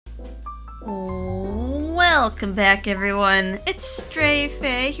Welcome back, everyone. It's Stray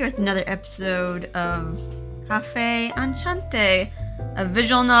Faye here with another episode of Cafe Enchante, a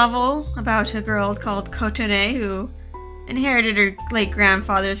visual novel about a girl called Kotone who inherited her late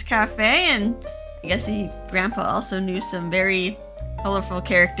grandfather's cafe, and I guess grandpa also knew some very colorful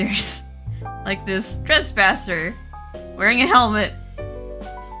characters, like this trespasser wearing a helmet.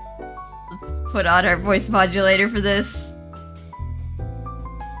 Let's put on our voice modulator for this.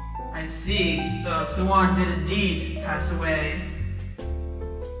 I see. So Suwan did indeed pass away.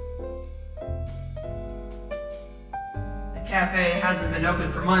 The cafe hasn't been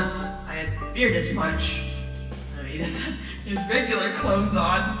open for months. I had feared as much. He has his regular clothes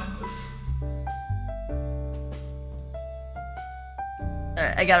on.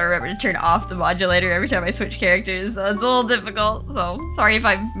 Alright, I gotta remember to turn off the modulator every time I switch characters, so it's a little difficult, so sorry if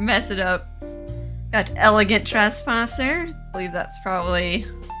I mess it up. Got Elegant Trespasser. I believe that's probably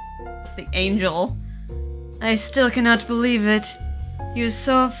the angel. I still cannot believe it. He was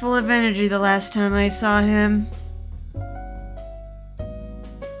so full of energy the last time I saw him.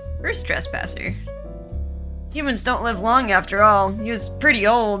 First Trespasser. Humans don't live long after all. He was pretty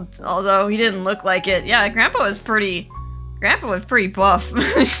old, although he didn't look like it. Yeah, Grandpa was pretty buff.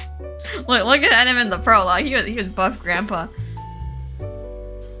 Look at him in the prologue. He was buff Grandpa.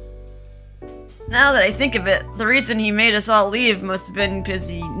 Now that I think of it, the reason he made us all leave must have been because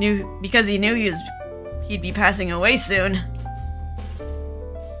he knew he'd be passing away soon.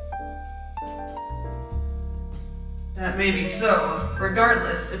 That may be so.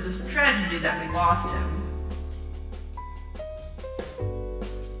 Regardless, it's a tragedy that we lost him.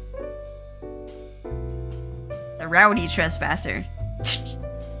 The rowdy trespasser.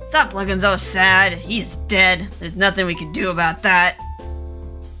 Stop looking so sad. He's dead. There's nothing we can do about that.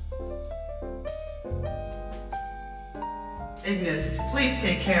 Ignis, please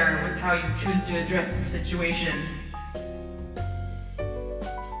take care with how you choose to address the situation.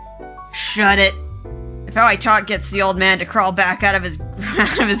 Shut it. If how I talk gets the old man to crawl back out of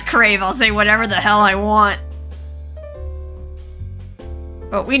his grave, I'll say whatever the hell I want.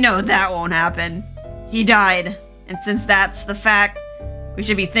 But we know that won't happen. He died, and since that's the fact, we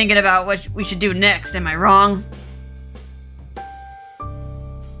should be thinking about what we should do next, am I wrong?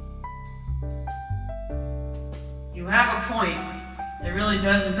 You have a point. It really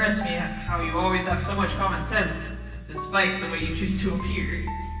does impress me how you always have so much common sense, despite the way you choose to appear.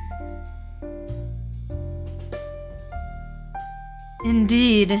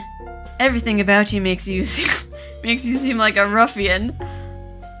 Indeed. Everything about you makes you seem like a ruffian.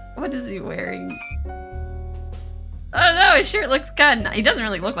 What is he wearing? I don't know, his shirt looks kinda... He doesn't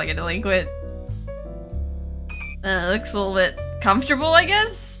really look like a delinquent. Looks a little bit comfortable, I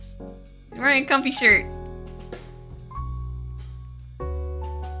guess? He's wearing a comfy shirt.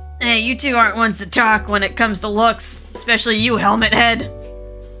 Hey, you two aren't ones to talk when it comes to looks, especially you, Helmet Head.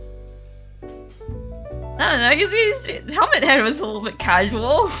 I don't know, I guess Helmet Head was a little bit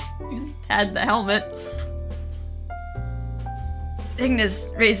casual. He just had the helmet. Ignis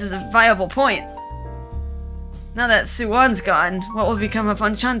raises a viable point. Now that Suwan's gone, what will become of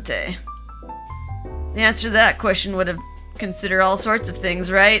Enchante? The answer to that question would have considered all sorts of things,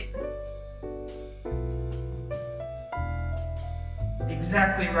 right?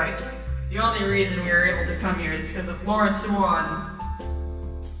 Exactly right. The only reason we were able to come here is because of Lord Suwan.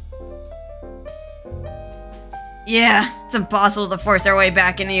 Yeah, it's impossible to force our way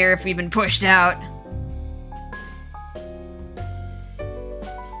back in here if we've been pushed out.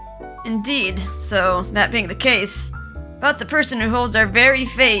 Indeed, so that being the case, about the person who holds our very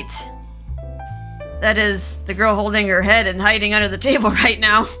fate. That is, the girl holding her head and hiding under the table right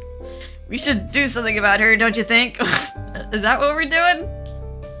now. We should do something about her, don't you think? Is that what we're doing?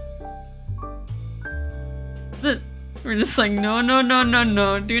 We're just like, no, no, no, no,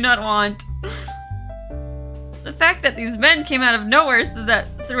 no, do not want. The fact that these men came out of nowhere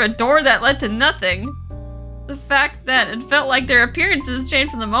through a door that led to nothing. The fact that it felt like their appearances changed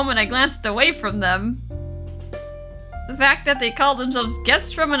from the moment I glanced away from them. The fact that they called themselves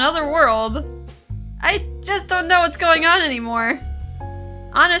guests from another world. I just don't know what's going on anymore.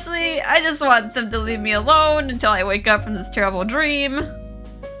 Honestly, I just want them to leave me alone until I wake up from this terrible dream.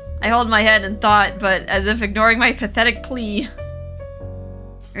 I hold my head in thought, but as if ignoring my pathetic plea.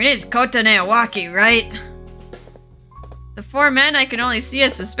 Your name's Kotone Awaki, right? The four men I can only see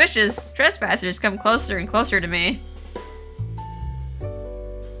as suspicious trespassers come closer and closer to me. Is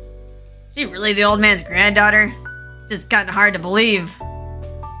she really the old man's granddaughter? Just gotten hard to believe.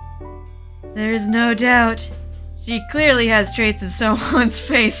 There's no doubt. She clearly has traits of someone's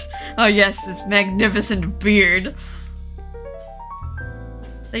face. Oh yes, this magnificent beard.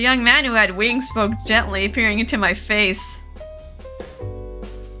 The young man who had wings spoke gently, peering into my face.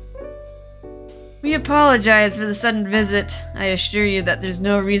 We apologize for the sudden visit. I assure you that there's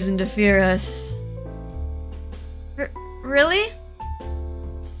no reason to fear us. Really?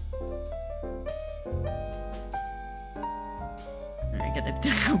 I gotta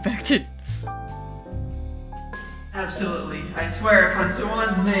go back to... Absolutely. I swear upon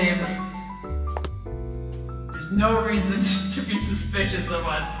Suwon's name. There's no reason to be suspicious of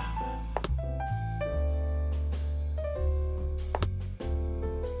us.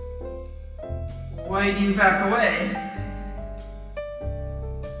 Why do you back away?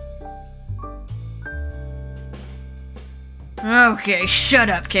 Okay, shut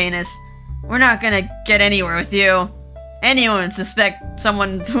up, Canis. We're not gonna get anywhere with you. Anyone would suspect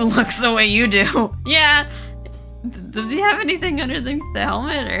someone who looks the way you do. Yeah. Does he have anything underneath the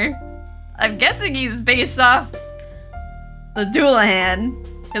helmet, or? I'm guessing he's based off the Doulahan.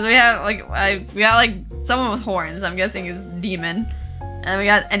 Because we have, like, we got, like, someone with horns. I'm guessing is demon. And we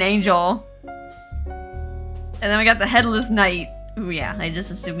got an angel. And then we got the headless knight. Ooh, yeah, I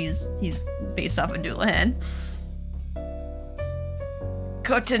just assume he's based off of Doulahan.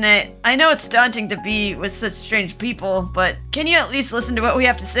 Kotone, I know it's daunting to be with such strange people, but can you at least listen to what we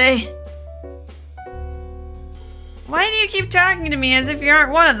have to say? Why do you keep talking to me as if you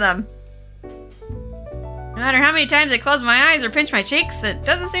aren't one of them? No matter how many times I close my eyes or pinch my cheeks, it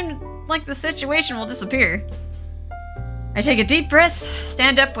doesn't seem like the situation will disappear. I take a deep breath,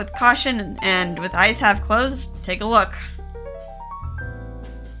 stand up with caution, and with eyes half closed, take a look.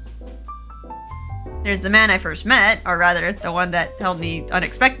 There's the man I first met, or rather, the one that held me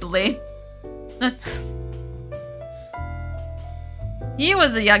unexpectedly. He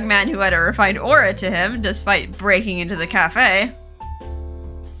was a young man who had a refined aura to him, despite breaking into the cafe.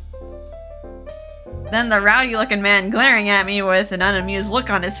 Then the rowdy-looking man glaring at me with an unamused look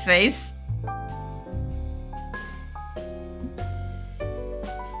on his face.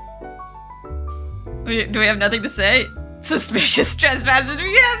 Do we have nothing to say? Suspicious trespassers.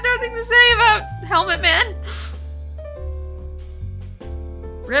 We have nothing to say about Helmet Man.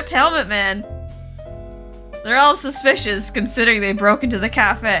 Rip Helmet Man. They're all suspicious considering they broke into the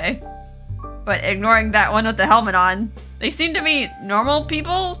cafe. But ignoring that one with the helmet on, they seem to be normal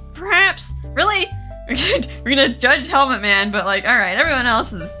people, perhaps? Really? We're gonna judge Helmet Man, but like, alright, everyone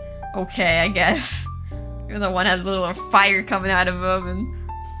else is okay, I guess. Even though one has a little fire coming out of him and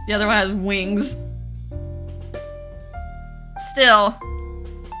the other one has wings. Still.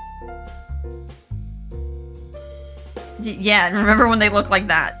 Yeah, remember when they looked like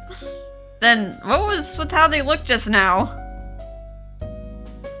that? Then, what was with how they looked just now?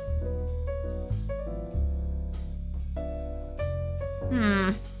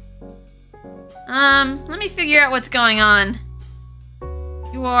 Let me figure out what's going on.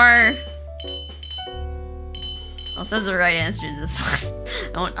 You are... Well, it says the right answer is this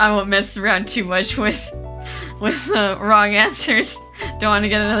one. I won't mess around too much with wrong answers. Don't want to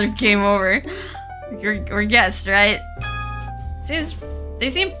get another game over. Or guessed, right? They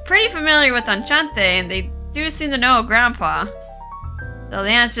seem pretty familiar with Enchante, and they do seem to know Grandpa. So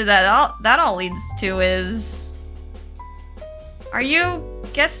the answer that all leads to is... Are you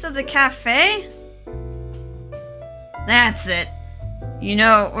guests of the cafe? That's it. You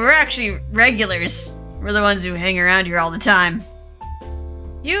know, we're actually regulars. We're the ones who hang around here all the time.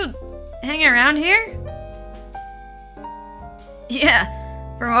 You hang around here?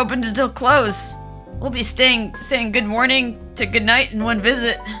 Yeah, from open until close. We'll be saying good morning to good night in one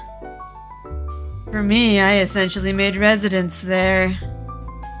visit. For me, I essentially made residence there.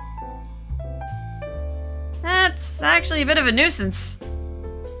 That's actually a bit of a nuisance.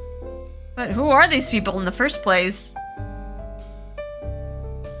 But who are these people in the first place?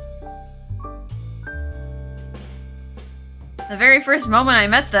 The very first moment I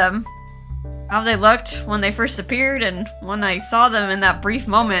met them, how they looked when they first appeared, and when I saw them in that brief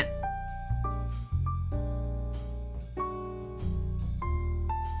moment.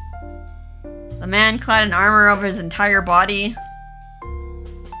 The man clad in armor over his entire body.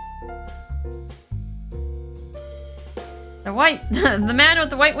 The man with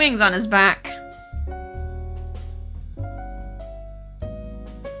the white wings on his back.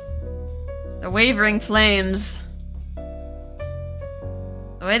 The wavering flames.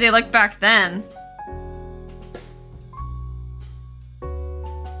 The way they looked back then.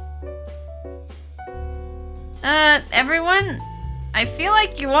 Everyone? I feel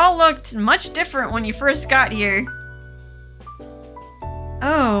like you all looked much different when you first got here.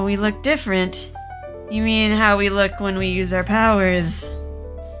 Oh, we look different. You mean how we look when we use our powers?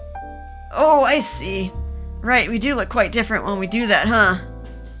 Oh, I see. Right, we do look quite different when we do that, huh?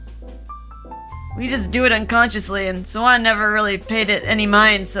 We just do it unconsciously, and Swan never really paid it any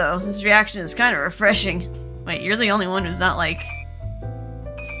mind, so this reaction is kind of refreshing. Wait, you're the only one who's not like...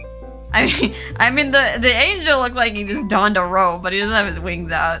 I mean, the angel looked like he just donned a robe, but he doesn't have his wings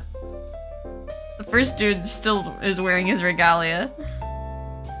out. The first dude still is wearing his regalia.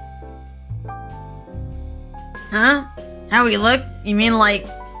 Huh? How we look? You mean like...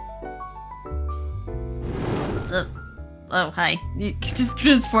 oh, hi. You just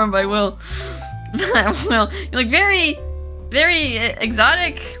transformed by Will. Well, you look very, very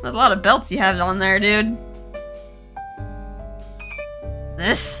exotic. There's a lot of belts you have on there, dude.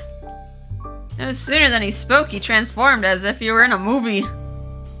 This? No sooner than he spoke, he transformed as if you were in a movie.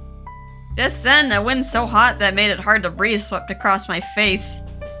 Just then, a wind so hot that made it hard to breathe swept across my face.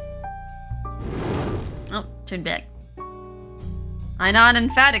 Oh, turn back. I nod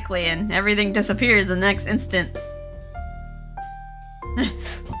emphatically, and everything disappears the next instant.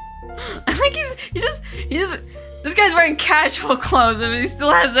 I think he just, this guy's wearing casual clothes, I mean, he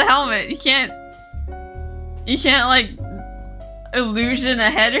still has the helmet. You can't, like, illusion a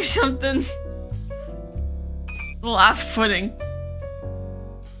head or something. It's a little off-putting.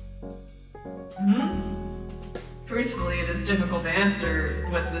 Truthfully, it is difficult to answer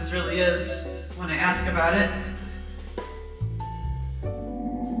what this really is when I ask about it.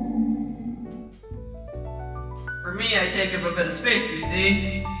 For me, I take up a bit of space, you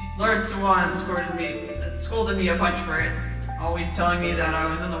see. Lord Swan scolded me a bunch for it, always telling me that I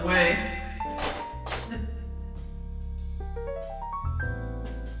was in the way.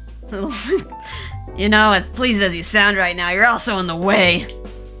 You know, as pleased as you sound right now, you're also in the way.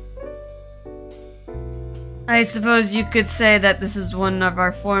 I suppose you could say that this is one of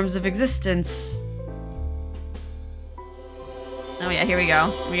our forms of existence. Oh yeah, here we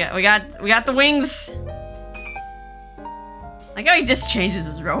go. We got the wings. Like how he just changes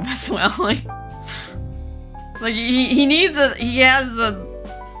his robe as well. Like he needs a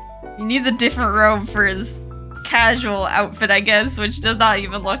different robe for his casual outfit, I guess, which does not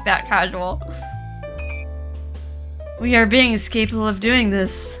even look that casual. We are beings capable of doing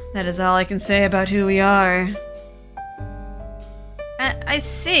this. That is all I can say about who we are. I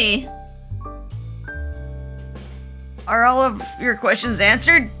see. Are all of your questions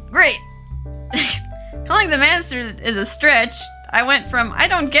answered? Great! Calling them answered is a stretch. I went from, I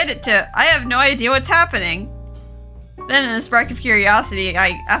don't get it, to, I have no idea what's happening. Then in a spark of curiosity,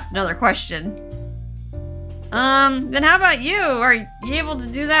 I asked another question. Then how about you? Are you able to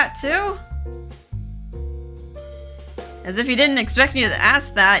do that too? As if he didn't expect me to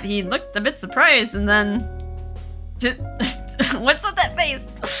ask that, he looked a bit surprised and then... What's with that face?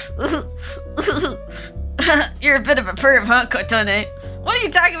 You're a bit of a perv, huh, Kotone? What are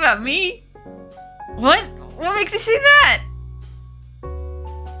you talking about, me? What? What makes you say that?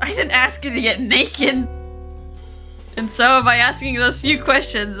 I didn't ask you to get naked. And so, by asking those few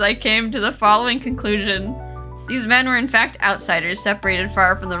questions, I came to the following conclusion. These men were in fact outsiders, separated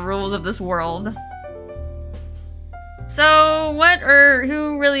far from the rules of this world. So, what or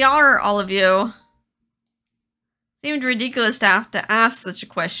who really are all of you? Seemed ridiculous to have to ask such a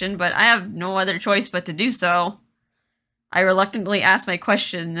question, but I have no other choice but to do so. I reluctantly ask my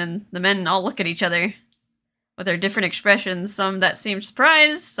question, and the men all look at each other. With their different expressions, some that seemed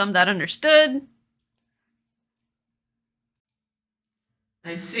surprised, some that understood.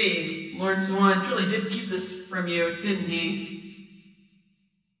 I see. Lord Swan truly did keep this from you, didn't he?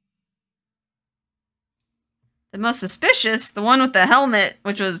 The most suspicious, the one with the helmet,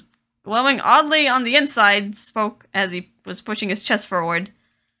 which was glowing oddly on the inside, spoke as he was pushing his chest forward.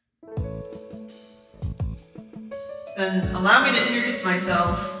 Then allow me to introduce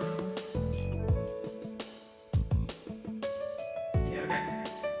myself. Yeah, okay.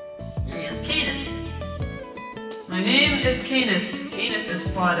 Here he is, Canis. My name is Canis. Canis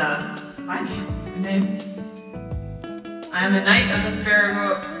Espada. My name. I am a knight of the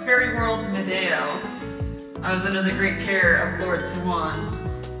fairy world Medeo. I was under the great care of Lord Swan.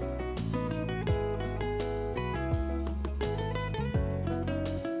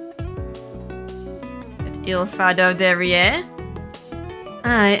 Il Fado Derriere?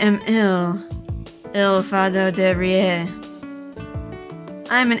 I am Il Fado Derriere.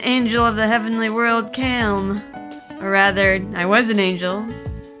 I am an angel of the heavenly world Calm. Or rather, I was an angel,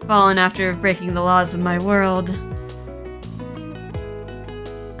 fallen after breaking the laws of my world.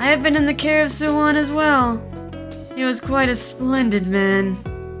 I have been in the care of Suwon as well. He was quite a splendid man.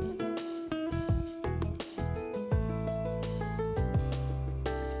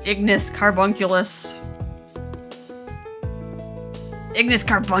 Ignis Carbunculus. Ignis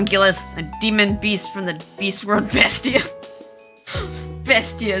Carbunculus, a demon beast from the beast world Bestia.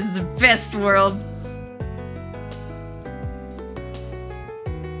 Bestia is the best world.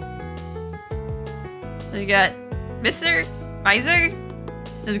 We got Mr. Miser?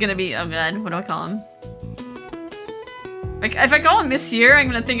 This is gonna be, oh god, what do I call him? Like, if I call him Monsieur, I'm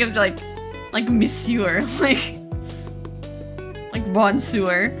gonna think of like Monsieur, like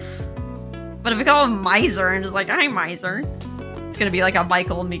Bonsoir. But if I call him Miser, I'm just like, I'm Miser. It's gonna be like a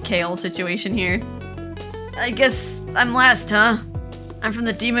Michael and Mikhail situation here. I guess I'm last, huh? I'm from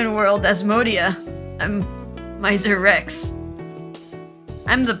the demon world, Asmodia. I'm Miser Rex.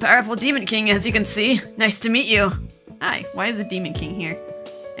 I'm the powerful Demon King, as you can see. Nice to meet you. Hi, why is the Demon King here?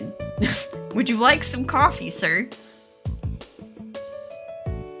 And would you like some coffee, sir?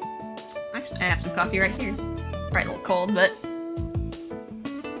 Actually, I have some coffee right here. Probably a little cold, but...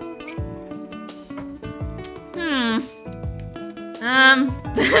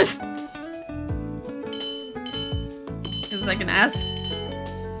 Because I can ask.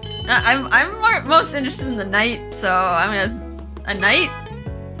 I'm most interested in the knight, so I'm gonna... A knight?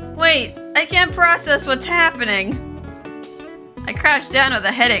 Wait, I can't process what's happening. I crouched down with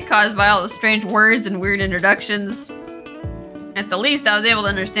a headache caused by all the strange words and weird introductions. At the least, I was able to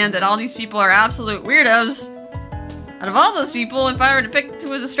understand that all these people are absolute weirdos. Out of all those people, if I were to pick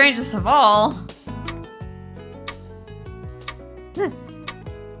who was the strangest of all...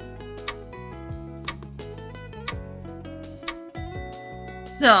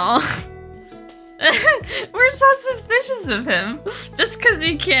 No. We're so suspicious of him. Just because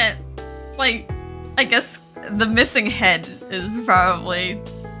he can't, like, I guess the missing head is probably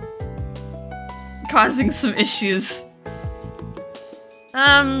causing some issues.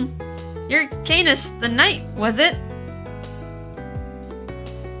 You're Canis the Knight, was it?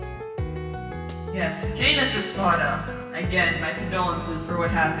 Yes, Canis Espada. Again, my condolences for what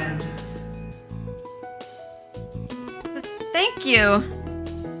happened. Thank you.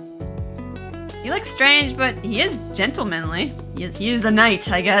 He looks strange, but he is gentlemanly. He is a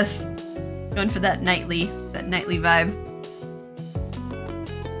knight, I guess. He's going for that knightly vibe.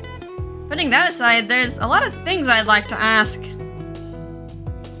 Putting that aside, there's a lot of things I'd like to ask.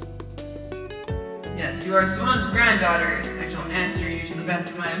 Yes, you are Swan's granddaughter. I shall answer you to the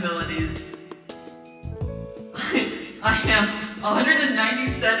best of my abilities. I am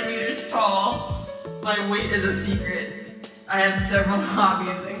 190 centimeters tall. My weight is a secret. I have several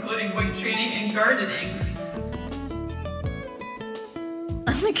hobbies, including weight training and gardening.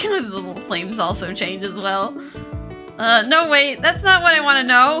 I like how his little flames also change as well. No wait, that's not what I want to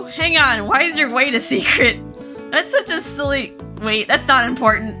know. Hang on, why is your weight a secret? That's such a silly... Wait, that's not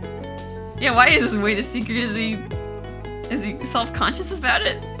important. Yeah, why is his weight a secret? Is he self-conscious about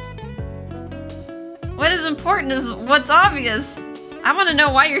it? What is important is what's obvious. I want to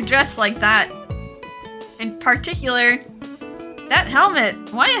know why you're dressed like that. In particular... That helmet!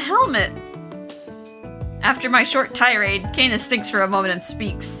 Why a helmet? After my short tirade, Canis thinks for a moment and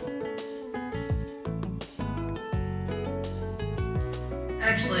speaks.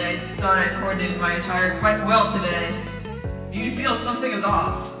 Actually, I thought I coordinated my attire quite well today. Do you feel something is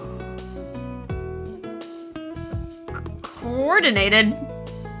off? Coordinated?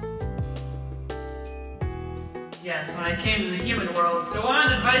 Yes, when I came to the human world,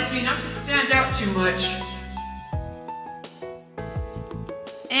 Swan advised me not to stand out too much.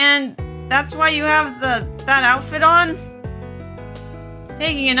 And that's why you have that outfit on?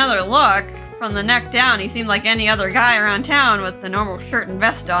 Taking another look, from the neck down, he seemed like any other guy around town with the normal shirt and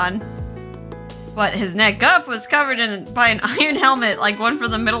vest on. But his neck up was covered by an iron helmet like one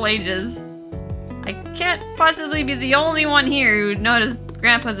from the Middle Ages. I can't possibly be the only one here who noticed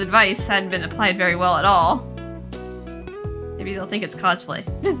Grandpa's advice hadn't been applied very well at all. Maybe they'll think it's cosplay.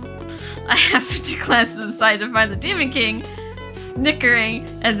 I happened to glance to the side to find the Demon King, snickering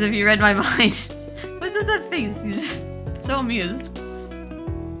as if he read my mind. What's with that face? He's just so amused.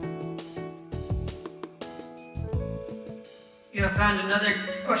 You have found another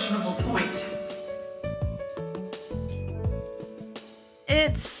questionable point.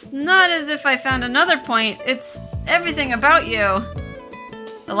 It's not as if I found another point, it's everything about you.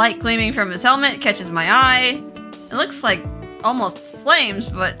 The light gleaming from his helmet catches my eye. It looks like almost flames,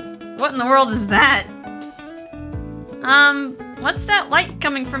 but what in the world is that? What's that light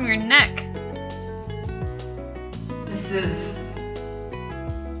coming from your neck? This is...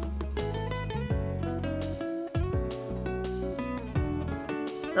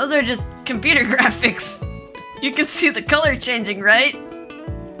 Those are just computer graphics. You can see the color changing, right?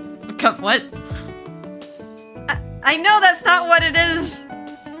 What? I know that's not what it is!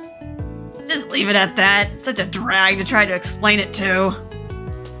 Just leave it at that. It's such a drag to try to explain it to.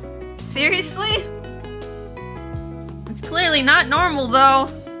 Seriously? It's It's clearly not normal, though.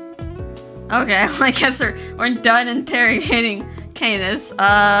 Okay, well, I guess we're done interrogating Canis.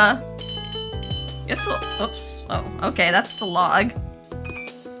 Guess we'll, oops. Oh, okay, that's the log.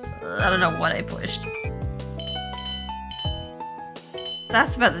 I don't know what I pushed.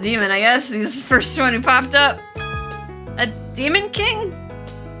 That's about the demon, I guess. He's the first one who popped up. A demon king?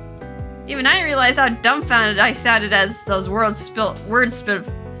 Even I realized how dumbfounded I sounded as those words spilled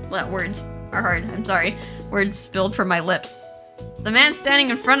are hard, I'm sorry. Words spilled from my lips. The man standing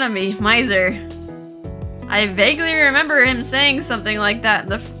in front of me, Miser. I vaguely remember him saying something like that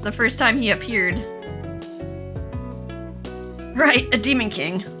the first time he appeared. Right, a demon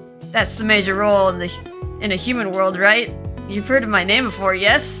king. That's the major role in a human world, right? You've heard of my name before,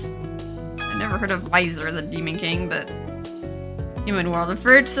 yes? I've never heard of Miser, the demon king, but... Human world.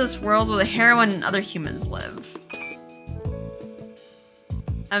 Referred to this world where the heroine and other humans live.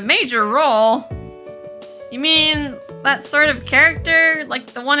 A major role? You mean that sort of character? Like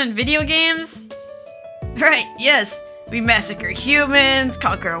the one in video games? Right, yes. We massacre humans,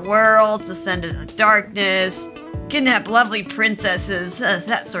 conquer worlds, ascend into darkness, kidnap lovely princesses,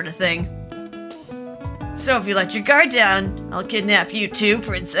 that sort of thing. So if you let your guard down, I'll kidnap you too,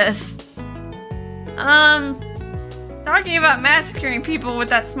 princess. Talking about massacring people with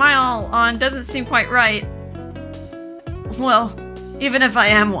that smile on doesn't seem quite right. Well, even if I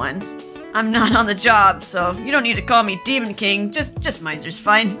am one, I'm not on the job, so you don't need to call me Demon King, just Miser's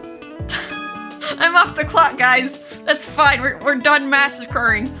fine. I'm off the clock, guys. That's fine, we're done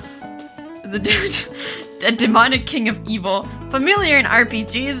massacring. A demonic king of evil. Familiar in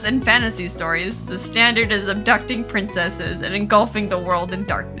RPGs and fantasy stories, the standard is abducting princesses and engulfing the world in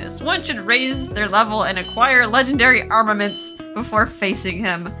darkness. One should raise their level and acquire legendary armaments before facing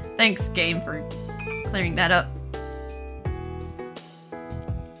him. Thanks, game, for clearing that up.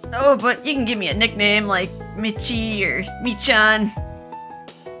 Oh, but you can give me a nickname like Michi or Michan.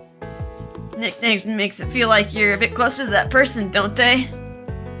 Nicknames makes it feel like you're a bit closer to that person, don't they?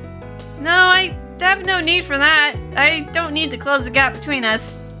 No, I have no need for that. I don't need to close the gap between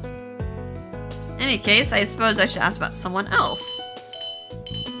us. In any case, I suppose I should ask about someone else.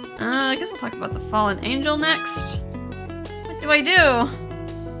 I guess we'll talk about the fallen angel next. What do I do?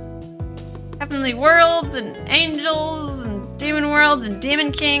 Heavenly worlds and angels and demon worlds and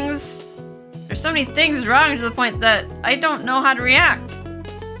demon kings. There's so many things wrong to the point that I don't know how to react.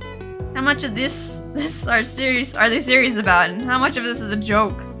 How much of this are they serious about, and how much of this is a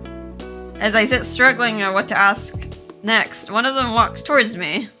joke? As I sit struggling on what to ask next, one of them walks towards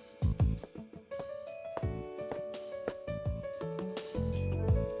me.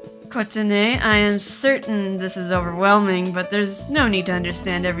 Kotone, I am certain this is overwhelming, but there's no need to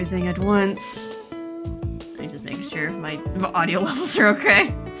understand everything at once. I'm just making sure my audio levels are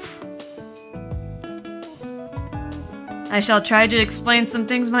okay. I shall try to explain some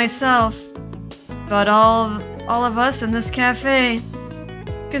things myself about all of us in this cafe.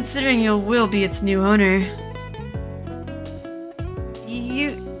 Considering you will be its new owner.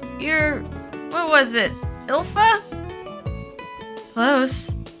 You're... what was it? Ilfa?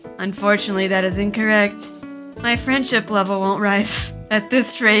 Close. Unfortunately, that is incorrect. My friendship level won't rise at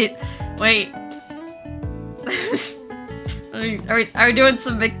this rate. Wait. are we doing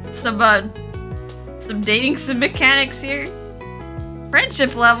some dating sim mechanics here?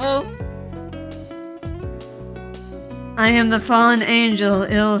 Friendship level? I am the fallen angel,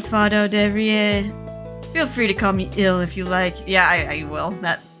 Il Fado Devrier. Feel free to call me Il if you like. Yeah, I will.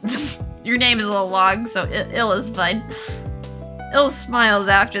 That your name is a little long, so Il is fine. Il smiles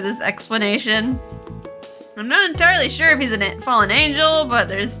after this explanation. I'm not entirely sure if he's a fallen angel, but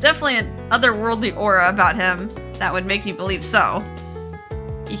there's definitely an otherworldly aura about him that would make me believe so.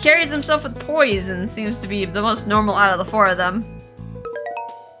 He carries himself with poise and seems to be the most normal out of the four of them.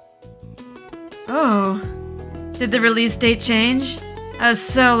 Oh. Did the release date change? I was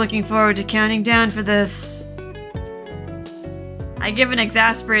so looking forward to counting down for this. I give an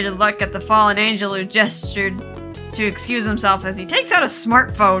exasperated look at the fallen angel who gestured to excuse himself as he takes out a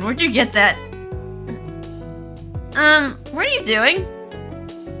smartphone. Where'd you get that? What are you doing?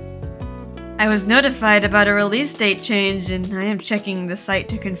 I was notified about a release date change and I am checking the site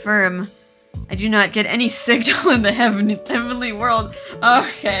to confirm. I do not get any signal in the heavenly world.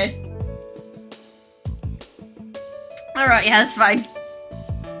 Okay. Alright, yeah, that's fine.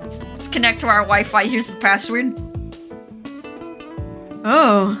 Let's connect to our Wi-Fi. Here's the password.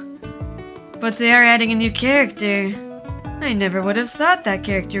 Oh. But they are adding a new character. I never would have thought that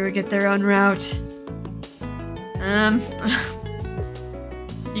character would get their own route.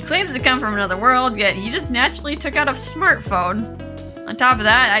 He claims to come from another world, yet he just naturally took out a smartphone. On top of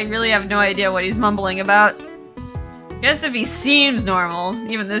that, I really have no idea what he's mumbling about. Guess if he seems normal,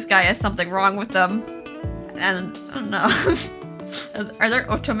 even this guy has something wrong with them. And I don't know. Are there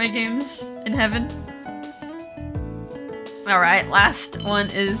Otome games in heaven? Alright, last one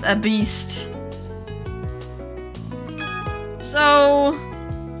is a beast. So,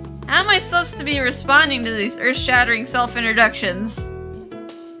 how am I supposed to be responding to these earth-shattering self-introductions?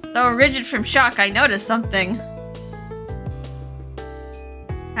 Though rigid from shock, I noticed something.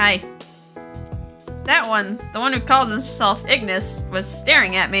 Hi. That one, the one who calls himself Ignis, was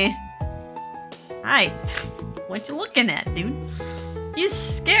staring at me. Hi. What you looking at, dude? He's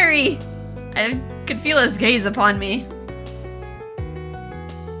scary. I could feel his gaze upon me.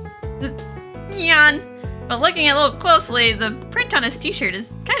 Yawn. But looking a little closely, the print on his t-shirt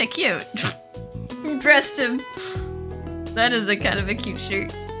is kind of cute. Impressed him. That is a kind of a cute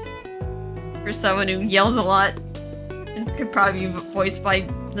shirt. For someone who yells a lot. And could probably be voiced by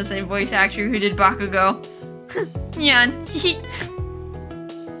the same voice actor who did Bakugo. Yawn.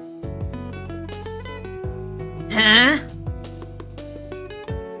 Huh?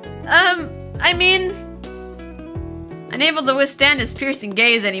 I mean... Unable to withstand his piercing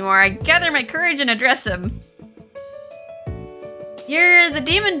gaze anymore, I gather my courage and address him. You're the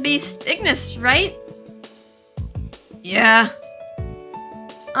demon beast Ignis, right? Yeah.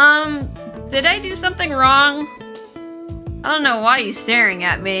 Did I do something wrong? I don't know why he's staring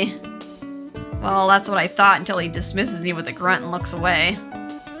at me. Well, that's what I thought until he dismisses me with a grunt and looks away.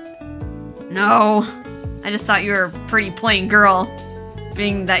 No. I just thought you were a pretty plain girl.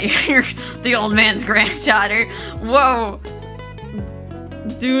 Being that you're the old man's granddaughter. Whoa!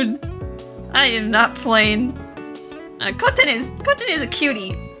 Dude, I am not plain. Kotone is a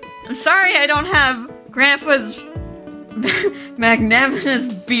cutie. I'm sorry I don't have Grandpa's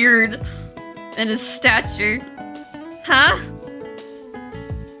magnanimous beard and his stature. Huh?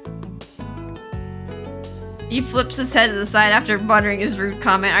 He flips his head to the side after muttering his rude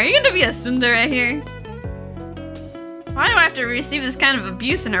comment. Are you gonna be a tsundere here? Why do I have to receive this kind of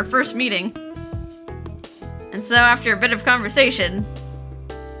abuse in our first meeting? And so after a bit of conversation...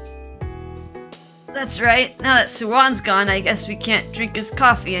 That's right, now that Suwan's gone, I guess we can't drink his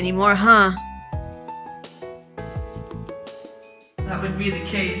coffee anymore, huh? That would be the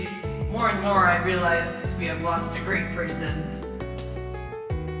case. More and more I realize we have lost a great person.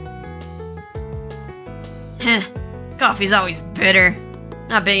 Heh, coffee's always bitter.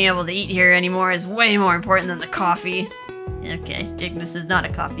 Not being able to eat here anymore is way more important than the coffee. Okay, Ignis is not a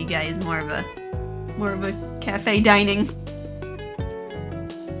coffee guy, he's more of a cafe dining.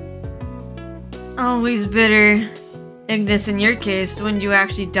 Always bitter. Ignis, in your case, wouldn't you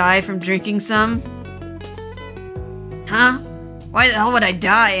actually die from drinking some? Huh? Why the hell would I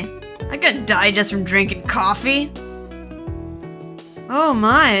die? I couldn't die just from drinking coffee. Oh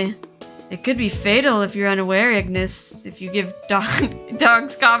my. It could be fatal if you're unaware, Ignis. If you give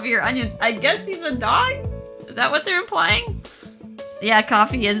dogs coffee or onions. I guess he's a dog? Is that what they're implying? Yeah,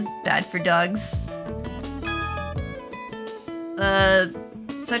 coffee is bad for dogs.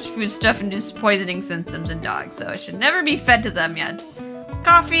 Such foodstuff induce poisoning symptoms in dogs, so it should never be fed to them yet.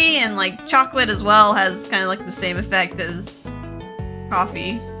 Coffee and like chocolate as well has kind of like the same effect as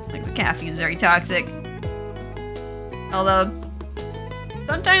coffee. Like the caffeine is very toxic. Although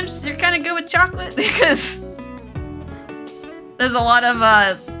sometimes you're kind of good with chocolate because there's a lot of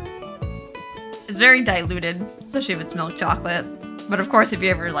it's very diluted, especially if it's milk chocolate. But of course, if you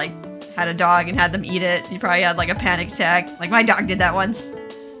ever like had a dog and had them eat it, you probably had like a panic attack. Like my dog did that once.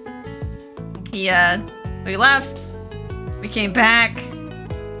 We left, we came back,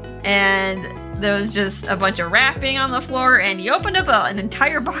 and there was just a bunch of wrapping on the floor, and he opened up an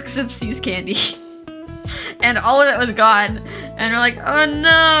entire box of See's candy. And all of it was gone, and we're like, oh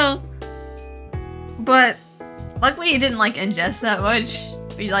no! But luckily he didn't like ingest that much.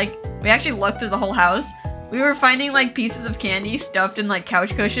 We actually looked through the whole house. We were finding like pieces of candy stuffed in like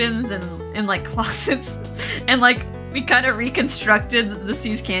couch cushions and in like closets, and like we kind of reconstructed the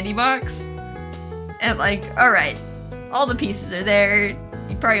See's candy box. And like, alright, all the pieces are there.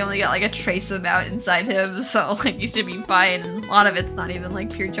 You probably only got like a trace amount inside him, so like you should be fine. And a lot of it's not even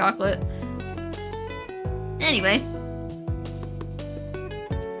like pure chocolate. Anyway.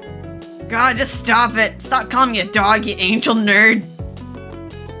 God, just stop it. Stop calling me a dog, you angel nerd.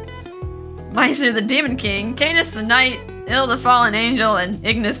 Meiser the Demon King, Canis the Knight, Il the Fallen Angel, and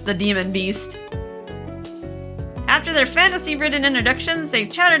Ignis the Demon Beast. After their fantasy-ridden introductions, they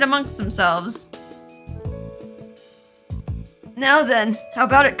chattered amongst themselves. Now then, how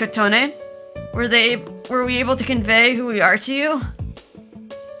about it, Kotone? Were we able to convey who we are to you?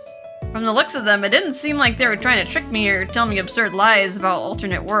 From the looks of them, it didn't seem like they were trying to trick me or tell me absurd lies about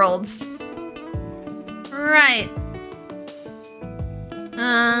alternate worlds. Right.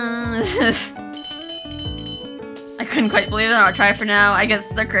 I couldn't quite believe it. I'll try for now. I guess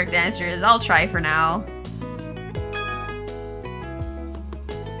the correct answer is I'll try for now.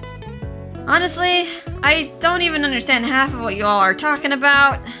 Honestly, I don't even understand half of what you all are talking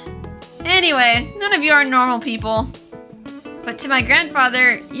about. Anyway, none of you are normal people. But to my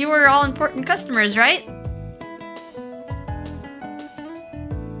grandfather, you were all important customers, right?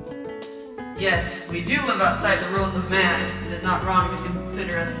 Yes, we do live outside the rules of man. It is not wrong to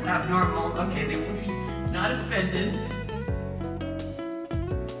consider us abnormal. Okay, they will be not offended.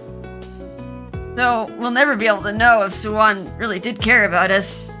 Though, we'll never be able to know if Suwon really did care about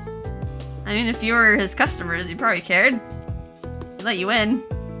us. I mean, if you were his customers, he probably cared. He'd let you in.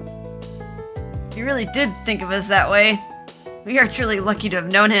 If he really did think of us that way, we are truly lucky to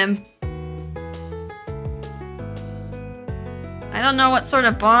have known him. I don't know what sort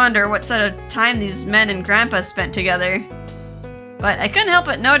of bond or what sort of time these men and Grandpa spent together, but I couldn't help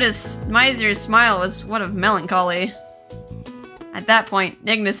but notice Miser's smile was one of melancholy. At that point,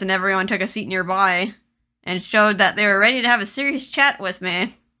 Ignis and everyone took a seat nearby, and showed that they were ready to have a serious chat with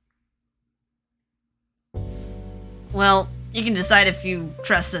me. Well, you can decide if you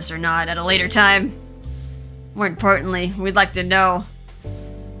trust us or not at a later time. More importantly, we'd like to know,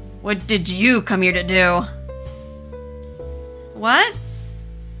 what did you come here to do? What?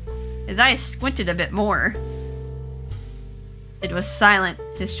 His eyes squinted a bit more. It was silent.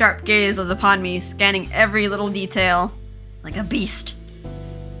 His sharp gaze was upon me, scanning every little detail, like a beast.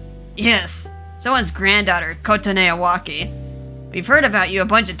 Yes, someone's granddaughter, Kotone Awaki. We've heard about you a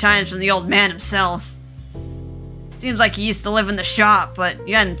bunch of times from the old man himself. Seems like he used to live in the shop, but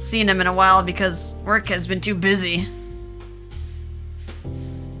you hadn't seen him in a while because work has been too busy.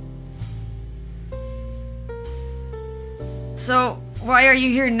 So, why are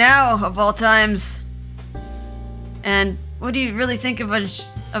you here now, of all times? And what do you really think of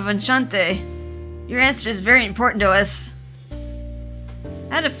Enchante? Your answer is very important to us.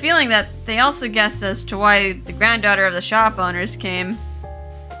 I had a feeling that they also guessed as to why the granddaughter of the shop owners came,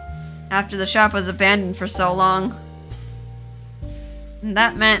 after the shop was abandoned for so long. And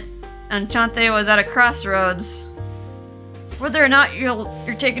that meant Enchante was at a crossroads. Whether or not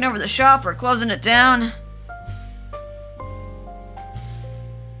you're taking over the shop or closing it down.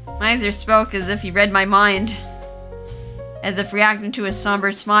 Miser spoke as if he read my mind, as if reacting to his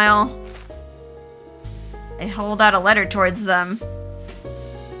somber smile. I hold out a letter towards them.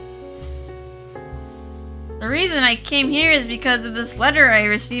 The reason I came here is because of this letter I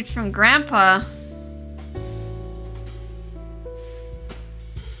received from Grandpa.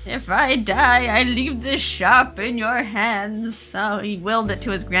 If I die, I leave this shop in your hands. So he willed it to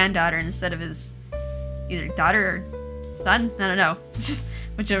his granddaughter instead of his either daughter or son? I don't know. Just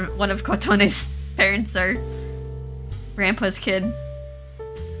whichever one of Kotone's parents are Grandpa's kid.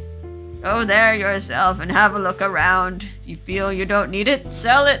 Go there yourself and have a look around. If you feel you don't need it,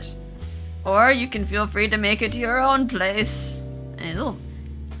 sell it. Or you can feel free to make it to your own place. And it'll,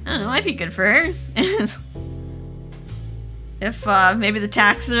 I don't know, might be good for her. If maybe the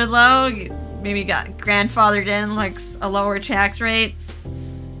taxes are low, maybe got grandfathered in like a lower tax rate.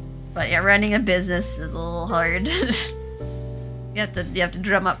 But yeah, running a business is a little hard. You have to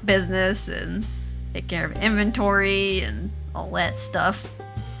drum up business and take care of inventory and all that stuff.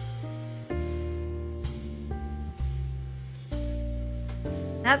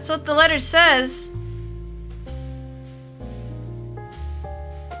 That's what the letter says.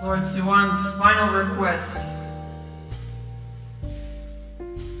 Lord Suwon's final request.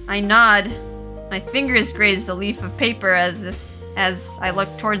 I nod. My fingers graze the leaf of paper as I look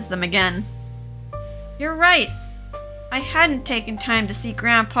towards them again. You're right. I hadn't taken time to see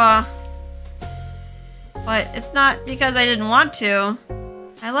Grandpa. But it's not because I didn't want to.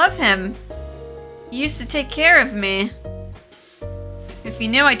 I love him. He used to take care of me. If he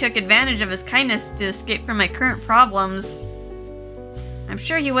knew I took advantage of his kindness to escape from my current problems, I'm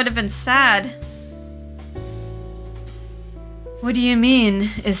sure he would have been sad. What do you mean,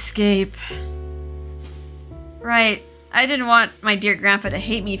 escape? Right, I didn't want my dear grandpa to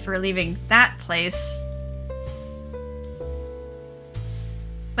hate me for leaving that place.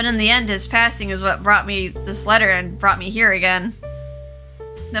 But in the end, his passing is what brought me this letter and brought me here again.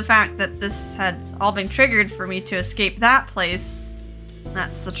 The fact that this had all been triggered for me to escape that place.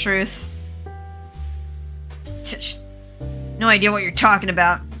 That's the truth. No idea what you're talking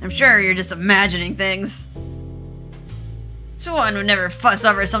about. I'm sure you're just imagining things. Suwon would never fuss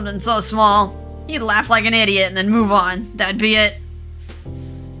over something so small. He'd laugh like an idiot and then move on. That'd be it.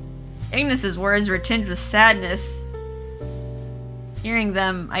 Ignis's words were tinged with sadness. Hearing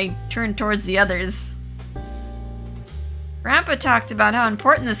them, I turned towards the others. Grandpa talked about how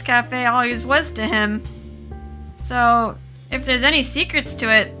important this cafe always was to him. So, if there's any secrets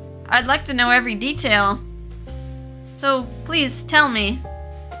to it, I'd like to know every detail. So, please, tell me.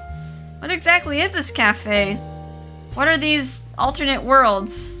 What exactly is this cafe? What are these alternate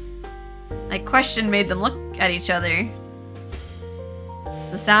worlds? My question made them look at each other.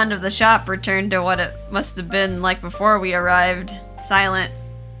 The sound of the shop returned to what it must have been like before we arrived. Silent.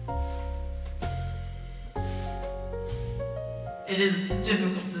 It is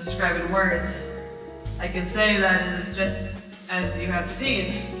difficult to describe in words. I can say that it is just as you have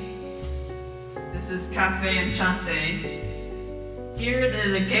seen. This is Cafe Enchante. Here there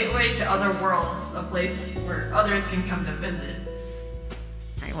is a gateway to other worlds, a place where others can come to visit.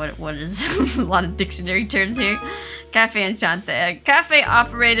 Alright, what is a lot of dictionary terms here. Cafe Enchante, a cafe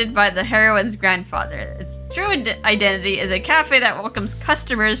operated by the heroine's grandfather. Its true identity is a cafe that welcomes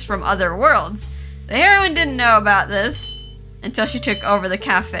customers from other worlds. The heroine didn't know about this until she took over the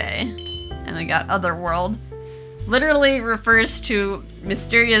cafe. And we got Otherworld. Literally refers to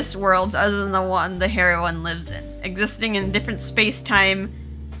mysterious worlds other than the one the heroine lives in, existing in different space, time,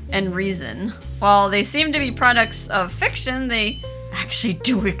 and reason. While they seem to be products of fiction, they actually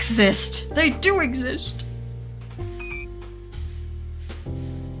do exist. They do exist.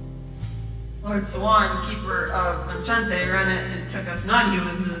 Lord Swan, keeper of Enchante, ran it and took us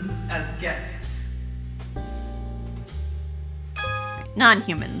non-humans as guests.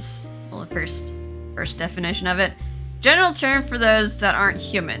 Non-humans. Well, the first definition of it. General term for those that aren't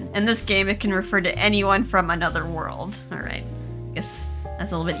human. In this game, it can refer to anyone from another world. Alright. Guess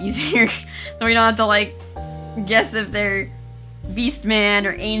that's a little bit easier. So we don't have to, like, guess if they're Beast Man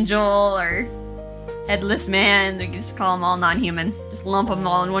or Angel or Headless Man. We can just call them all non-human. Just lump them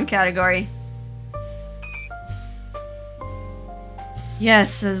all in one category.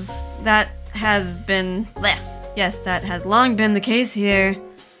 Yes, that has long been the case here.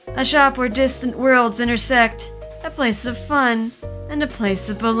 A shop where distant worlds intersect. A place of fun. And a place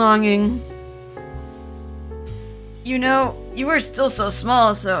of belonging. You know, you were still so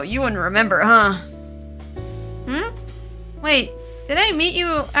small, so you wouldn't remember, huh? Hmm? Wait, did I meet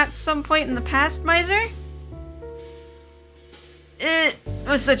you at some point in the past, Miser? It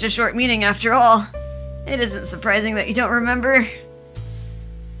was such a short meeting after all. It isn't surprising that you don't remember.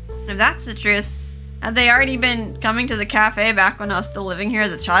 If that's the truth, had they already been coming to the cafe back when I was still living here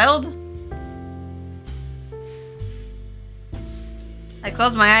as a child? I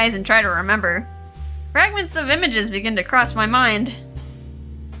close my eyes and try to remember. Fragments of images begin to cross my mind.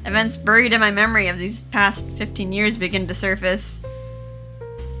 Events buried in my memory of these past 15 years begin to surface.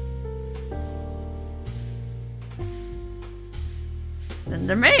 And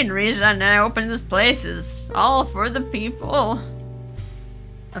the main reason I opened this place is all for the people.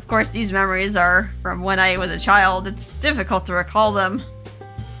 Of course, these memories are from when I was a child. It's difficult to recall them.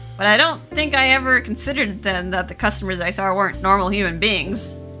 But I don't think I ever considered then that the customers I saw weren't normal human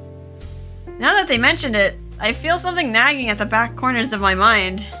beings. Now that they mentioned it, I feel something nagging at the back corners of my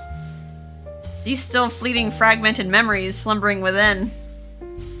mind. These still fleeting fragmented memories slumbering within.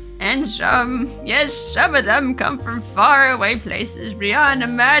 And some of them come from faraway places beyond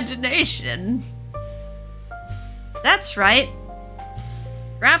imagination. That's right.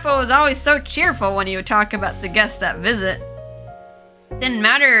 Grandpa was always so cheerful when he would talk about the guests that visit. Didn't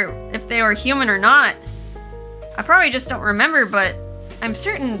matter if they were human or not. I probably just don't remember, but I'm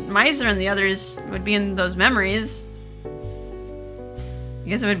certain Miser and the others would be in those memories. I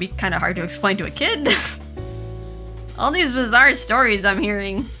guess it would be kind of hard to explain to a kid. All these bizarre stories I'm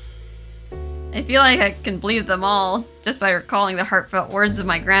hearing. I feel like I can believe them all, just by recalling the heartfelt words of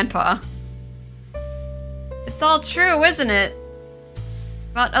my grandpa. It's all true, isn't it?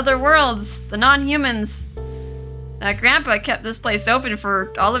 About other worlds, the non-humans. That grandpa kept this place open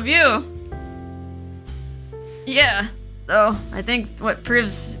for all of you. Yeah, though I think what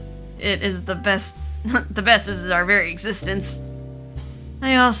proves it is the best the best is our very existence.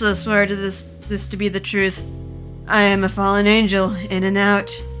 I also swear to this to be the truth. I am a fallen angel, in and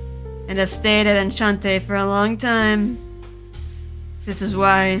out, and have stayed at Enchante for a long time. This is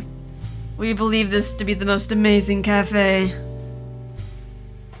why we believe this to be the most amazing cafe.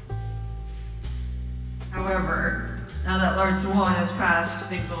 However, now that Lord Swan has passed,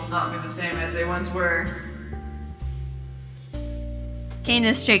 things will not be the same as they once were.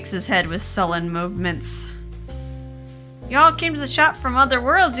 Canis shakes his head with sullen movements. You all came to the shop from other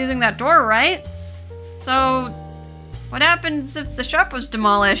worlds using that door, right? So, what happens if the shop was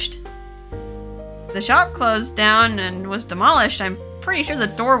demolished? If the shop closed down and was demolished, I'm pretty sure the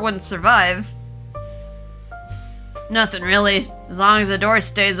door wouldn't survive. Nothing really. As long as the door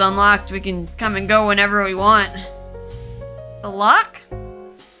stays unlocked, we can come and go whenever we want. The lock?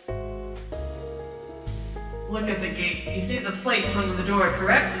 Look at the gate. You see the plate hung on the door,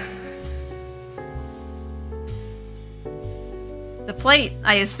 correct? The plate,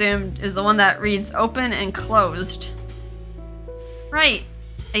 I assumed, is the one that reads open and closed. Right.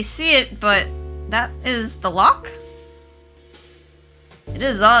 I see it, but that is the lock? It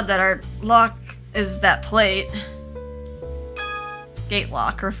is odd that our lock is that plate. Gate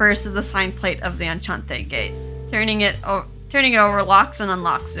lock refers to the sign plate of the Enchante gate. Turning it over locks and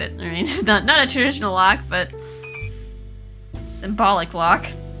unlocks it. I mean, it's not a traditional lock, but symbolic lock.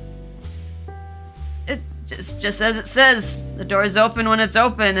 It just as it says. The door is open when it's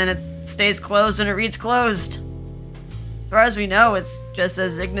open, and it stays closed when it reads closed. As far as we know, it's just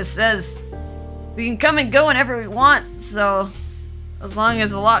as Ignis says. We can come and go whenever we want, so as long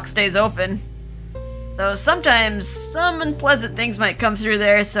as the lock stays open. Though sometimes some unpleasant things might come through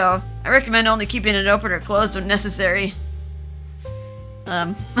there, so I recommend only keeping it open or closed when necessary.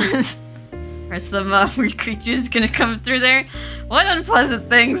 Are some weird creatures gonna come through there? What unpleasant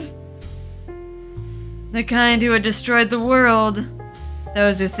things? The kind who had destroyed the world.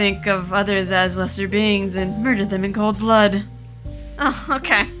 Those who think of others as lesser beings and murder them in cold blood. Oh,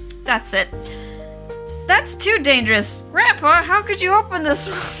 okay. That's it. That's too dangerous. Grandpa, how could you open this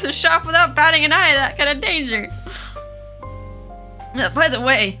shop without batting an eye at that kind of danger? By the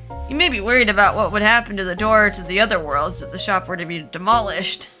way, you may be worried about what would happen to the door to the other worlds if the shop were to be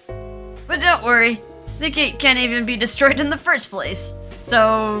demolished. But don't worry, the gate can't even be destroyed in the first place.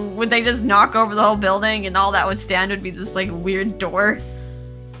 So, would they just knock over the whole building and all that would stand would be this, like, weird door?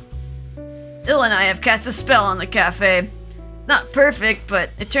 Il and I have cast a spell on the cafe. It's not perfect, but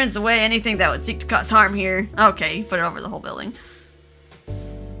it turns away anything that would seek to cause harm here. Okay, you put it over the whole building.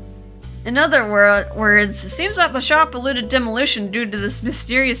 In other words, it seems like the shop eluded demolition due to this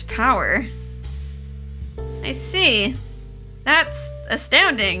mysterious power. I see. That's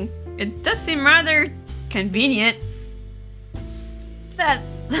astounding. It does seem rather convenient.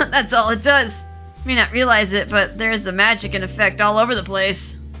 That's all it does. You may not realize it, but there is a magic in effect all over the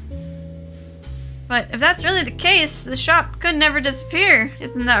place. But if that's really the case, the shop could never disappear,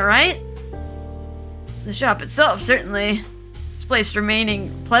 isn't that right? The shop itself, certainly. Its place remaining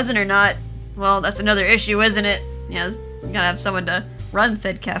pleasant or not, well, that's another issue, isn't it? Yeah, you gotta have someone to run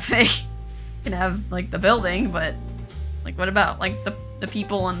said cafe. You can have, like, the building, but, like, what about, like, the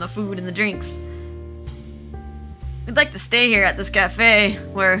people and the food and the drinks? We'd like to stay here at this cafe,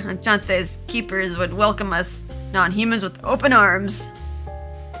 where Enchante's keepers would welcome us non-humans with open arms.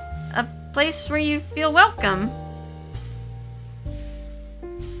 A place where you feel welcome.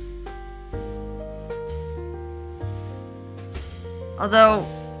 Although,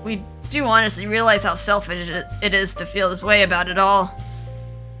 we do honestly realize how selfish it is to feel this way about it all.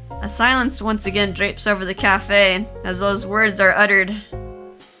 A silence once again drapes over the cafe as those words are uttered.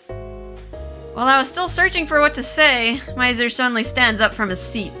 While I was still searching for what to say, Miser suddenly stands up from his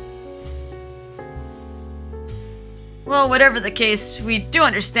seat. Well, whatever the case, we do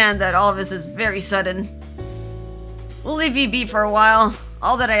understand that all of this is very sudden. We'll leave you be for a while.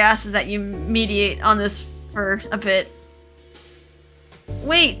 All that I ask is that you mediate on this for a bit.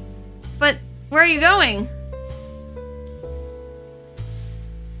 Wait, but where are you going?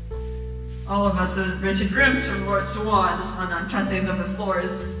 All of us have rented rooms from Lord Swan on Enchante's upper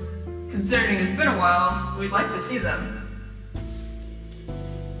floors. Considering it's been a while, we'd like to see them.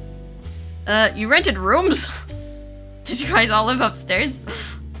 You rented rooms? Did you guys all live upstairs?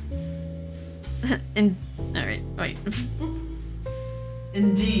 Alright, wait.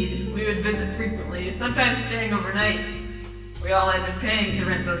 Indeed, we would visit frequently, sometimes staying overnight. We all had been paying to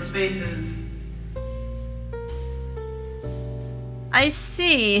rent those spaces. I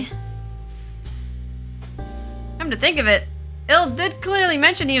see. Come to think of it, Il did clearly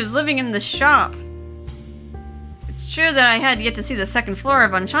mention he was living in the shop. It's true that I had yet to see the second floor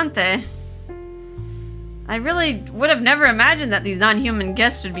of Enchante. I really would have never imagined that these non-human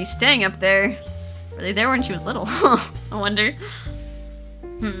guests would be staying up there. Were they there when she was little? I wonder.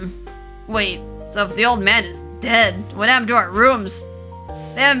 Wait, so if the old man is dead, what happened to our rooms?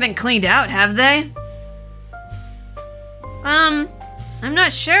 They haven't been cleaned out, have they? I'm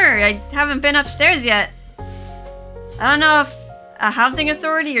not sure. I haven't been upstairs yet. I don't know if a housing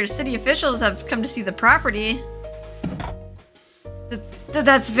authority or city officials have come to see the property.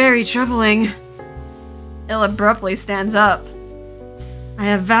 That's very troubling. Il abruptly stands up. I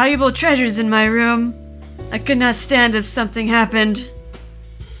have valuable treasures in my room. I could not stand if something happened.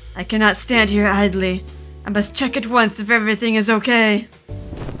 I cannot stand here idly. I must check at once if everything is okay.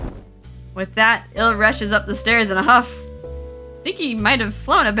 With that, Il rushes up the stairs in a huff. I think he might have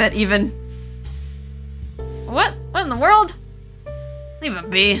flown a bit, even. What in the world? Leave him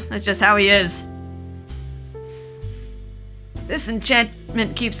be. That's just how he is. This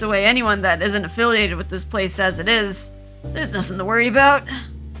enchantment keeps away anyone that isn't affiliated with this place as it is. There's nothing to worry about.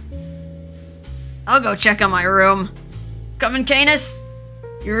 I'll go check on my room. Coming, Canis?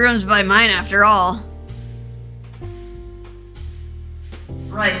 Your room's by mine after all.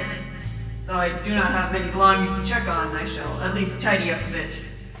 Right. Though I do not have many belongings to check on, I shall at least tidy up a bit.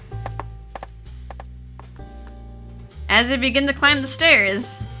 As they begin to climb the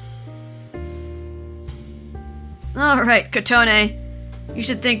stairs. Alright, Kotone. You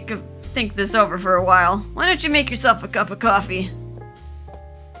should think this over for a while. Why don't you make yourself a cup of coffee?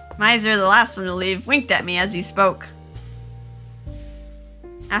 Miser, the last one to leave, winked at me as he spoke.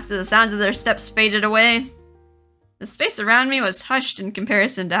 After the sounds of their steps faded away, the space around me was hushed in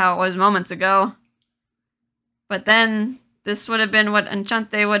comparison to how it was moments ago. But then, this would have been what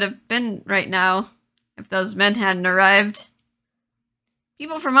Enchante would have been right now, if those men hadn't arrived.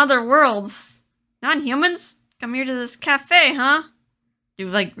 People from other worlds. Non-humans? Come here to this cafe, huh? Do,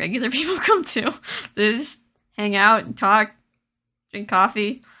 like, regular people come too? They just hang out and talk, drink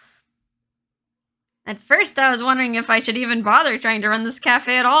coffee. At first, I was wondering if I should even bother trying to run this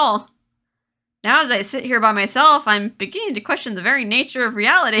cafe at all. Now, as I sit here by myself, I'm beginning to question the very nature of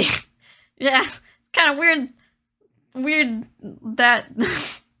reality. Yeah, it's kind of weird that...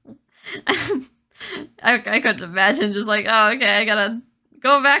 I couldn't imagine just like, oh, okay, I gotta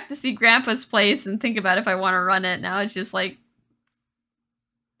go back to see Grandpa's place and think about if I want to run it. Now it's just like,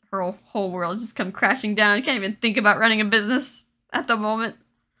 her whole world just come crashing down. I can't even think about running a business at the moment.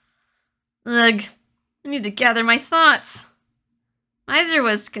 Ugh, I need to gather my thoughts. Miser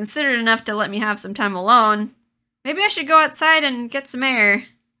was considerate enough to let me have some time alone. Maybe I should go outside and get some air.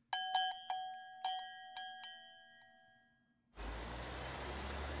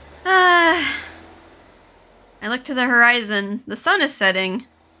 I look to the horizon. The sun is setting.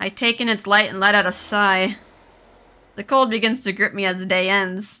 I take in its light and let out a sigh. The cold begins to grip me as the day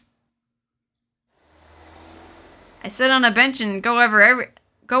ends. I sit on a bench and go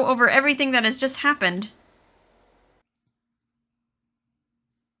over everything that has just happened.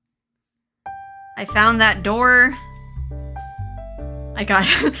 I found that door. I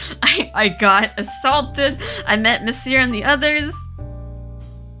got assaulted. I met Monsieur and the others.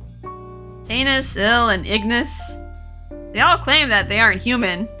 Canis, Il, and Ignis. They all claim that they aren't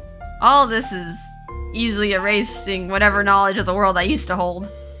human. All this is easily erasing whatever knowledge of the world I used to hold.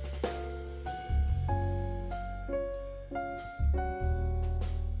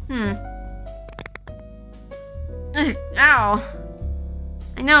 Ow.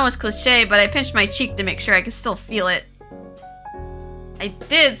 I know it was cliche, but I pinched my cheek to make sure I could still feel it. I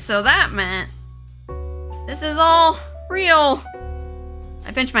did, so that meant... this is all real.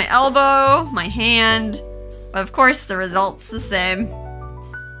 I pinched my elbow, my hand, but of course the result's the same.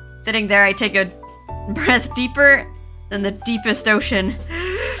 Sitting there, I take a breath deeper than the deepest ocean.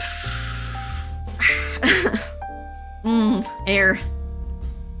 Air.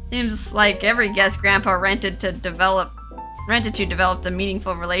 Seems like every guest Grandpa rented to develop a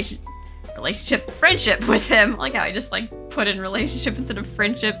meaningful friendship with him. I like how I just like put in relationship instead of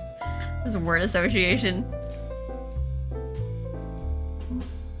friendship. This word association.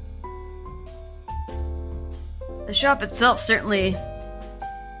 The shop itself certainly...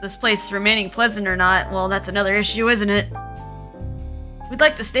 this place remaining pleasant or not, well, that's another issue, isn't it? We'd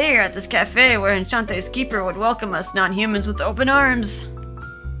like to stay here at this cafe where Enchante's keeper would welcome us non-humans with open arms.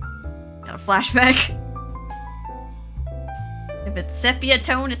 Got a flashback. If it's sepia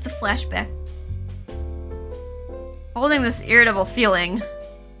tone, it's a flashback. Holding this irritable feeling.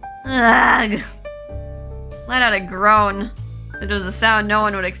 Ugh. Let out a groan. It was a sound no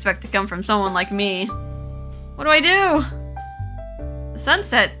one would expect to come from someone like me. What do I do? The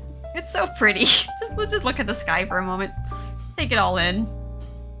sunset. It's so pretty. Let's just look at the sky for a moment. Take it all in.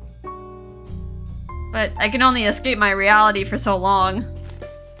 But I can only escape my reality for so long.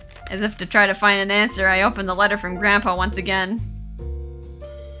 As if to try to find an answer, I open the letter from Grandpa once again.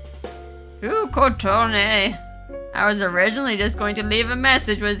 To Kotone. I was originally just going to leave a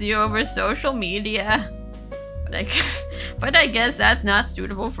message with you over social media. But I guess that's not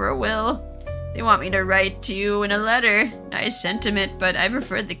suitable for a will. They want me to write to you in a letter. Nice sentiment, but I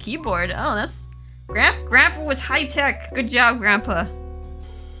preferred the keyboard. Oh, that's... Grandpa was high-tech. Good job, Grandpa.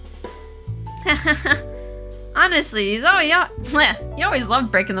 Honestly, he always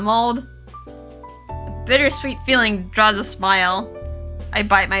loved breaking the mold. A bittersweet feeling draws a smile. I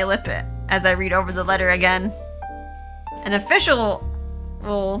bite my lip as I read over the letter again. An official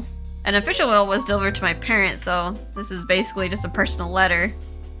will was delivered to my parents, so this is basically just a personal letter.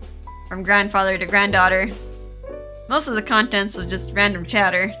 From grandfather to granddaughter. Most of the contents was just random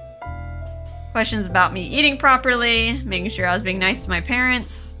chatter. Questions about me eating properly, making sure I was being nice to my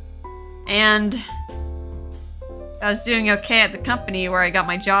parents, and I was doing okay at the company where I got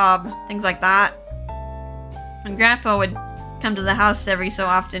my job, things like that. And Grandpa would come to the house every so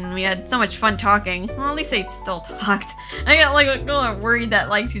often, and we had so much fun talking. Well, at least they still talked. I got like a little worried that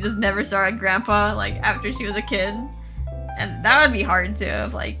like she just never saw her grandpa like after she was a kid. And that would be hard too,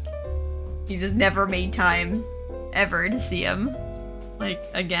 if like you just never made time ever to see him. Like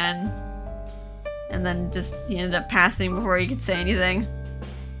again. And then just he ended up passing before he could say anything.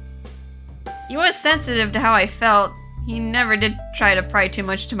 He was sensitive to how I felt. He never did try to pry too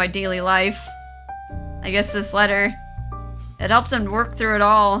much to my daily life. I guess this letter, it helped him work through it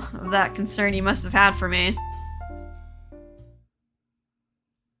all of that concern he must have had for me.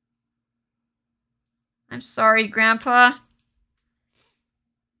 I'm sorry, Grandpa.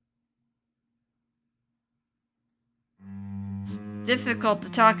 It's difficult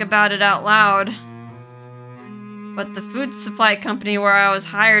to talk about it out loud. But the food supply company where I was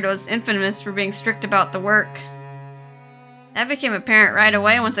hired was infamous for being strict about the work. That became apparent right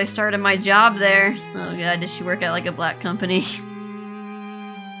away once I started my job there. Oh god, did she work at like a black company?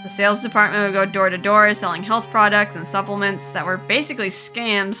 The sales department would go door to door selling health products and supplements that were basically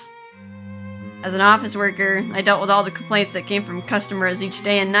scams. As an office worker, I dealt with all the complaints that came from customers each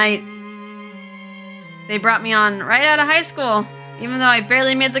day and night. They brought me on right out of high school, even though I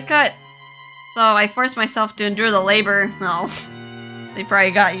barely made the cut. So I forced myself to endure the labor. Oh, they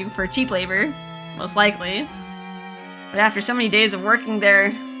probably got you for cheap labor, most likely. But after so many days of working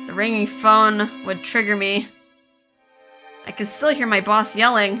there, the ringing phone would trigger me. I could still hear my boss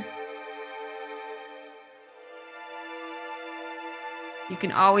yelling. You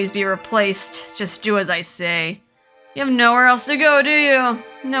can always be replaced. Just do as I say. You have nowhere else to go, do you?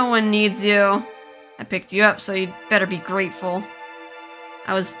 No one needs you. I picked you up, so you'd better be grateful.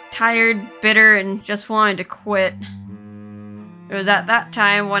 I was tired, bitter, and just wanted to quit. It was at that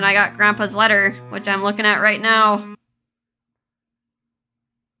time when I got Grandpa's letter, which I'm looking at right now.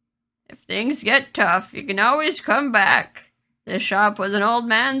 If things get tough, you can always come back. This shop was an old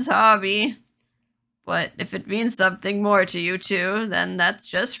man's hobby. But if it means something more to you two, then that's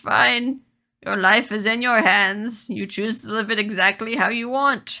just fine. Your life is in your hands. You choose to live it exactly how you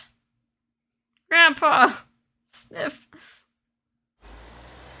want. Grandpa! Sniff.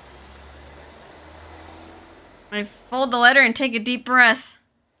 I fold the letter and take a deep breath.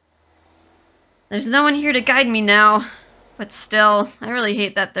 There's no one here to guide me now. But still, I really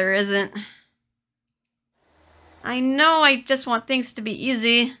hate that there isn't. I know I just want things to be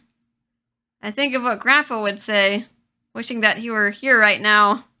easy. I think of what Grandpa would say, wishing that he were here right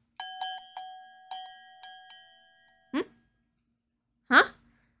now. Huh?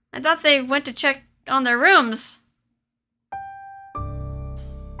 I thought they went to check on their rooms.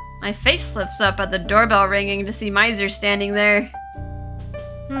 My face slips up at the doorbell ringing to see Miser standing there.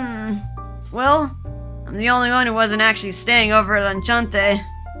 Well, I'm the only one who wasn't actually staying over at Enchante. I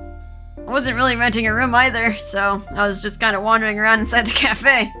wasn't really renting a room either, so I was just kind of wandering around inside the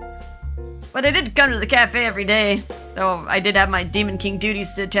cafe. But I did come to the cafe every day, though I did have my Demon King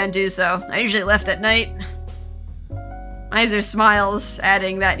duties to attend to, so I usually left at night. Miser smiles,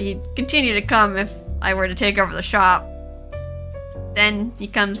 adding that he'd continue to come if I were to take over the shop. Then he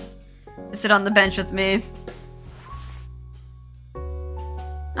comes to sit on the bench with me.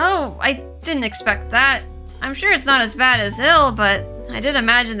 Oh, I didn't expect that. I'm sure it's not as bad as ill, but I did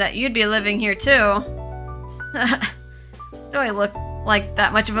imagine that you'd be living here too. Do I look like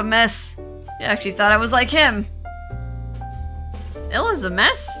that much of a mess? I actually thought I was like him. Ill is a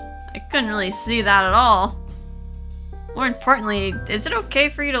mess? I couldn't really see that at all. More importantly, is it okay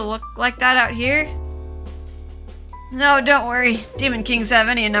for you to look like that out here? No, don't worry. Demon Kings have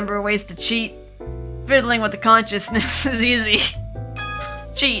any number of ways to cheat. Fiddling with the consciousness is easy.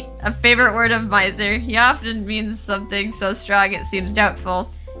 Cheat, a favorite word of Miser. He often means something so strong it seems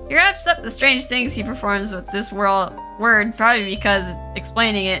doubtful. He wraps up the strange things he performs with this word, probably because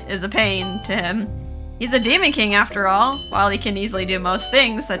explaining it is a pain to him. He's a Demon King after all. While he can easily do most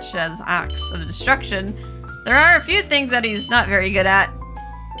things, such as acts of destruction, there are a few things that he's not very good at.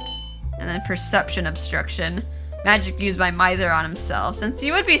 And then perception obstruction. Magic used by Miser on himself, since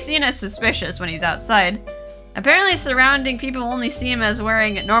he would be seen as suspicious when he's outside. Apparently surrounding people only see him as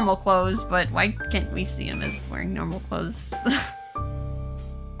wearing normal clothes, but why can't we see him as wearing normal clothes?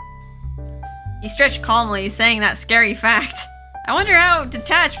 He stretched calmly, saying that scary fact. I wonder how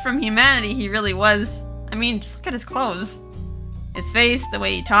detached from humanity he really was. I mean, just look at his clothes. His face, the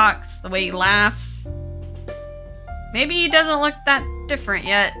way he talks, the way he laughs. Maybe he doesn't look that different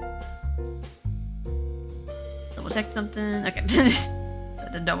yet. Double check something. Okay.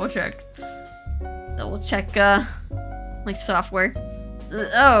 Had to double check. Double check, like software.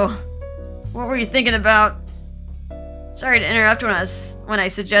 Oh. What were you thinking about? Sorry to interrupt when I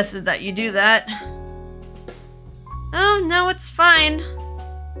suggested that you do that. Oh, no, it's fine.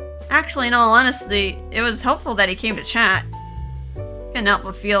 Actually, in all honesty, it was helpful that he came to chat. Couldn't help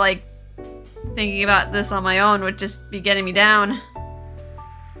but feel like thinking about this on my own would just be getting me down.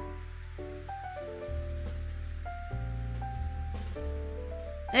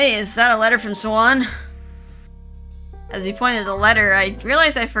 Hey, is that a letter from Swan? As he pointed the letter, I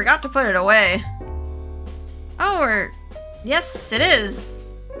realized I forgot to put it away. Oh, yes, it is.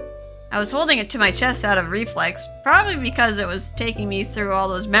 I was holding it to my chest out of reflex, probably because it was taking me through all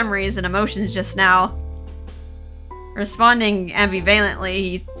those memories and emotions just now. Responding ambivalently,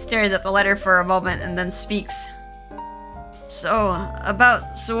 he stares at the letter for a moment and then speaks. So,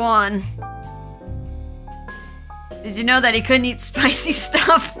 about Swan. Did you know that he couldn't eat spicy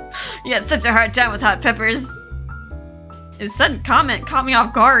stuff? He had such a hard time with hot peppers. His sudden comment caught me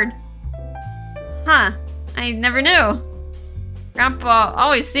off guard. Huh, I never knew. Grandpa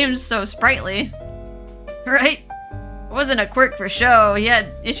always seems so sprightly. Right? It wasn't a quirk for show, he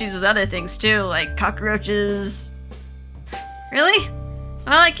had issues with other things too, like cockroaches. Really?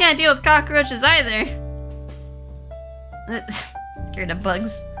 Well, I can't deal with cockroaches either. Scared of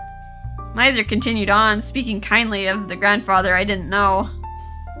bugs. Miser continued on, speaking kindly of the grandfather I didn't know.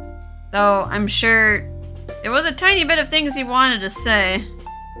 Though I'm sure it was a tiny bit of things he wanted to say.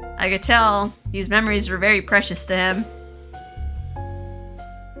 I could tell these memories were very precious to him.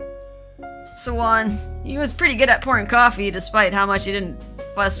 Swan, he was pretty good at pouring coffee despite how much he didn't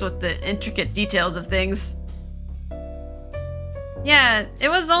fuss with the intricate details of things. Yeah, it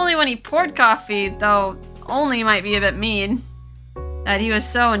was only when he poured coffee, though only might be a bit mean, that he was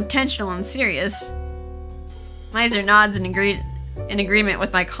so intentional and serious. Miser nods in agreement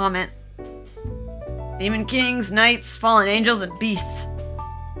with my comment. Demon kings, knights, fallen angels, and beasts.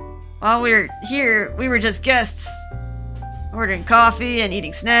 While we were here, we were just guests. Ordering coffee and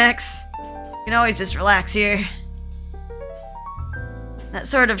eating snacks. You can always just relax here. That's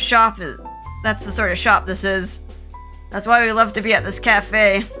the sort of shop this is. That's why we love to be at this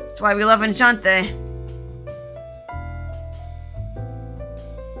cafe. That's why we love Enchante.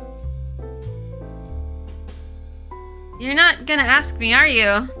 You're not gonna ask me, are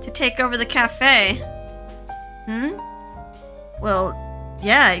you, to take over the cafe? Hmm? Well,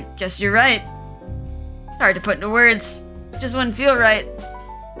 yeah, I guess you're right. It's hard to put into words. It just wouldn't feel right.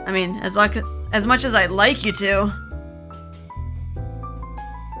 I mean, as much as I'd like you to.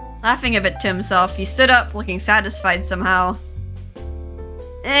 Laughing a bit to himself, he stood up, looking satisfied somehow.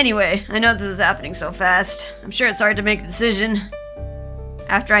 Anyway, I know this is happening so fast. I'm sure it's hard to make a decision.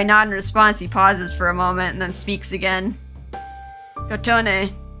 After I nod in response, he pauses for a moment and then speaks again.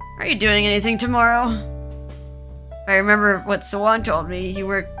 Kotone, are you doing anything tomorrow? If I remember what Swan told me, you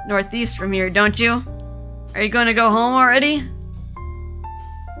work northeast from here, don't you? Are you going to go home already?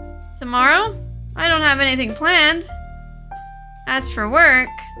 Tomorrow? I don't have anything planned. As for work...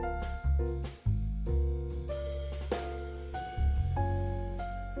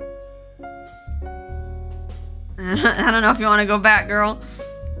 I don't know if you want to go back, girl.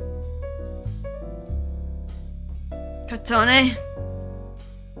 Kotone?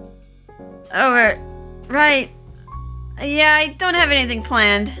 Oh, right. Yeah, I don't have anything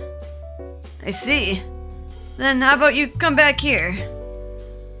planned. I see. Then how about you come back here?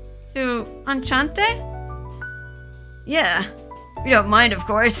 To Enchante? Yeah. If you don't mind, of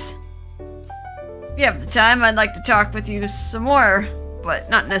course. If you have the time, I'd like to talk with you some more, but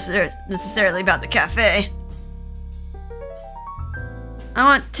not necessarily about the cafe. I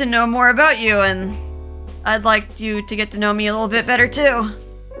want to know more about you, and I'd like you to get to know me a little bit better, too.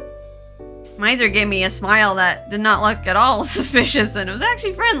 Miser gave me a smile that did not look at all suspicious, and it was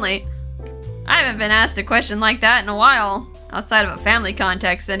actually friendly. I haven't been asked a question like that in a while, outside of a family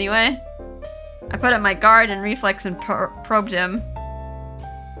context anyway. I put up my guard and reflex and probed him.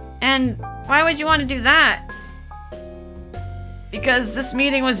 And why would you want to do that? Because this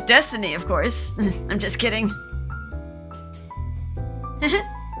meeting was destiny, of course. I'm just kidding.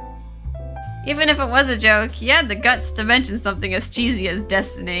 Even if it was a joke, he had the guts to mention something as cheesy as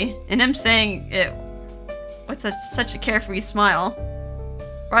destiny, and him saying it with such a carefree smile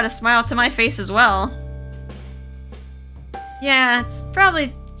brought a smile to my face as well. Yeah, it's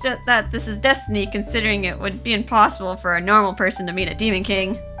probably just that this is destiny, considering it would be impossible for a normal person to meet a demon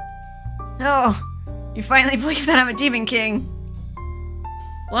king. Oh, you finally believe that I'm a demon king.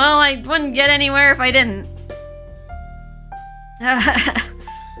 Well, I wouldn't get anywhere if I didn't.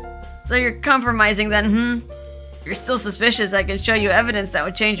 So you're compromising then, If you're still suspicious, I can show you evidence that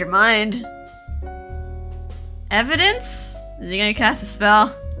would change your mind. Evidence? Is he gonna cast a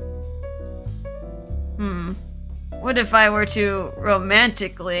spell? What if I were to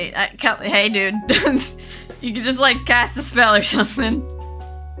romantically... hey, dude. You could just, like, cast a spell or something.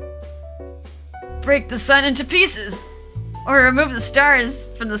 Break the sun into pieces! Or remove the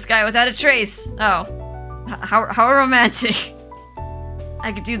stars from the sky without a trace. Oh. How romantic.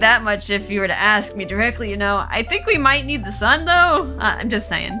 I could do that much if you were to ask me directly, you know. I think we might need the sun, though. I'm just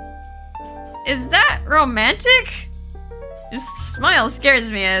saying. Is that romantic? His smile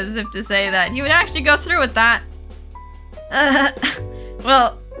scares me, as if to say that he would actually go through with that.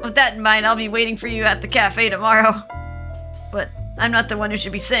 Well, with that in mind, I'll be waiting for you at the cafe tomorrow. But I'm not the one who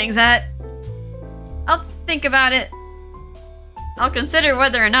should be saying that. I'll think about it. I'll consider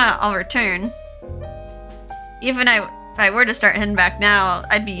whether or not I'll return. Even if I were to start heading back now,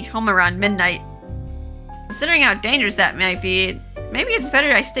 I'd be home around midnight. Considering how dangerous that might be, maybe it's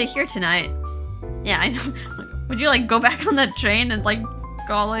better I stay here tonight. Yeah, I know. Would you, like, go back on that train and, like,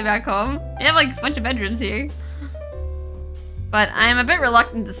 go all the way back home? You have, like, a bunch of bedrooms here. But I'm a bit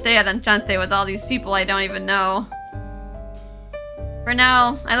reluctant to stay at Enchante with all these people I don't even know. For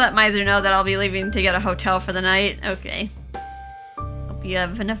now, I let Miser know that I'll be leaving to get a hotel for the night. Okay. Hope you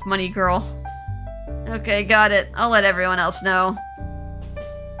have enough money, girl. Okay, got it. I'll let everyone else know.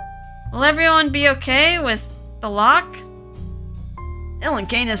 Will everyone be okay with the lock? Il and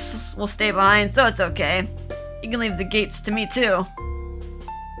Canis will stay behind, so it's okay. You can leave the gates to me, too.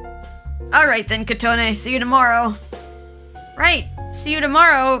 Alright then, Kotone. See you tomorrow. Right. See you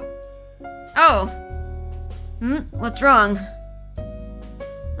tomorrow. Oh. What's wrong?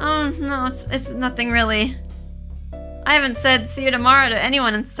 Oh, no, it's nothing really. I haven't said see you tomorrow to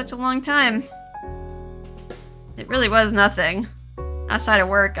anyone in such a long time. It really was nothing. Outside of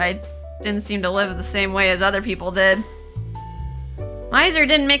work, I didn't seem to live the same way as other people did. Miser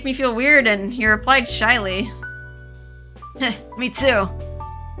didn't make me feel weird, and he replied shyly. Me too.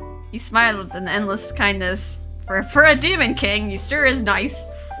 He smiled with an endless kindness. For a demon king, he sure is nice.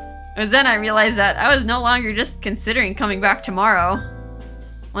 It was then I realized that I was no longer just considering coming back tomorrow.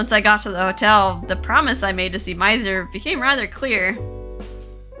 Once I got to the hotel, the promise I made to see Miser became rather clear.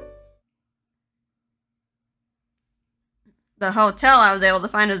 The hotel I was able to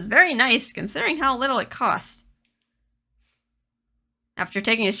find was very nice, considering how little it cost. After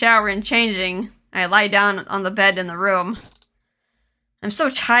taking a shower and changing, I lie down on the bed in the room. I'm so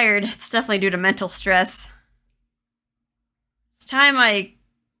tired. It's definitely due to mental stress. It's time I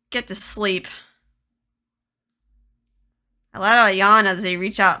get to sleep. I let out a yawn as I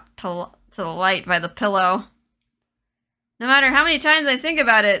reach out to the light by the pillow. No matter how many times I think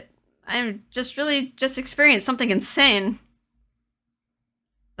about it, I'm just experienced something insane.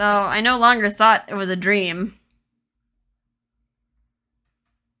 Though I no longer thought it was a dream.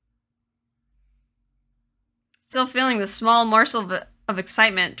 Still feeling the small morsel of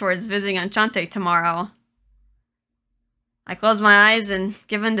excitement towards visiting Enchante tomorrow. I close my eyes and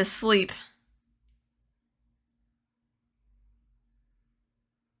give in to sleep.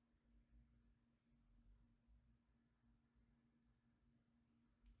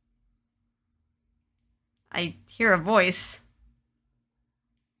 I hear a voice.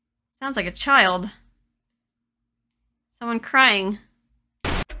 Sounds like a child. Someone crying.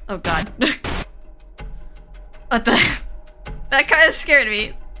 Oh god. What the? That kind of scared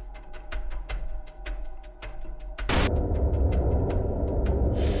me.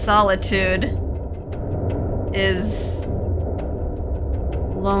 Solitude is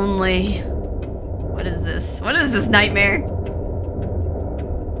lonely. What is this? What is this nightmare?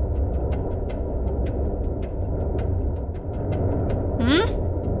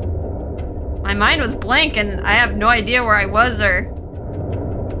 My mind was blank and I have no idea where I was or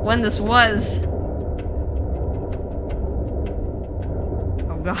when this was.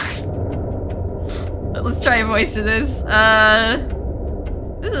 Oh god. Let's try a voice for this.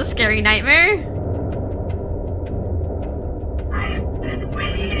 This is a scary nightmare. I've been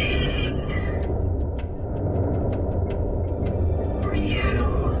waiting for you.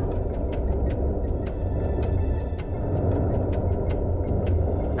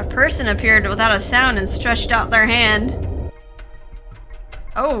 A person appeared without a sound and stretched out their hand.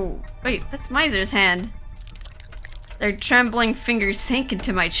 Oh, wait, that's Miser's hand. Their trembling fingers sank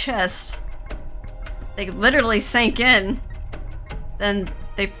into my chest. They literally sank in. Then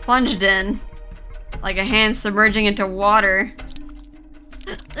they plunged in, like a hand submerging into water.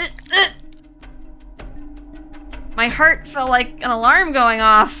 My heart felt like an alarm going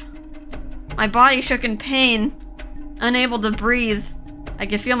off. My body shook in pain, unable to breathe. I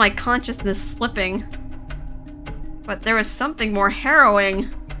could feel my consciousness slipping. But there was something more harrowing.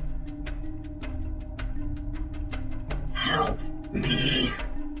 Help me.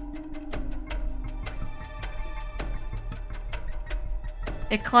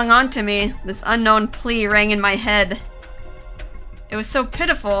 It clung on to me. This unknown plea rang in my head. It was so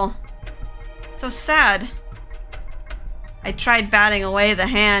pitiful. So sad. I tried batting away the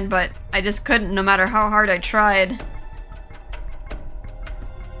hand, but I just couldn't no matter how hard I tried.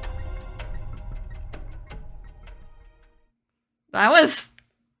 That was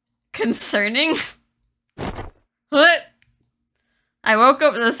concerning. What? I woke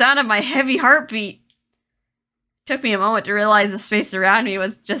up to the sound of my heavy heartbeat. It took me a moment to realize the space around me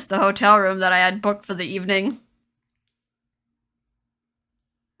was just a hotel room that I had booked for the evening.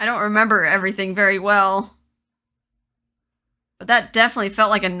 I don't remember everything very well, but that definitely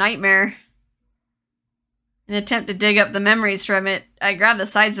felt like a nightmare. In an attempt to dig up the memories from it, I grabbed the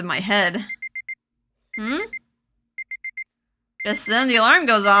sides of my head. Just then the alarm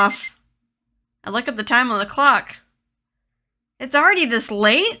goes off. I look at the time on the clock. It's already this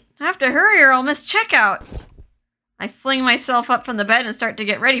late? I have to hurry or I'll miss checkout. I fling myself up from the bed and start to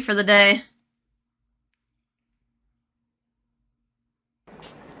get ready for the day.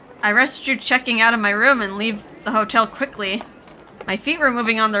 I rush through checking out of my room and leave the hotel quickly. My feet were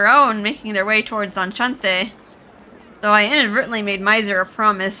moving on their own, making their way towards Enchante. Though I inadvertently made Miser a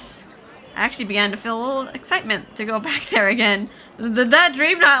promise, I actually began to feel a little excitement to go back there again. Did that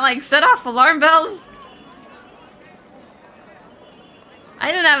dream not, like, set off alarm bells? I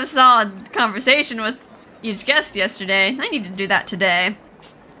didn't have a solid conversation with each guest yesterday. I need to do that today.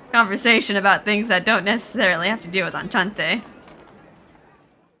 Conversation about things that don't necessarily have to do with Enchante.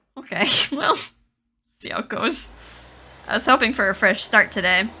 Okay, well, see how it goes. I was hoping for a fresh start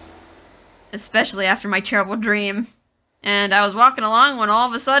today, especially after my terrible dream. And I was walking along when all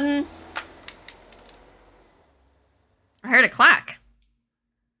of a sudden, I heard a clack.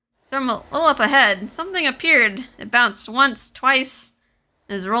 So I'm a little up ahead. Something appeared. It bounced once, twice,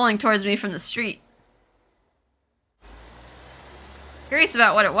 and was rolling towards me from the street. Curious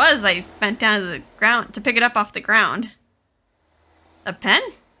about what it was, I bent down to the ground to pick it up off the ground. A pen?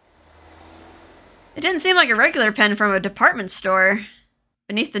 It didn't seem like a regular pen from a department store.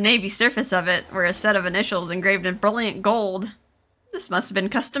 Beneath the navy surface of it were a set of initials engraved in brilliant gold. This must have been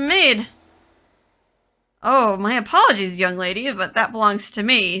custom made. Oh, my apologies, young lady, but that belongs to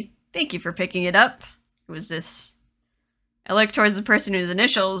me. Thank you for picking it up. Who is this? I look towards the person whose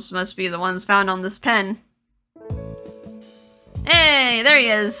initials must be the ones found on this pen. Hey, there he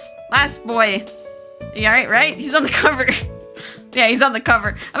is. Last boy. You alright, right? He's on the cover. Yeah, he's on the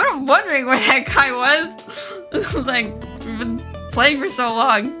cover. I've been wondering where that guy was. It was like, we've been playing for so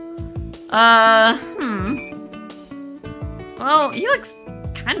long. Well, he looks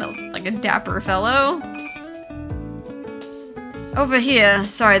kind of like a dapper fellow. Over here.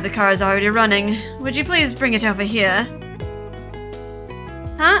 Sorry, the car is already running. Would you please bring it over here?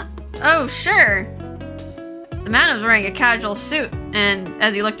 Huh? Oh, sure. The man was wearing a casual suit, and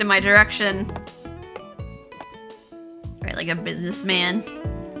as he looked in my direction... Right, like a businessman.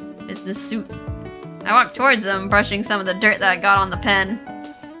 Business suit. I walked towards him, brushing some of the dirt that got on the pen.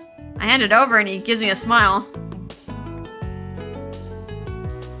 I hand it over and he gives me a smile.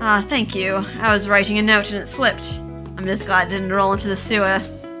 Ah, thank you. I was writing a note and it slipped. I'm just glad it didn't roll into the sewer.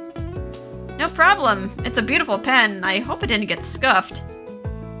 No problem. It's a beautiful pen. I hope it didn't get scuffed.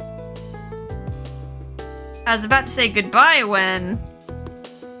 I was about to say goodbye when...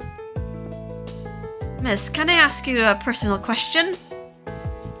 Miss, can I ask you a personal question?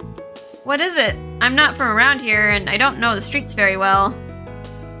 What is it? I'm not from around here and I don't know the streets very well.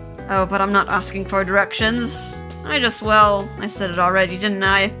 Oh, but I'm not asking for directions. Well, I said it already, didn't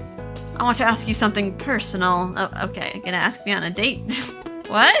I? I want to ask you something personal. Oh, okay, gonna ask me on a date?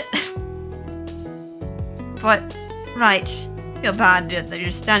 What? What? Right. Feel bad that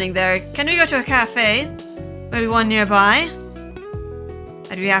you're standing there. Can we go to a cafe? Maybe one nearby?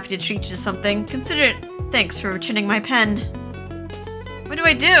 I'd be happy to treat you to something. Consider it thanks for returning my pen. What do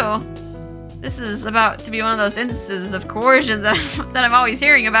I do? This is about to be one of those instances of coercion that I'm always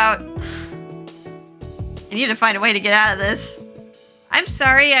hearing about. I need to find a way to get out of this. I'm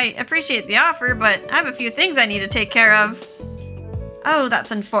sorry, I appreciate the offer, but I have a few things I need to take care of. Oh,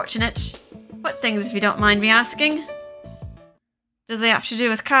 that's unfortunate. What things, if you don't mind me asking? Do they have to do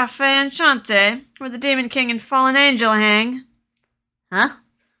with Cafe Enchante, where the Demon King and Fallen Angel hang? Huh?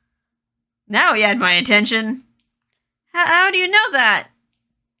 Now he had my attention. How do you know that?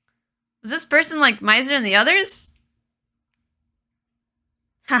 Was this person like Miser and the others?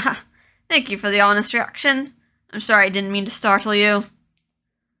 Haha, thank you for the honest reaction. I'm sorry I didn't mean to startle you.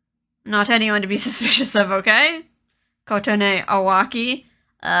 Not anyone to be suspicious of, okay? Kotone Awaki.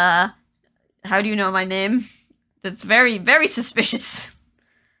 How do you know my name? That's very, very suspicious.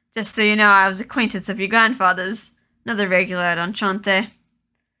 Just so you know, I was acquaintance of your grandfather's. Another regular at Enchante.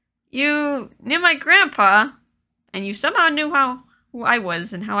 You knew my grandpa, and you somehow knew who I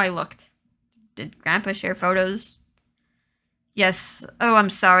was and how I looked. Did Grandpa share photos? Yes. Oh, I'm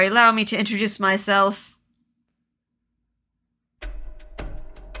sorry. Allow me to introduce myself.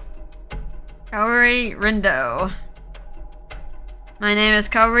 Kaori Rindo. My name is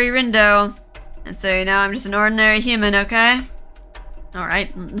Kaori Rindo, and so you know I'm just an ordinary human, okay?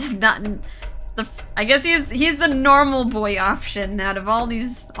 Alright, not... I guess he's the normal boy option out of all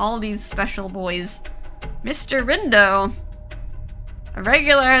these special boys. Mr. Rindo. A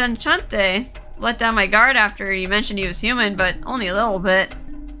regular at Enchante. Let down my guard after he mentioned he was human, but only a little bit.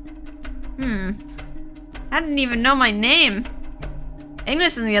 I didn't even know my name.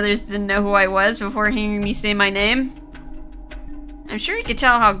 Ignis and the others didn't know who I was before hearing me say my name. I'm sure he could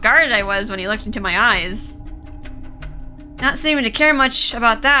tell how guarded I was when he looked into my eyes. Not seeming to care much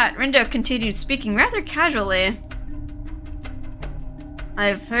about that, Rindo continued speaking rather casually.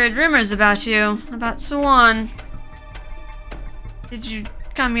 I've heard rumors about you, about Swan. Did you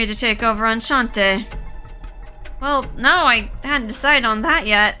come here to take over Enchante? Well, no, I hadn't decided on that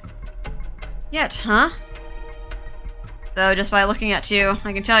yet. Yet, huh? Though, just by looking at you,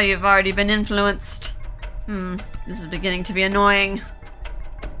 I can tell you've already been influenced. This is beginning to be annoying.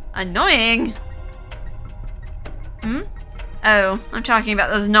 Annoying? Oh, I'm talking about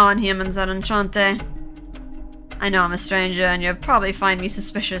those non-humans at Enchante. I know I'm a stranger, and you'll probably find me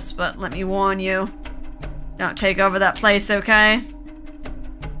suspicious, but let me warn you. Don't take over that place, okay?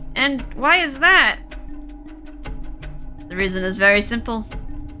 And why is that? The reason is very simple.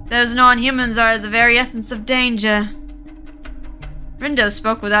 Those non-humans are the very essence of danger. Rindo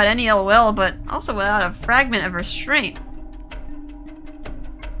spoke without any ill will, but also without a fragment of restraint.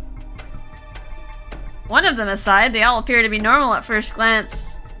 One of them aside, they all appear to be normal at first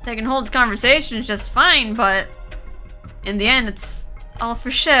glance. They can hold conversations just fine, but in the end, it's all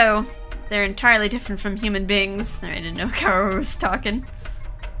for show. They're entirely different from human beings. I didn't know Kaoru was talking.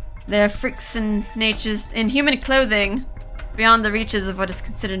 They're freaks in human clothing, beyond the reaches of what is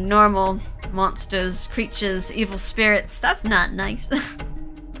considered normal. Monsters, creatures, evil spirits. That's not nice.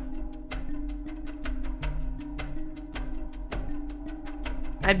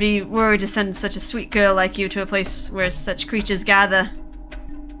 I'd be worried to send such a sweet girl like you to a place where such creatures gather.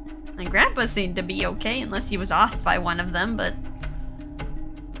 And Grandpa seemed to be okay, unless he was off by one of them, but...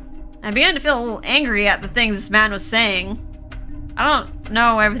 I began to feel a little angry at the things this man was saying. I don't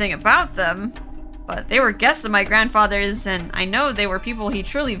know everything about them, but they were guests of my grandfather's, and I know they were people he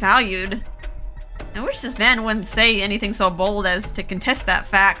truly valued. I wish this man wouldn't say anything so bold as to contest that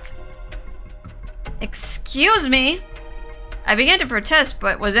fact. Excuse me? I began to protest,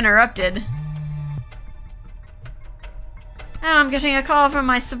 but was interrupted. Now I'm getting a call from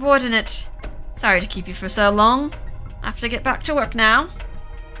my subordinate. Sorry to keep you for so long. I have to get back to work now.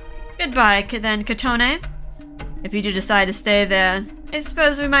 Goodbye, then, Kotone. If you do decide to stay there, I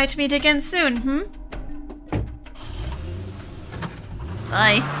suppose we might meet again soon,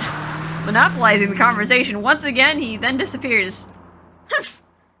 Bye. Monopolizing the conversation once again, he then disappears. I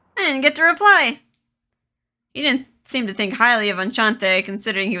didn't get to reply. He didn't seem to think highly of Enchante,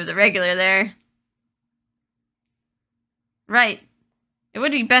 considering he was a regular there. Right. It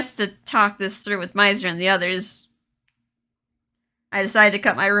would be best to talk this through with Miser and the others. I decided to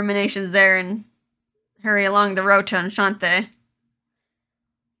cut my ruminations there and hurry along the road to Enchante.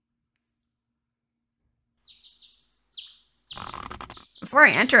 Before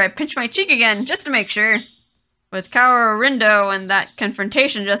I enter, I pinch my cheek again, just to make sure. With Kaoru Rindo and that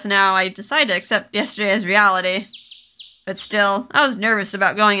confrontation just now, I decided to accept yesterday as reality. But still, I was nervous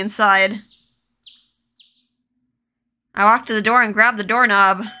about going inside. I walked to the door and grabbed the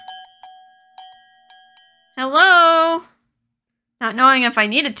doorknob. Hello? Not knowing if I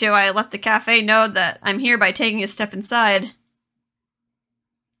needed to, I let the cafe know that I'm here by taking a step inside.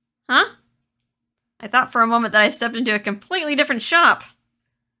 Huh? I thought for a moment that I stepped into a completely different shop.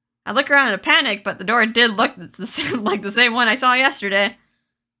 I look around in a panic, but the door did look like the same one I saw yesterday.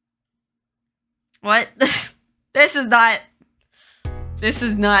 What? This is not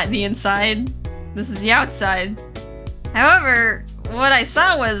the inside. This is the outside. However, what I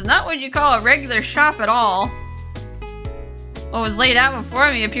saw was not what you call a regular shop at all. What was laid out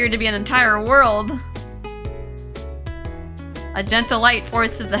before me appeared to be an entire world. A gentle light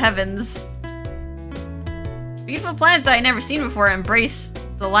poured through the heavens. Beautiful plants I had never seen before embraced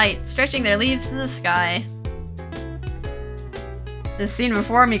the light, stretching their leaves to the sky. This scene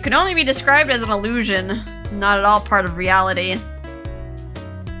before me could only be described as an illusion. not at all part of reality.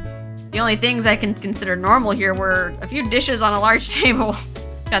 The only things I can consider normal here were a few dishes on a large table.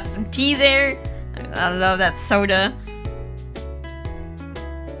 Got some tea there. I don't know if that's soda.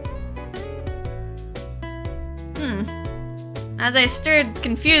 As I stared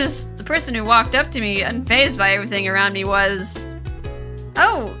confused, the person who walked up to me, unfazed by everything around me, was...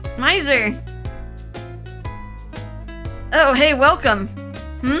 Oh, Miser! Oh, hey, welcome!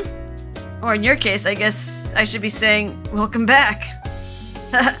 Or in your case, I guess I should be saying, welcome back.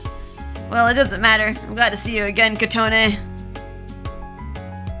 Well, it doesn't matter. I'm glad to see you again, Kotone.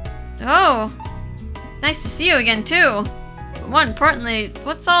 Oh, it's nice to see you again, too. But more importantly,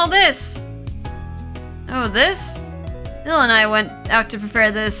 what's all this? Oh, this? Bill and I went out to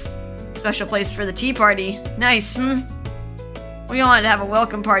prepare this special place for the tea party. Nice, We wanted to have a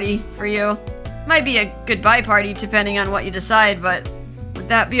welcome party for you. Might be a goodbye party depending on what you decide, but would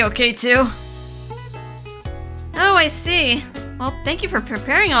that be okay too? Oh, I see. Well, thank you for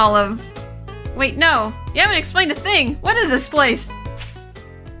preparing all of... Wait, no. You haven't explained a thing. What is this place?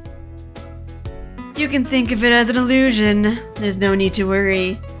 You can think of it as an illusion. There's no need to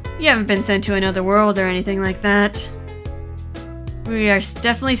worry. You haven't been sent to another world or anything like that. We are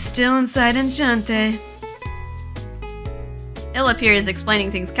definitely still inside Enchante. Ill appears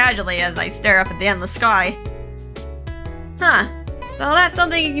explaining things casually as I stare up at the endless sky. Huh. So that's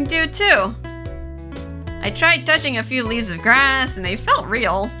something you can do too. I tried touching a few leaves of grass and they felt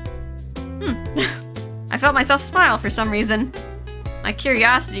real. I felt myself smile for some reason. My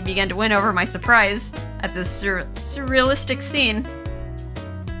curiosity began to win over my surprise at this surrealistic scene.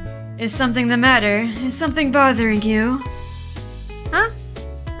 Is something the matter? Is something bothering you? Huh?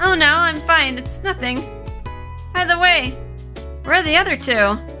 Oh no, I'm fine. It's nothing. By the way, where are the other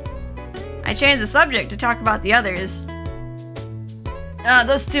two? I changed the subject to talk about the others.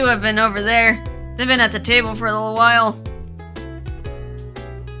 Those two have been over there. They've been at the table for a little while.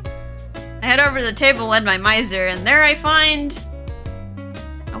 I head over to the table led by Miser, and there I find...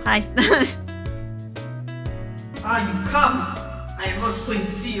 Oh, hi. You've come. I am most pleased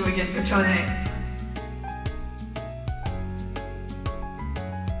to see you again, Kotone.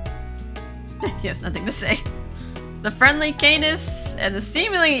 He has nothing to say. The friendly Canis and the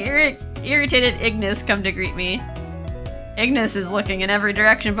seemingly irritated Ignis come to greet me. Ignis is looking in every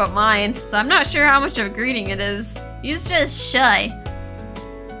direction but mine, so I'm not sure how much of a greeting it is. He's just shy.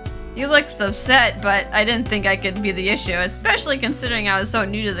 He looks upset, but I didn't think I could be the issue, especially considering I was so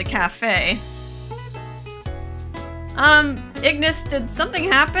new to the cafe. Ignis, did something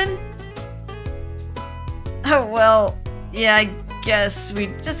happen? Oh, well, yeah, I guess. We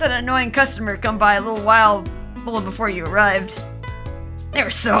just had an annoying customer come by a little while before you arrived. They were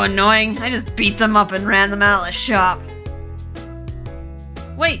so annoying, I just beat them up and ran them out of the shop.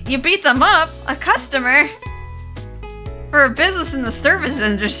 Wait, you beat them up? A customer? For a business in the service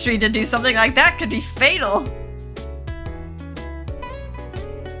industry to do something like that could be fatal.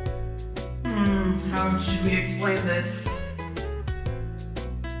 How should we explain this?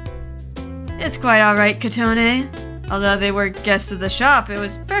 It's quite alright, Kotone. Although they were guests of the shop, it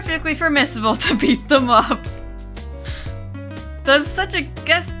was perfectly permissible to beat them up. Does such a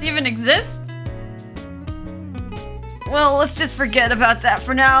guest even exist? Well, let's just forget about that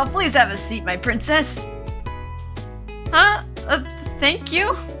for now. Please have a seat, my princess. Huh? Thank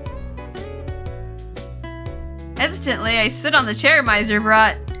you? Hesitantly, I sit on the chair Miser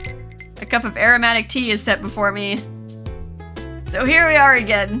brought. A cup of aromatic tea is set before me. So here we are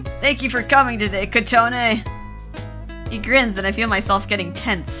again. Thank you for coming today, Kotone. He grins and I feel myself getting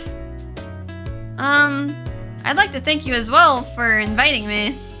tense. I'd like to thank you as well for inviting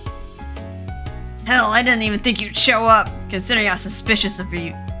me. Hell, I didn't even think you'd show up, considering how suspicious of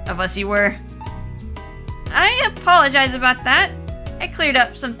us you were. I apologize about that. I cleared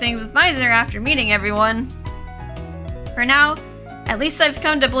up some things with Miser after meeting everyone. For now, at least I've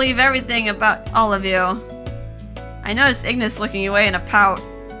come to believe everything about all of you. I noticed Ignis looking away in a pout.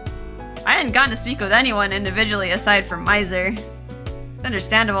 I hadn't gotten to speak with anyone individually aside from Miser. It's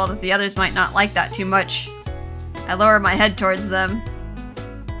understandable that the others might not like that too much. I lower my head towards them.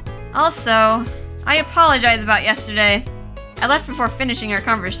 Also, I apologize about yesterday. I left before finishing our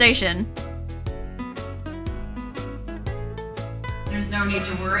conversation. There's no need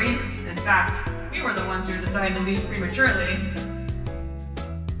to worry. In fact, we were the ones who decided to leave prematurely.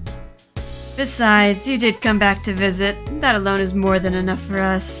 Besides, you did come back to visit. That alone is more than enough for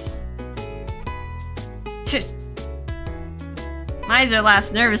us. Miser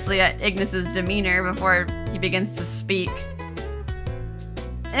laughs nervously at Ignis's demeanor before he begins to speak.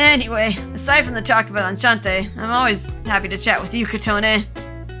 Anyway, aside from the talk about Enchante, I'm always happy to chat with you, Kotone.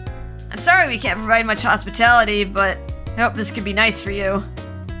 I'm sorry we can't provide much hospitality, but I hope this could be nice for you.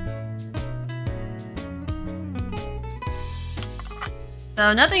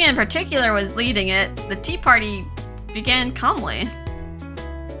 Though nothing in particular was leading it, the tea party began calmly.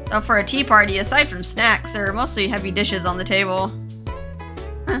 Though for a tea party, aside from snacks, there were mostly heavy dishes on the table.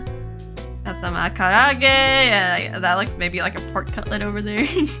 Huh. Got some karage, that looks maybe like a pork cutlet over there.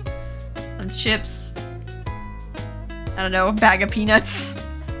 Some chips. I don't know, a bag of peanuts.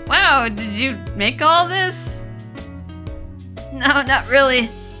 Wow, did you make all this? No, not really.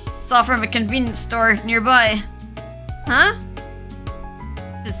 It's all from a convenience store nearby. Huh?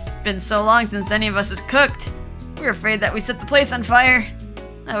 It's been so long since any of us has cooked. We were afraid that we set the place on fire.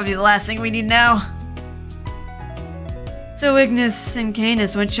 That would be the last thing we need now. So Ignis and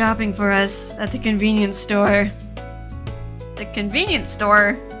Canis went shopping for us at the convenience store. The convenience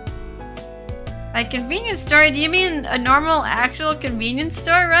store? By convenience store, do you mean a normal, actual convenience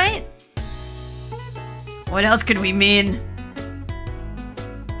store, right? What else could we mean?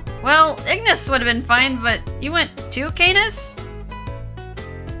 Well, Ignis would have been fine, but you went too, Canis?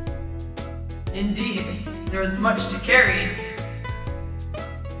 Indeed, there was much to carry.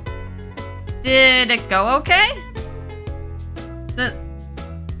 Did it go okay? The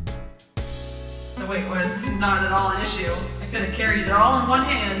weight was not at all an issue. I could have carried it all in one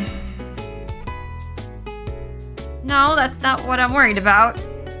hand. No, that's not what I'm worried about.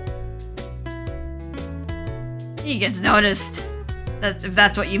 He gets noticed. If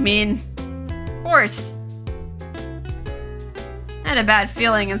that's what you mean. Of course. I had a bad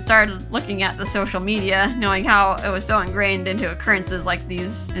feeling and started looking at the social media, knowing how it was so ingrained into occurrences like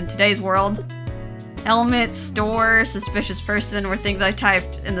these in today's world. Helmet, store, suspicious person were things I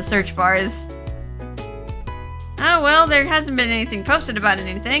typed in the search bars. Oh well, there hasn't been anything posted about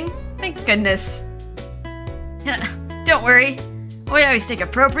anything. Thank goodness. Don't worry. We always take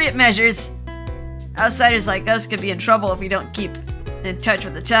appropriate measures. Outsiders like us could be in trouble if we don't keep in touch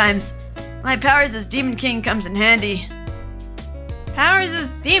with the times. My powers as Demon King comes in handy. Powers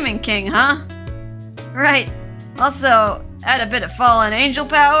as Demon King, huh? Right. Also, add a bit of fallen angel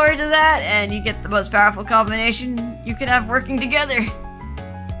power to that, and you get the most powerful combination you could have working together.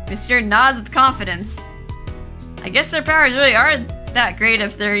 Mr. nods with confidence. I guess their powers really are that great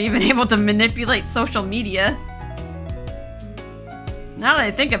if they're even able to manipulate social media. Now that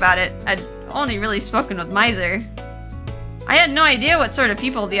I think about it, I'd only really spoken with Miser. I had no idea what sort of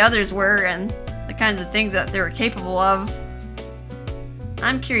people the others were and the kinds of things that they were capable of.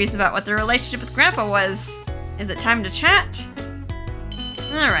 I'm curious about what their relationship with Grandpa was. Is it time to chat?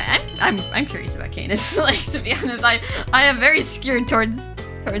 Alright, I'm curious about Canis. Like, to be honest, I am very scared towards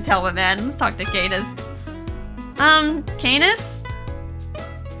Helmet Man. Let's talk to Canis. Canis?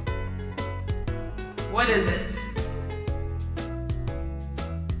 What is it?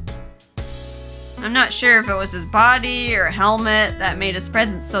 I'm not sure if it was his body or a helmet that made his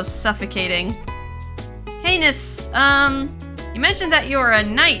presence so suffocating. Canis, you mentioned that you were a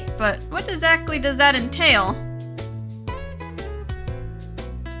knight, but what exactly does that entail?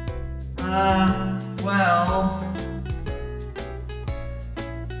 Well...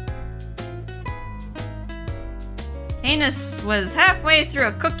 Canis was halfway through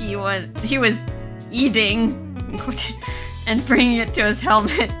a cookie when he was eating and bringing it to his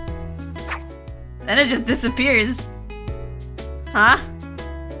helmet. Then it just disappears. Huh?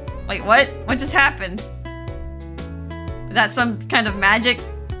 Wait, what? What just happened? Was that some kind of magic?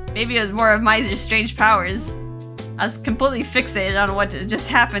 Maybe it was more of Miser's strange powers. I was completely fixated on what just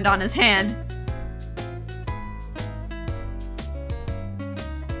happened on his hand.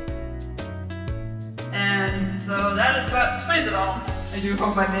 And so that about explains it all. I do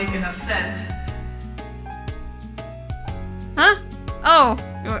hope I make enough sense. Huh? Oh,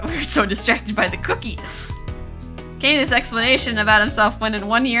 we were so distracted by the cookie. Canis' explanation about himself went in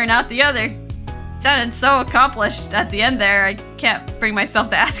one ear and out the other. He sounded so accomplished at the end there, I can't bring myself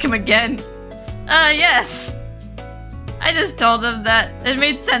to ask him again. Yes. I just told him that it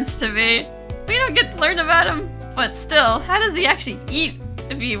made sense to me. We don't get to learn about him, but still, how does he actually eat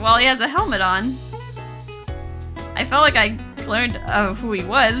while he has a helmet on? I felt like I learned who he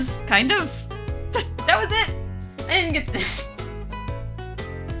was, kind of. That was it! I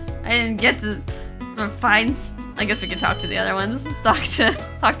didn't get to find... I guess we can talk to the other ones. Talk to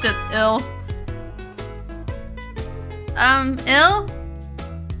Ill. Ill?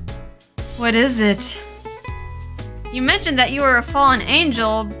 What is it? You mentioned that you were a fallen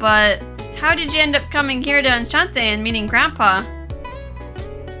angel, but how did you end up coming here to Enchante and meeting Grandpa?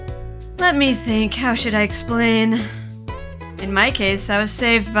 Let me think, how should I explain? In my case, I was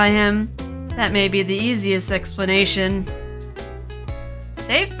saved by him. That may be the easiest explanation.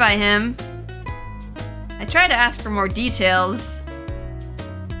 Saved by him? I tried to ask for more details.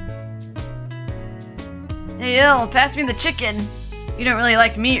 Hey, Il, pass me the chicken. You don't really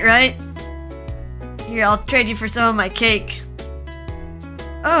like meat, right? Here, I'll trade you for some of my cake.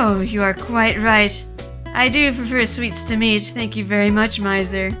 Oh, you are quite right. I do prefer sweets to meat. Thank you very much,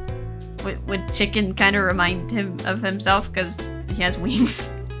 Miser. Would chicken kind of remind him of himself because he has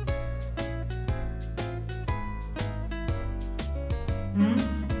wings?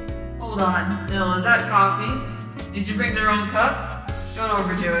 Hold on, Bill, is that coffee? Did you bring their own cup? Don't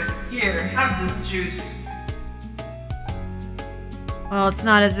overdo it. Here, have this juice. Well, it's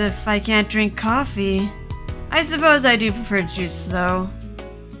not as if I can't drink coffee. I suppose I do prefer juice, though.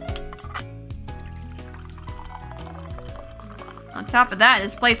 On top of that,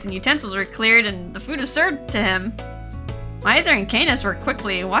 his plates and utensils were cleared and the food was served to him. Miser and Canis were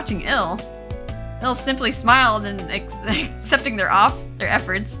quickly watching Il. Il simply smiled and accepting their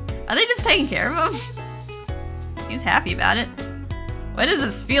efforts. Are they just taking care of him? He's happy about it. What is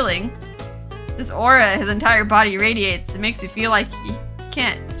this feeling? This aura his entire body radiates. It makes you feel like he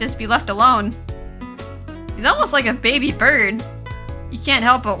can't just be left alone. He's almost like a baby bird. You can't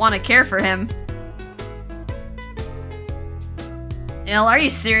help but want to care for him. Il, are you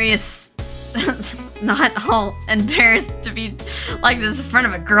serious? Not all embarrassed to be like this in front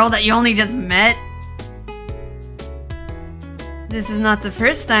of a girl that you only just met? This is not the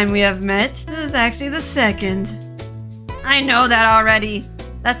first time we have met. This is actually the second. I know that already.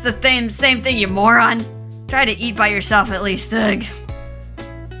 That's the same thing, you moron. Try to eat by yourself at least, ugh.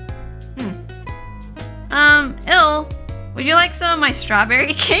 Il, would you like some of my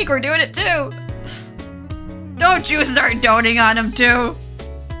strawberry cake? We're doing it too. Don't you start doting on him too.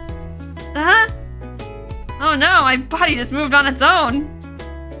 Huh? Oh no, my body just moved on its own.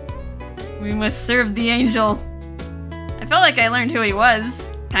 We must serve the angel. I felt like I learned who he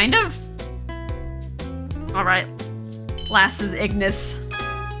was. Kind of. Alright. Last is Ignis.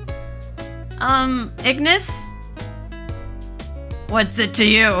 Ignis? What's it to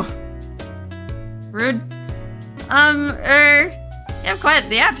you? Rude. You have quite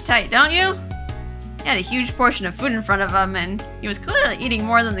the appetite, don't you? He had a huge portion of food in front of him, and he was clearly eating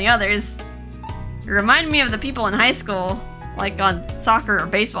more than the others. It reminded me of the people in high school, like on soccer or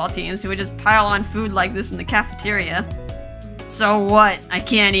baseball teams, who would just pile on food like this in the cafeteria. So what? I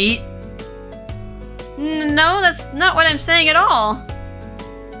can't eat? No, that's not what I'm saying at all.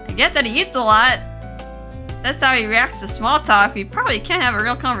 I get that he eats a lot. That's how he reacts to small talk. We probably can't have a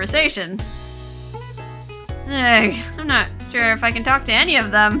real conversation. Ugh, I'm not sure if I can talk to any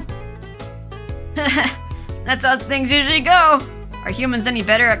of them. That's how things usually go. Are humans any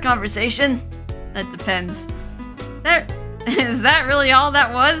better at conversation? That depends. Is that really all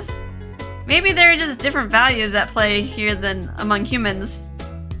that was? Maybe there are just different values at play here than among humans.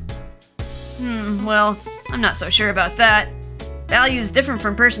 Well, I'm not so sure about that. Values different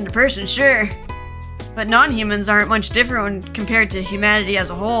from person to person, sure. But non-humans aren't much different when compared to humanity as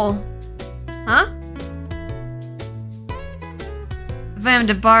a whole. Huh? If I am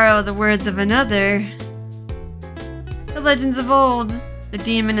to borrow the words of another, the legends of old, the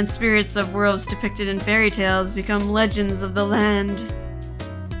demon and spirits of worlds depicted in fairy tales become legends of the land.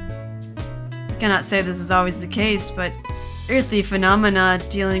 I cannot say this is always the case, but earthly phenomena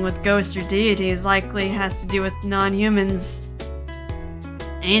dealing with ghosts or deities likely has to do with non-humans.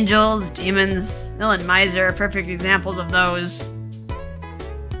 Angels, demons, Il and Miser are perfect examples of those.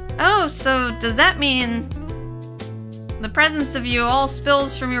 Oh, so does that mean the presence of you all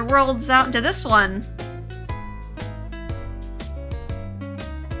spills from your worlds out into this one?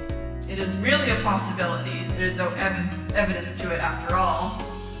 It is really a possibility. There's no evidence to it after all.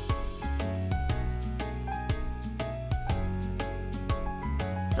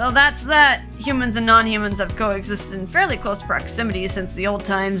 So that's that. Humans and non-humans have coexisted in fairly close proximity since the old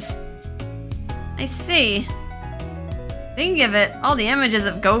times. I see. Thinking of it, all the images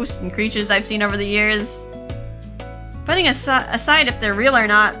of ghosts and creatures I've seen over the years, putting aside if they're real or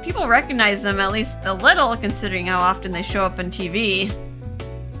not, people recognize them at least a little considering how often they show up on TV.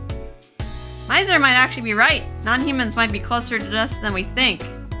 Miser might actually be right. Non-humans might be closer to us than we think.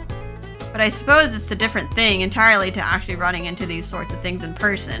 But I suppose it's a different thing entirely to actually running into these sorts of things in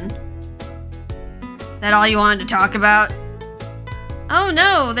person. Is that all you wanted to talk about? Oh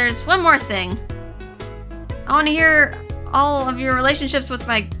no, there's one more thing. I want to hear all of your relationships with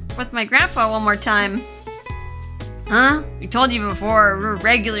my grandpa one more time. Huh? We told you before, we're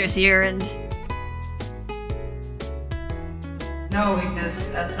regulars here and... No, Ignis,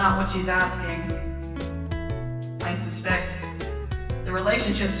 that's not what she's asking. I suspect the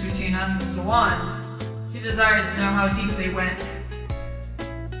relationships between us and Swan. She desires to know how deep they went.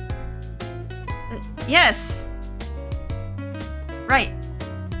 Yes. Right.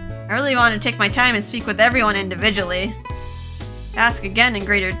 I really want to take my time and speak with everyone individually. Ask again in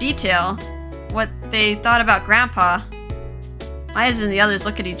greater detail what they thought about Grandpa. Maya and the others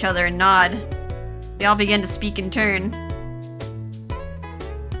look at each other and nod. They all begin to speak in turn.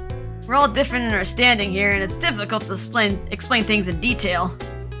 We're all different in our standing here, and it's difficult to explain things in detail.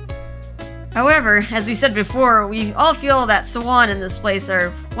 However, as we said before, we all feel that Sawan in this place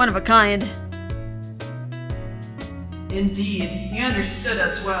are one of a kind. Indeed, he understood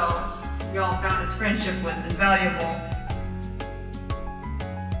us well. We all found his friendship was invaluable.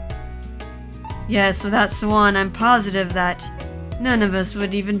 Yes, without Sawan, I'm positive that none of us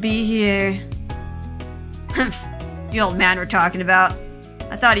would even be here. It's the old man we're talking about.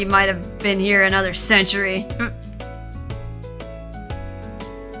 I thought he might have been here another century.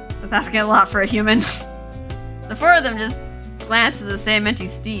 That's asking a lot for a human. The four of them just glanced at the same empty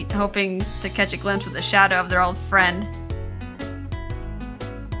seat, hoping to catch a glimpse of the shadow of their old friend.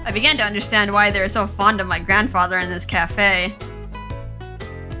 I began to understand why they were so fond of my grandfather in this cafe.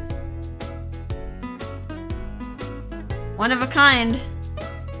 One of a kind.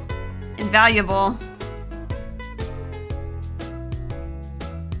 Invaluable.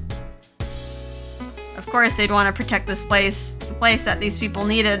 Of course they'd want to protect this place, the place that these people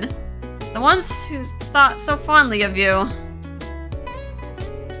needed. The ones who thought so fondly of you.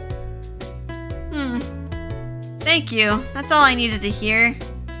 Thank you. That's all I needed to hear.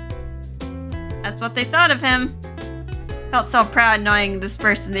 That's what they thought of him. Felt so proud knowing this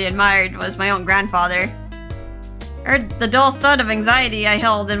person they admired was my own grandfather. Heard the dull thud of anxiety I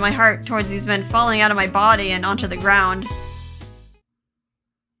held in my heart towards these men falling out of my body and onto the ground.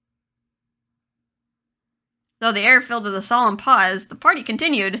 Though the air filled with a solemn pause, the party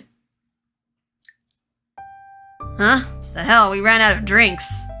continued. Huh? The hell, we ran out of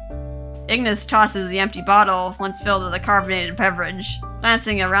drinks. Ignis tosses the empty bottle, once filled with a carbonated beverage,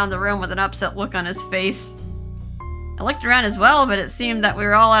 glancing around the room with an upset look on his face. I looked around as well, but it seemed that we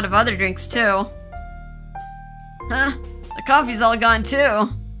were all out of other drinks too. Huh? The coffee's all gone too.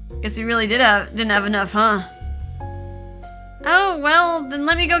 Guess we really didn't have enough, huh? Oh, well, then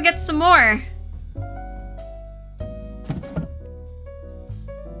let me go get some more.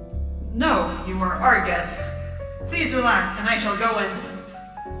 No, you are our guest. Please relax, and I shall go in.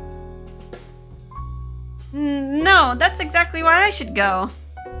 No, that's exactly why I should go.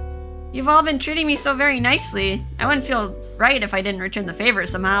 You've all been treating me so very nicely. I wouldn't feel right if I didn't return the favor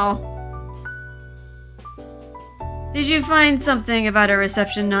somehow. Did you find something about our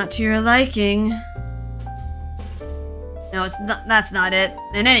reception not to your liking? No, that's not it.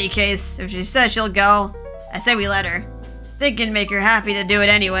 In any case, if she says she'll go, I say we let her. Think it'd make her happy to do it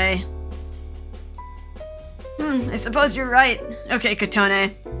anyway. I suppose you're right. Okay,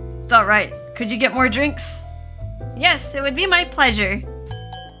 Kotone. It's alright. Could you get more drinks? Yes, it would be my pleasure.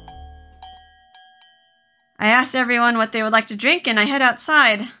 I asked everyone what they would like to drink and I head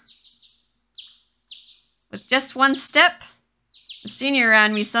outside. With just one step, the scenery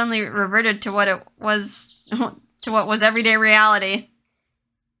around me suddenly reverted to what was everyday reality.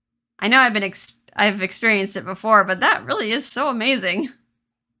 I know I've experienced it before, but that really is so amazing.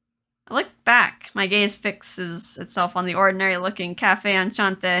 I look back. My gaze fixes itself on the ordinary-looking Cafe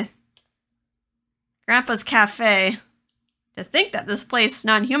Enchante. Grandpa's Cafe. To think that this place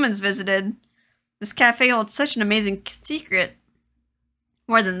non-humans visited. This cafe holds such an amazing secret.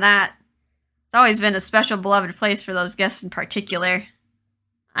 More than that, it's always been a special beloved place for those guests in particular.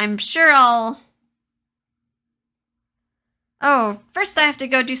 I'm sure I'll... Oh, first I have to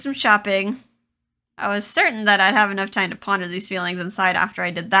go do some shopping. I was certain that I'd have enough time to ponder these feelings inside after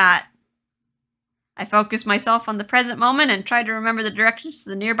I did that. I focused myself on the present moment and tried to remember the directions to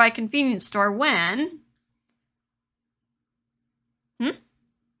the nearby convenience store when...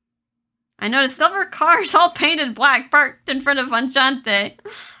 I noticed silver cars all painted black parked in front of Enchante.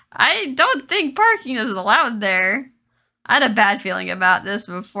 I don't think parking is allowed there. I had a bad feeling about this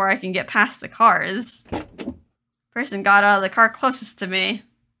before I can get past the cars. Person got out of the car closest to me.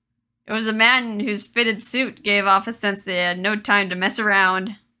 It was a man whose fitted suit gave off a sense they had no time to mess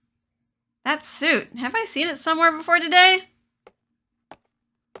around. That suit, have I seen it somewhere before today?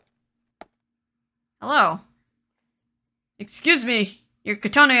 Hello. Excuse me, you're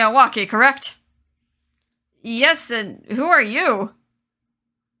Kotone Awake, correct? Yes, and who are you?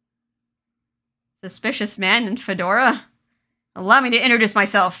 Suspicious man in fedora? Allow me to introduce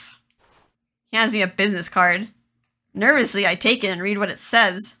myself. He hands me a business card. Nervously, I take it and read what it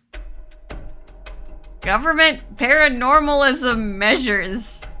says. Government Paranormalism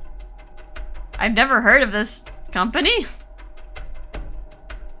Measures. I've never heard of this company.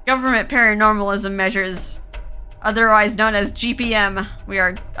 Government Paranormalism Measures, otherwise known as GPM. We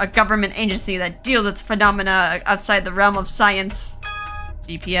are a government agency that deals with phenomena outside the realm of science.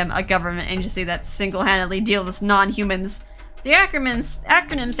 GPM, a government agency that single-handedly deals with non-humans. The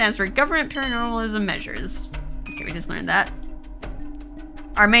acronym stands for Government Paranormalism Measures. Okay, we just learned that.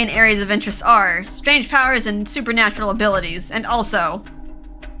 Our main areas of interest are strange powers and supernatural abilities, and also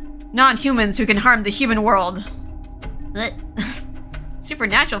non-humans who can harm the human world.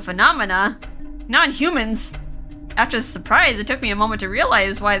 Supernatural phenomena? Non-humans? After the surprise, it took me a moment to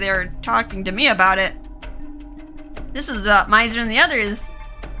realize why they were talking to me about it. This was about Miser and the others.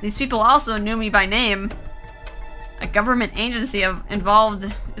 These people also knew me by name. A government agency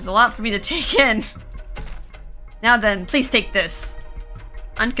involved is a lot for me to take in. Now then, please take this.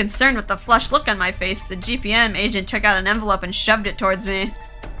 Unconcerned with the flushed look on my face, the GPM agent took out an envelope and shoved it towards me.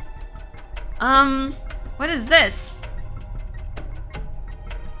 What is this?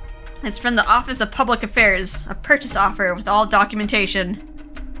 It's from the Office of Public Affairs, a purchase offer with all documentation.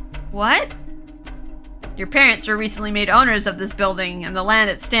 What? Your parents were recently made owners of this building and the land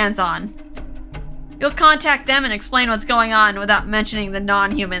it stands on. You'll contact them and explain what's going on without mentioning the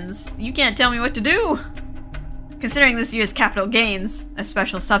non-humans. You can't tell me what to do. Considering this year's capital gains, a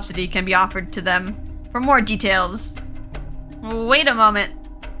special subsidy can be offered to them. For more details. Wait a moment.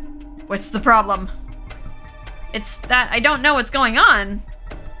 What's the problem? It's that I don't know what's going on.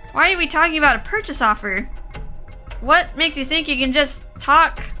 Why are we talking about a purchase offer? What makes you think you can just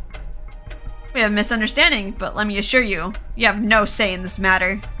talk? We have a misunderstanding, but let me assure you, you have no say in this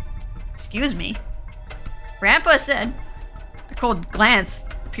matter. Excuse me? Grandpa said. A cold glance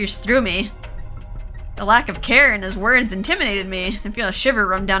pierced through me. The lack of care in his words intimidated me. I feel a shiver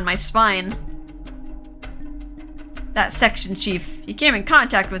run down my spine. That section chief, he came in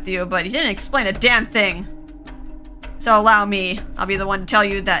contact with you, but he didn't explain a damn thing. So allow me, I'll be the one to tell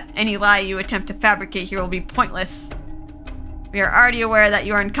you that any lie you attempt to fabricate here will be pointless. We are already aware that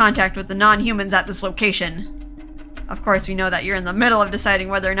you are in contact with the non-humans at this location. Of course, we know that you're in the middle of deciding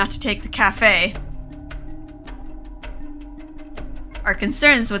whether or not to take the cafe. Our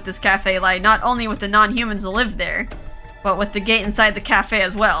concerns with this cafe lie not only with the non-humans who live there, but with the gate inside the cafe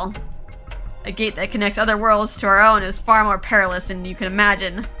as well. A gate that connects other worlds to our own is far more perilous than you can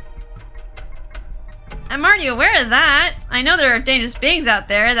imagine. I'm already aware of that. I know there are dangerous beings out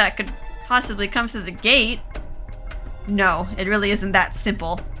there that could possibly come through the gate. No, it really isn't that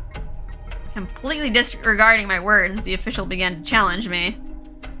simple. Completely disregarding my words, the official began to challenge me.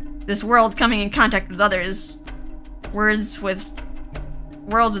 This world coming in contact with others. Worlds with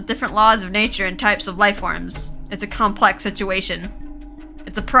different laws of nature and types of life forms. It's a complex situation.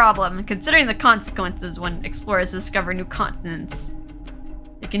 It's a problem, considering the consequences when explorers discover new continents.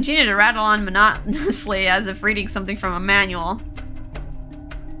 They continue to rattle on monotonously as if reading something from a manual.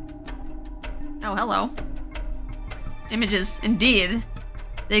 Oh, hello. Images, indeed.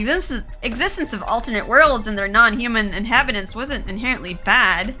 The existence of alternate worlds and their non-human inhabitants wasn't inherently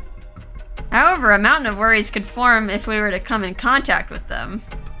bad. However, a mountain of worries could form if we were to come in contact with them.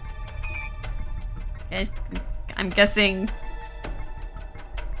 Okay, I'm guessing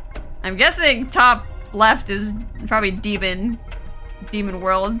top left is probably demon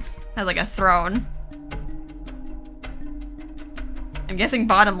worlds. Has like a throne. I'm guessing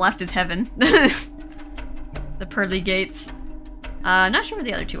bottom left is heaven. The pearly gates. Not sure where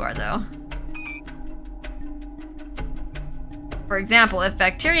the other two are though. For example, if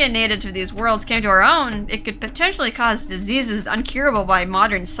bacteria native to these worlds came to our own, it could potentially cause diseases uncurable by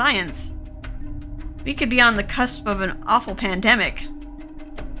modern science. We could be on the cusp of an awful pandemic.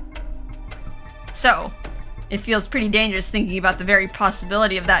 So, it feels pretty dangerous thinking about the very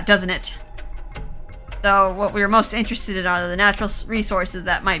possibility of that, doesn't it? Though, what we were most interested in are the natural resources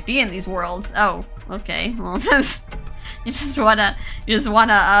that might be in these worlds. Oh, okay. Well, you just wanna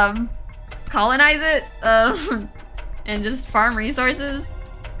colonize it? And just farm resources?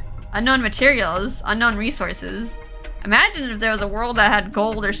 Unknown materials, unknown resources. Imagine if there was a world that had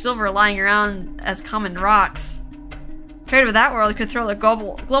gold or silver lying around as common rocks. Trade with that world could throw the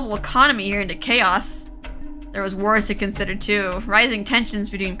global economy here into chaos. There was wars to consider too, rising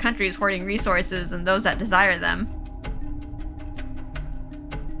tensions between countries hoarding resources and those that desire them.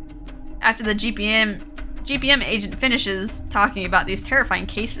 After the GPM agent finishes talking about these terrifying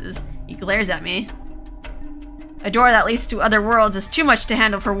cases, he glares at me. A door that leads to other worlds is too much to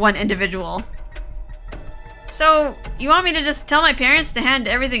handle for one individual. So, you want me to just tell my parents to hand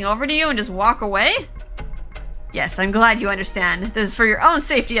everything over to you and just walk away? Yes, I'm glad you understand. This is for your own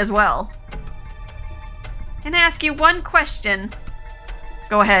safety as well. Can I ask you one question?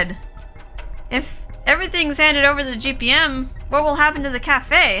 Go ahead. If everything's handed over to the GPM, what will happen to the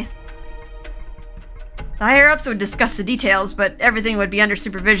cafe? The higher-ups would discuss the details, but everything would be under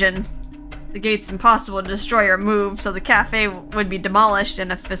supervision. The gate's impossible to destroy or move, so the cafe would be demolished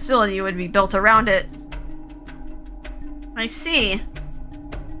and a facility would be built around it. I see.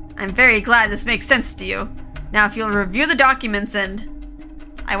 I'm very glad this makes sense to you. Now if you'll review the documents and...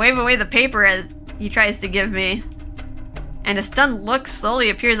 I wave away the paper as he tries to give me. And a stunned look slowly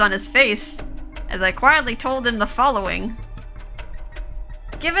appears on his face, as I quietly told him the following.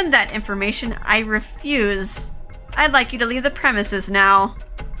 Given that information, I refuse. I'd like you to leave the premises now.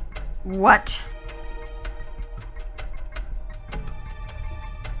 What?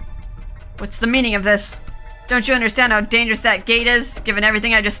 What's the meaning of this? Don't you understand how dangerous that gate is, given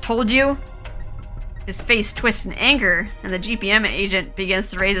everything I just told you? His face twists in anger, and the GPM agent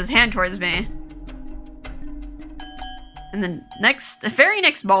begins to raise his hand towards me. And then the very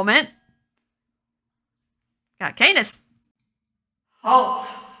next moment, got Canis. Halt!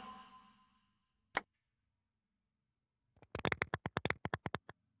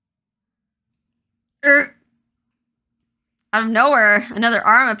 Out of nowhere, another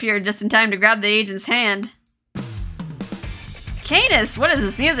arm appeared just in time to grab the agent's hand. Canis, what is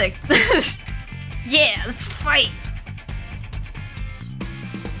this music? Yeah, let's fight!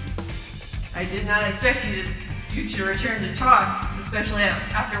 I did not expect you to return to talk, especially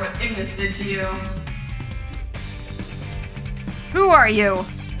after what Ignis did to you. Who are you?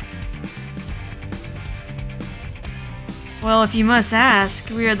 Well, if you must ask,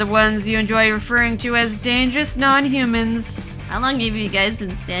 we are the ones you enjoy referring to as dangerous non-humans. How long have you guys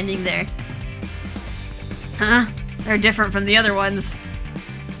been standing there? Huh? They're different from the other ones.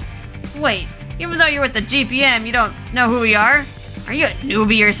 Wait, even though you're with the GPM, you don't know who we are? Are you a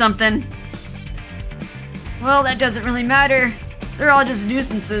newbie or something? Well, that doesn't really matter. They're all just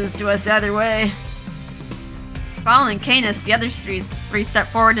nuisances to us either way. Following Canis, the others three step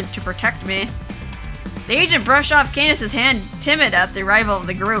forward to protect me. The agent brushed off Canis' hand, timid at the arrival of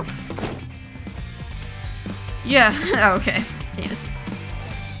the group. Yeah, okay, Canis.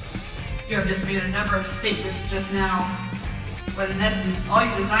 You have just made a number of statements just now, but in essence, all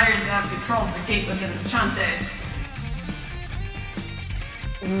you desire is to have control of the gate within Enchante.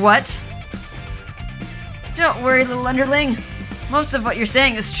 What? Don't worry, little underling. Most of what you're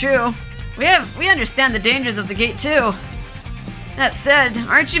saying is true. We understand the dangers of the gate too. That said,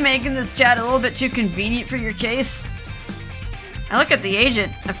 aren't you making this chat a little bit too convenient for your case? I look at the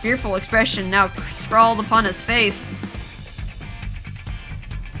agent, a fearful expression now scrawled upon his face.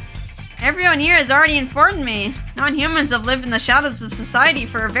 Everyone here has already informed me. Non-humans have lived in the shadows of society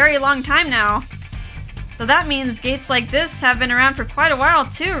for a very long time now. So that means gates like this have been around for quite a while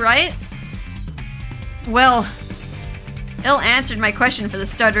too, right? Well, ill answered my question for the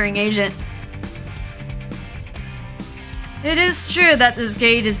stuttering agent. It is true that this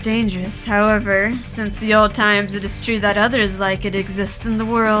gate is dangerous. However, since the old times, it is true that others like it exist in the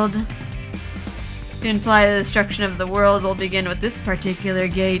world. To imply the destruction of the world will begin with this particular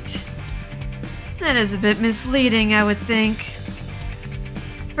gate. That is a bit misleading, I would think.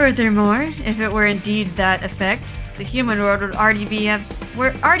 Furthermore, if it were indeed that effect, the human world would already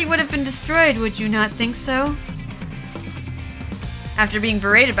would have been destroyed, would you not think so? After being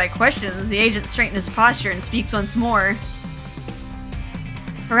berated by questions, the agent straightens his posture and speaks once more.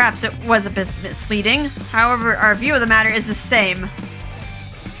 Perhaps it was a bit misleading, however, our view of the matter is the same.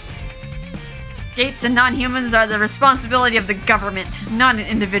 Gates and non-humans are the responsibility of the government, not an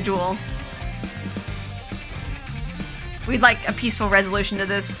individual. We'd like a peaceful resolution to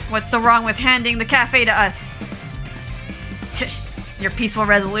this. What's so wrong with handing the cafe to us? Your peaceful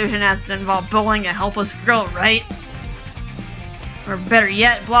resolution has to involve bullying a helpless girl, right? Or better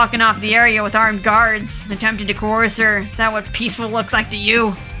yet, blocking off the area with armed guards, attempting to coerce her. Is that what peaceful looks like to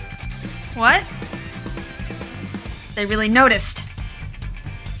you? What? They really noticed.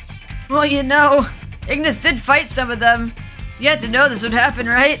 Well, you know, Ignis did fight some of them. You had to know this would happen,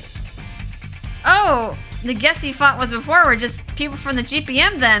 right? Oh, the guests you fought with before were just people from the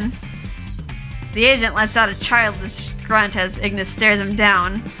GPM then. The agent lets out a childish grunt as Ignis stares him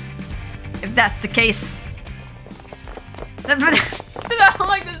down. If that's the case... I don't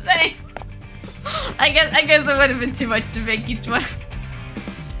like to say. I guess it would have been too much to make each one.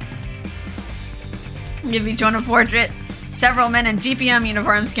 Give each one a portrait. Several men in GPM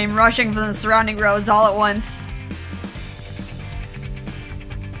uniforms came rushing from the surrounding roads all at once.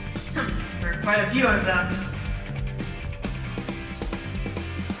 There are quite a few of them.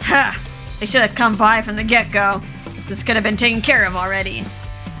 Ha! They should have come by from the get-go. This could have been taken care of already.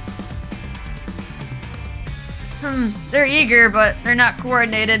 They're eager, but they're not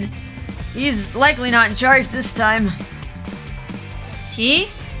coordinated. He's likely not in charge this time. He?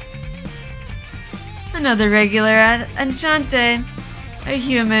 Another regular at Enchante. A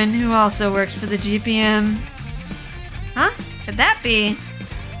human who also works for the GPM. Huh? Could that be?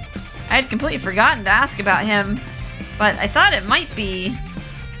 I had completely forgotten to ask about him, but I thought it might be.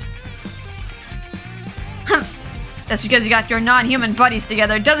 Humph. Just because you got your non-human buddies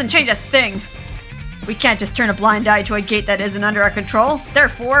together doesn't change a thing. We can't just turn a blind eye to a gate that isn't under our control.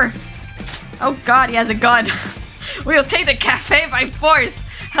 Therefore... Oh god, he has a gun. We will take the cafe by force.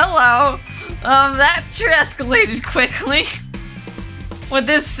 Hello. That sure escalated quickly. With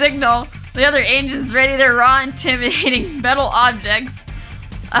this signal, the other agents ready their raw, intimidating metal objects.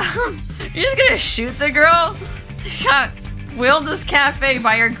 You're just gonna shoot the girl? She got wheeled this cafe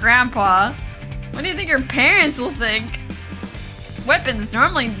by your grandpa. What do you think your parents will think? Weapons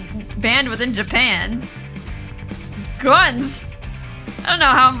normally banned within Japan. Guns? I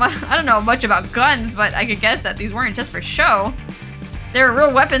don't know much about guns, but I could guess that these weren't just for show. They were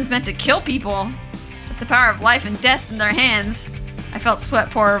real weapons meant to kill people, with the power of life and death in their hands. I felt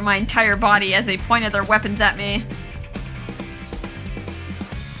sweat pour over my entire body as they pointed their weapons at me.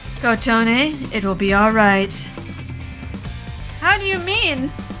 Kotone, it will be alright. How do you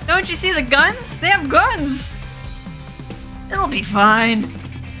mean? Don't you see the guns? They have guns! It'll be fine.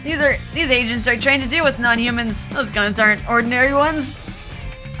 These agents are trained to deal with non-humans. Those guns aren't ordinary ones.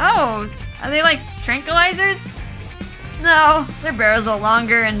 Oh, are they like tranquilizers? No, their barrels are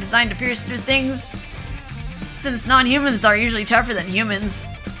longer and designed to pierce through things. Since non-humans are usually tougher than humans.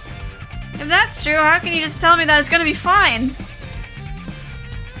 If that's true, how can you just tell me that it's gonna be fine?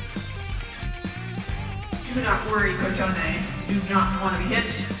 Do not worry, Kotone. You do not want to be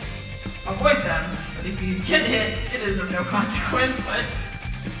hit. Avoid them. But if you get hit, it is of no consequence, but...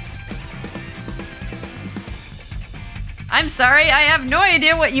 I'm sorry, I have no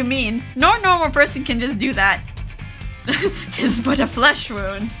idea what you mean. No normal person can just do that. 'Tis but a flesh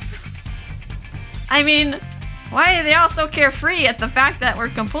wound. I mean, why are they all so carefree at the fact that we're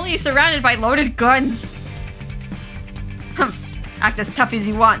completely surrounded by loaded guns? Humph, act as tough as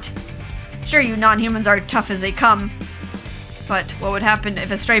you want. Sure, you non-humans are tough as they come. But what would happen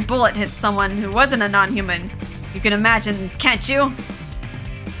if a stray bullet hit someone who wasn't a non-human? You can imagine, can't you?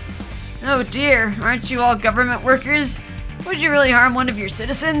 Oh dear, aren't you all government workers? Would you really harm one of your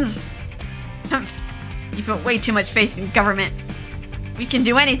citizens? Humph, you put way too much faith in government. We can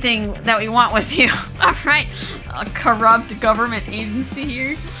do anything that we want with you. Alright, a corrupt government agency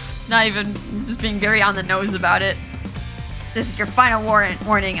here. Not even just being very on the nose about it. This is your final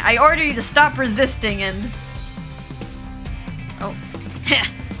warning. I order you to stop resisting and... Oh,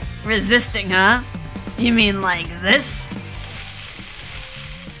 resisting, huh? You mean like this?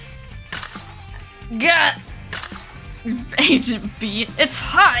 God! Agent B, it's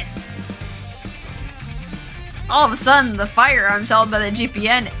hot! All of a sudden, the firearms held by the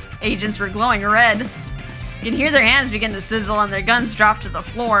GPN agents were glowing red. You can hear their hands begin to sizzle and their guns drop to the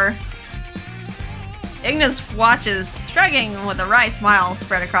floor. Ignis watches, shrugging with a wry smile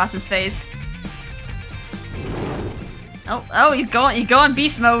spread across his face. Oh, he's going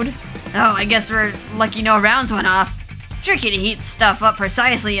beast mode. Oh, I guess we're lucky no rounds went off. Tricky to heat stuff up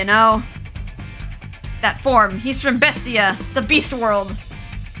precisely, you know. That form, he's from Bestia, the beast world.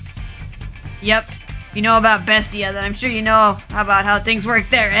 Yep, if you know about Bestia, then I'm sure you know about how things work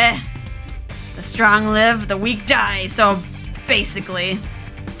there, eh? The strong live, the weak die, so basically.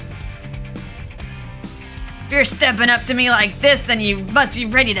 If you're stepping up to me like this, then you must be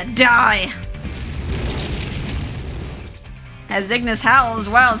ready to die. As Ignis howls,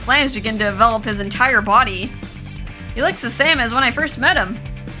 wild flames begin to envelop his entire body. He looks the same as when I first met him.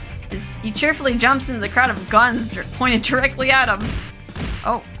 He cheerfully jumps into the crowd of guns pointed directly at him.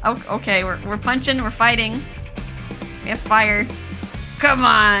 Oh, okay, we're punching, we're fighting. We have fire. Come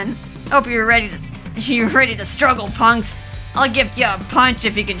on! Hope you're ready to struggle, punks. I'll give you a punch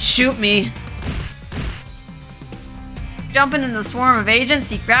if you can shoot me. Jumping in the swarm of agents,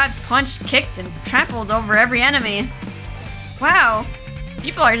 he grabbed, punched, kicked, and trampled over every enemy. Wow,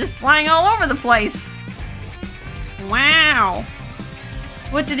 people are just flying all over the place. Wow.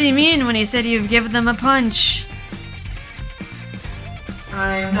 What did he mean when he said you've given them a punch?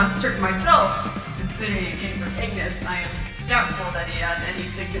 I'm not certain myself. Considering it came from Ignis, I am doubtful that he had any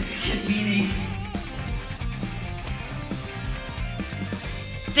significant meaning.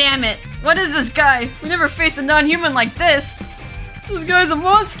 Damn it! What is this guy? We never faced a non-human like this! This guy's a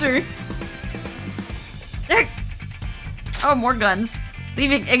monster! There... Oh, more guns.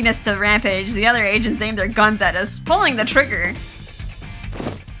 Leaving Ignis to rampage, the other agents aim their guns at us, pulling the trigger.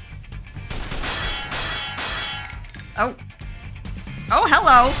 Oh. Oh,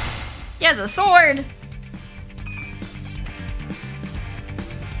 hello! He has a sword!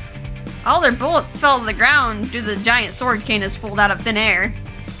 All their bullets fell to the ground due to the giant sword Canis pulled out of thin air.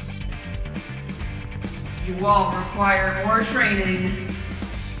 You all require more training.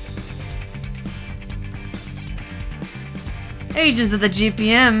 Agents of the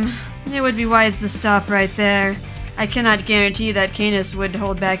GPM, it would be wise to stop right there. I cannot guarantee that Canis would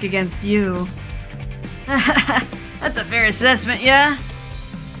hold back against you. That's a fair assessment, yeah?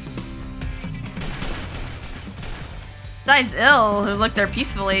 Besides Ill, who looked there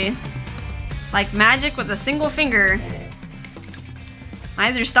peacefully. Like magic with a single finger.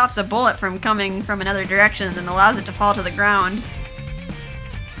 Miser stops a bullet from coming from another direction and then allows it to fall to the ground.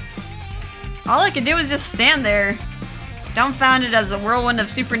 All I could do was just stand there, dumbfounded as a whirlwind of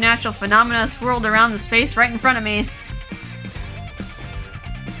supernatural phenomena swirled around the space right in front of me.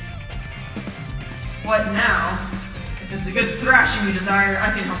 What now? If it's a good thrashing you desire,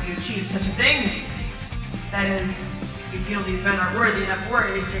 I can help you achieve such a thing. That is, if you feel these men are worthy enough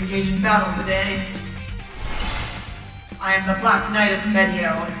warriors to engage in battle today. I am the Black Knight of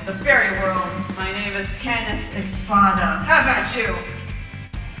Medio, the fairy world. My name is Canis Espada. Have at you!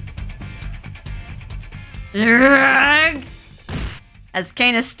 As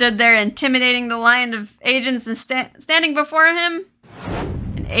Canis stood there intimidating the line of agents and standing before him,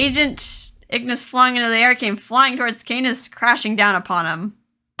 an agent Ignis flung into the air came flying towards Canis, crashing down upon him.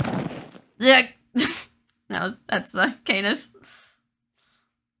 That's Canis.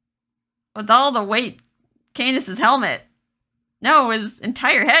 With all the weight, Canis' helmet. No, his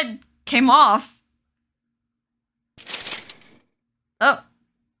entire head came off. Oh.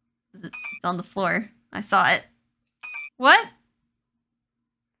 It's on the floor. I saw it. What?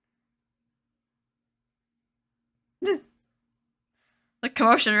 The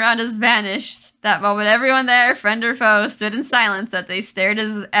commotion around us vanished. That moment, everyone there, friend or foe, stood in silence as they stared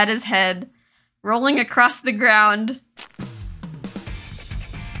at his head, rolling across the ground.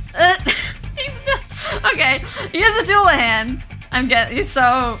 Okay, he has a dual hand. I'm getting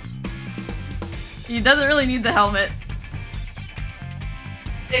so he doesn't really need the helmet.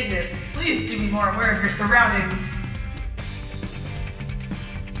 Ignis, please do be more aware of your surroundings.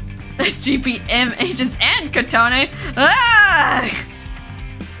 GPM agents and Kotone. Ah!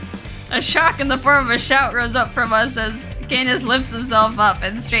 A shock in the form of a shout rose up from us as Canis lifts himself up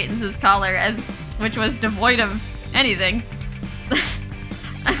and straightens his collar, which was devoid of anything.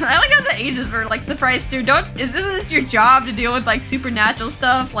 I like how the agents were like surprised too. Isn't this your job to deal with like supernatural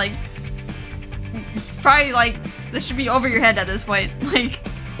stuff? Like, probably like this should be over your head at this point. Like,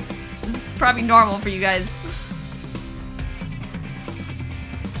 this is probably normal for you guys.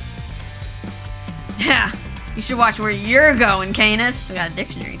 Yeah, you should watch where you're going, Canis. We got a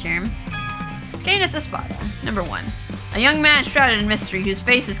dictionary term. Canis Espada, number 1. A young man shrouded in mystery whose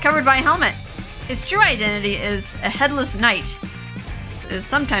face is covered by a helmet. His true identity is a headless knight. Is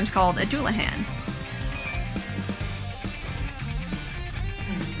sometimes called a Doulahan.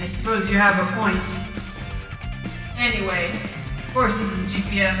 I suppose you have a point. Anyway, forces of the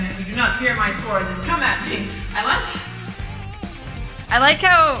GPM, if you do not fear my sword, then come at me. I like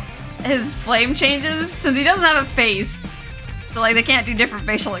how his flame changes, since he doesn't have a face. So like they can't do different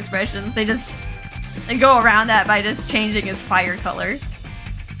facial expressions. They go around that by just changing his fire color.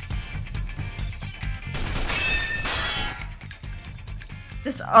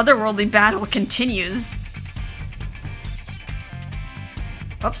 This otherworldly battle continues.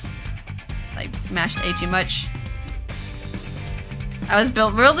 Oops. I mashed A too much. I was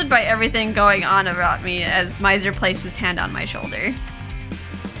bewildered by everything going on around me as Miser placed his hand on my shoulder.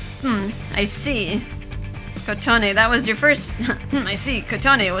 I see. Kotone, that was your first... I see.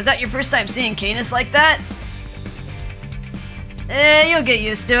 Kotone, was that your first time seeing Canis like that? You'll get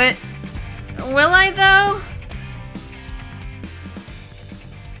used to it. Will I, though?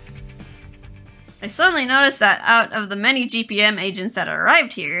 I suddenly noticed that out of the many GPM agents that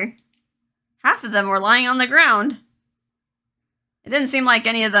arrived here, half of them were lying on the ground. It didn't seem like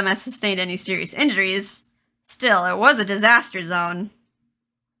any of them had sustained any serious injuries. Still, it was a disaster zone.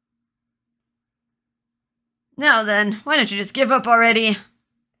 Now then, why don't you just give up already?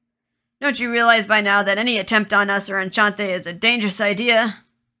 Don't you realize by now that any attempt on us or Enchante is a dangerous idea?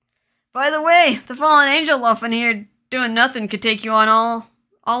 By the way, the fallen angel loafing here doing nothing could take you on all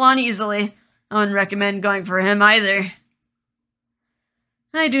on easily. I wouldn't recommend going for him either.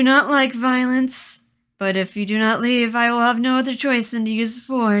 I do not like violence, but if you do not leave, I will have no other choice than to use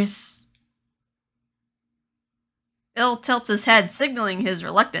force. Bill tilts his head, signaling his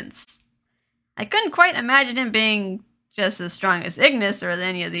reluctance. I couldn't quite imagine him being just as strong as Ignis or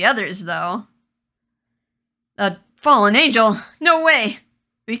any of the others, though. A fallen angel? No way!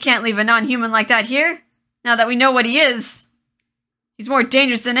 We can't leave a non-human like that here, now that we know what he is. He's more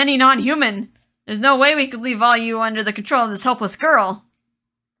dangerous than any non-human. There's no way we could leave all you under the control of this helpless girl.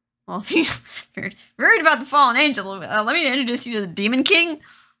 Well, if you're worried about the fallen angel, let me introduce you to the Demon King.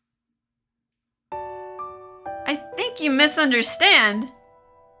 I think you misunderstand.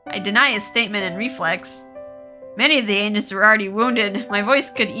 I deny his statement in reflex. Many of the agents were already wounded. My voice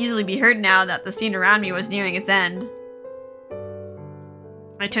could easily be heard now that the scene around me was nearing its end.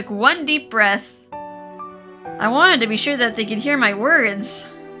 I took one deep breath. I wanted to be sure that they could hear my words.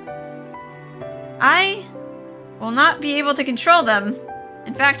 I will not be able to control them.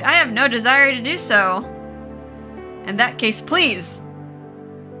 In fact, I have no desire to do so. In that case, please.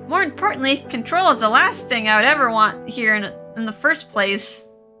 More importantly, control is the last thing I would ever want here in the first place.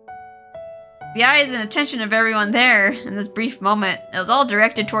 The eyes and attention of everyone there, in this brief moment, it was all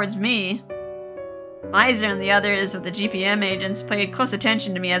directed towards me. Miser and the others of the GPM agents paid close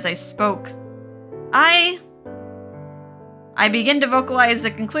attention to me as I spoke. I began to vocalize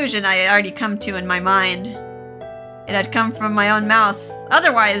the conclusion I had already come to in my mind. It had come from my own mouth,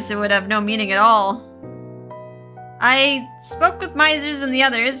 otherwise it would have no meaning at all. I spoke with Misers and the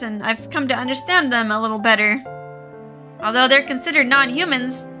others, and I've come to understand them a little better. Although they're considered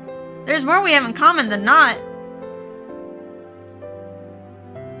non-humans, there's more we have in common than not.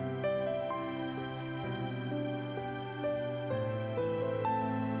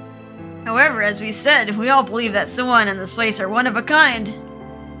 However, as we said, we all believe that someone in this place are one of a kind.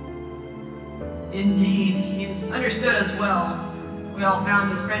 Indeed, he understood us well. We all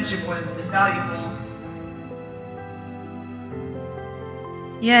found his friendship was invaluable.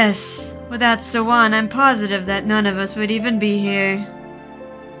 Yes, without Sawan, I'm positive that none of us would even be here.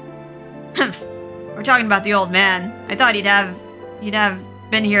 We're talking about the old man. I thought he'd have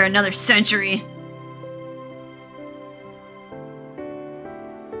been here another century.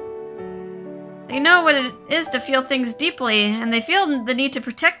 They know what it is to feel things deeply, and they feel the need to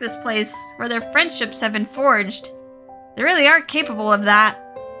protect this place where their friendships have been forged. They really are capable of that.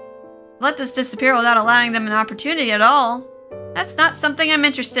 Let this disappear without allowing them an opportunity at all. That's not something I'm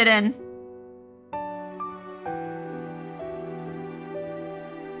interested in.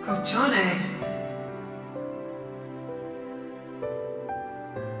 Kotone.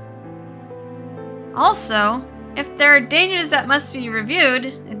 Also, if there are dangers that must be reviewed,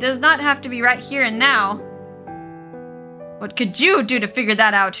 it does not have to be right here and now. What could you do to figure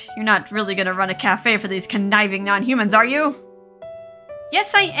that out? You're not really gonna run a cafe for these conniving non-humans, are you?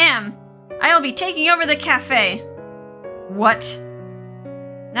 Yes, I am. I'll be taking over the cafe. What?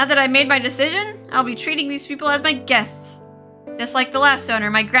 Now that I've made my decision, I'll be treating these people as my guests. Just like the last owner,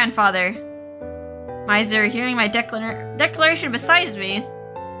 my grandfather. Miser, hearing my declaration besides me.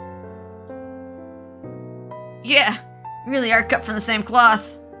 Yeah, we really are cut from the same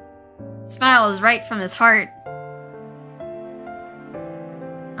cloth. The smile is right from his heart.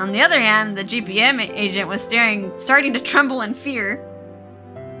 On the other hand, the GPM agent was starting to tremble in fear.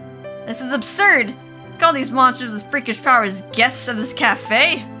 This is absurd! Call these monsters with freakish powers guests of this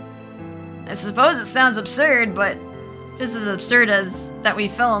cafe? I suppose it sounds absurd, but just as absurd as that we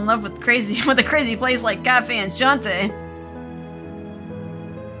fell in love with a crazy place like Cafe Enchante.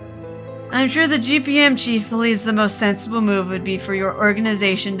 I'm sure the GPM chief believes the most sensible move would be for your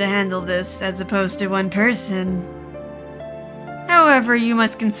organization to handle this, as opposed to one person. However, you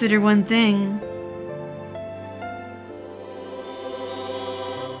must consider one thing.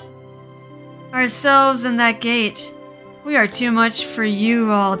 Ourselves and that gate. We are too much for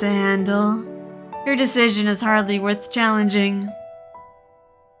you all to handle. Your decision is hardly worth challenging.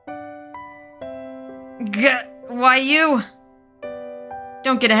 Why you?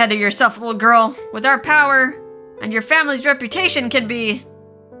 Don't get ahead of yourself, little girl. With our power, and your family's reputation can be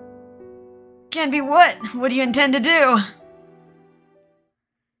what? What do you intend to do?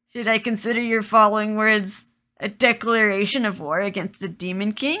 Should I consider your following words a declaration of war against the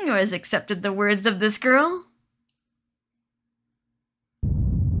Demon King who has accepted the words of this girl?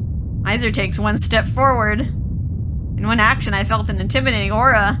 Miser takes one step forward. In one action, I felt an intimidating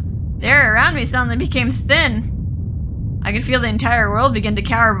aura. The air around me suddenly became thin. I could feel the entire world begin to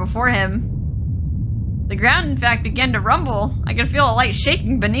cower before him. The ground, in fact, began to rumble. I could feel a light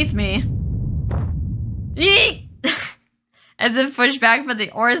shaking beneath me. Eek! As if pushed back by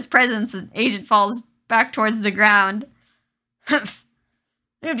the aura's presence, the agent falls back towards the ground. It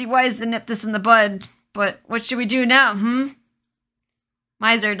would be wise to nip this in the bud, but what should we do now,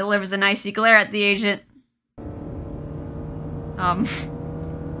 Miser delivers an icy glare at the agent.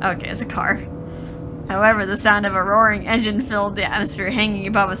 Okay, it's a car. However, the sound of a roaring engine filled the atmosphere hanging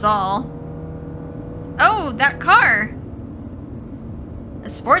above us all. Oh, that car! A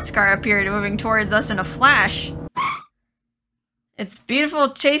sports car appeared, moving towards us in a flash. Its beautiful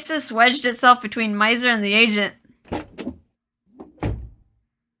chassis wedged itself between Miser and the agent.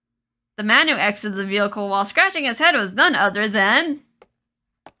 The man who exited the vehicle while scratching his head was none other than...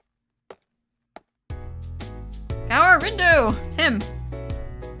 Rindo! It's him.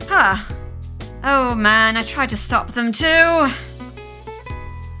 Huh. Oh man, I tried to stop them too.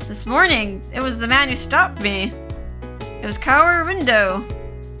 This morning, it was the man who stopped me. It was Rindo.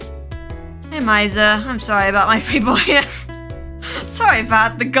 Hey Miza, I'm sorry about my people here. Sorry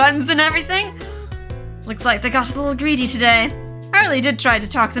about the guns and everything. Looks like they got a little greedy today. I really did try to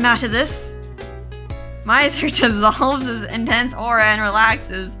talk them out of this. Miser dissolves his intense aura and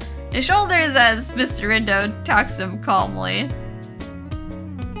relaxes his shoulders as Mr. Rindo talks to him calmly.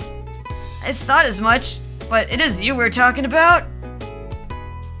 I thought as much, but it is you we're talking about.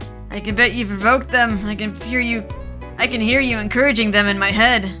 I can bet you provoked them. I can hear you encouraging them in my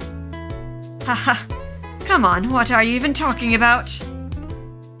head. Haha. Come on, what are you even talking about?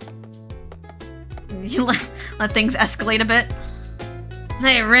 You let things escalate a bit.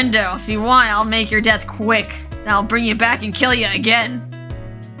 Hey Rindo, if you want, I'll make your death quick. Then I'll bring you back and kill you again.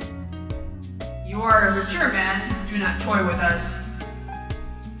 You are a mature man. Do not toy with us.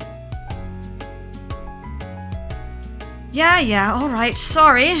 Yeah, alright,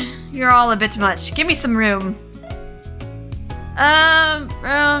 sorry. You're all a bit much. Give me some room.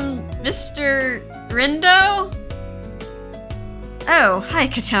 Mr. Rindo? Oh, hi,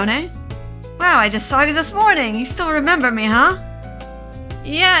 Kotone. Wow, I just saw you this morning. You still remember me, huh?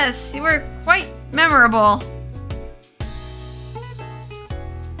 Yes, you were quite memorable.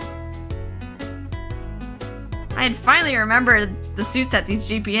 I had finally remembered the suits that these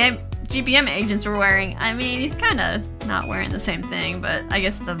GPM agents were wearing. I mean, he's kinda not wearing the same thing, but I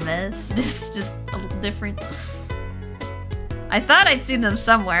guess the vest is just a little different. I thought I'd seen them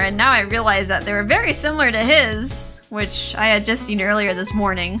somewhere, and now I realize that they were very similar to his, which I had just seen earlier this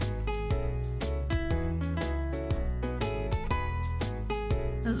morning.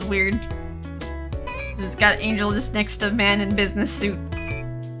 This is weird. It's got Angel just next to man in business suit.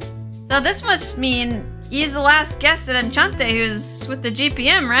 So this must mean he's the last guest at Enchante who's with the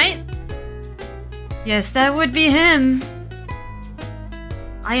GPM, right? Yes, that would be him.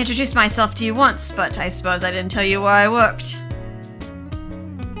 I introduced myself to you once, but I suppose I didn't tell you where I worked.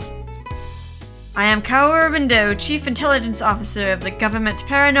 I am Rindo, Chief Intelligence Officer of the Government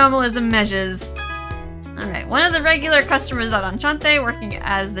Paranormalism Measures. Alright, one of the regular customers at Enchante, working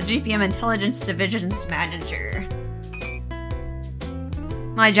as the GPM Intelligence Division's manager.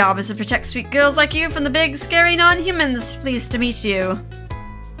 My job is to protect sweet girls like you from the big, scary non-humans. Pleased to meet you.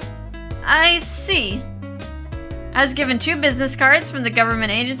 I see. I was given 2 business cards from the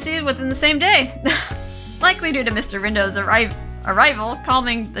government agency within the same day. Likely due to Mr. Rindo's arrival,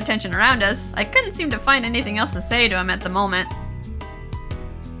 calming the tension around us, I couldn't seem to find anything else to say to him at the moment.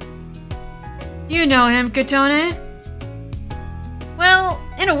 You know him, Kotone? Well,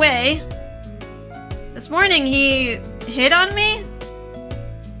 in a way. This morning he hit on me?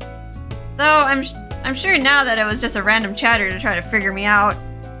 Though I'm sure now that it was just a random chatter to try to figure me out.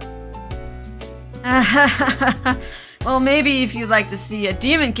 Well, maybe if you'd like to see a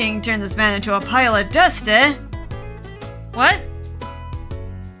Demon King turn this man into a pile of dust, eh? What?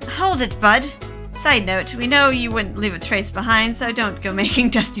 Hold it, bud. Side note, we know you wouldn't leave a trace behind, so don't go making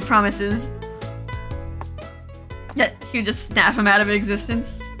dusty promises. You just snap him out of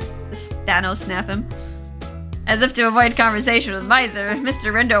existence. Just Thanos snap him. As if to avoid conversation with Miser,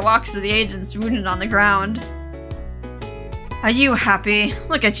 Mr. Rindo walks to the agents wounded on the ground. Are you happy?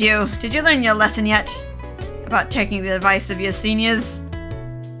 Look at you. Did you learn your lesson yet? About taking the advice of your seniors?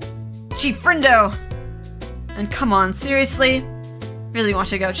 Chief Rindo! And come on, seriously? Really want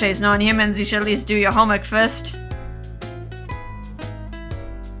to go chase non-humans, you should at least do your homework first.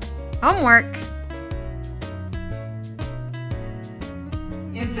 Homework?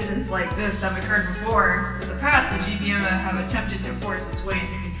 Incidents like this have occurred before. In the past, the GPM have attempted to force its way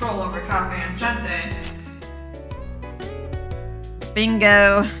to control over Cafe Enchante.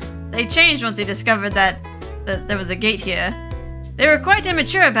 Bingo. They changed once they discovered that there was a gate here. They were quite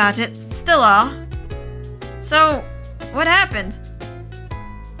immature about it, still are. So, what happened?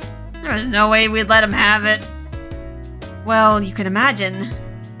 There was no way we'd let him have it. Well, you can imagine.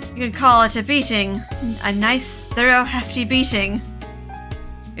 You could call it a beating. A nice, thorough, hefty beating.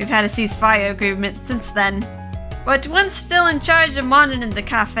 We've had a ceasefire agreement since then. But one still in charge of monitoring the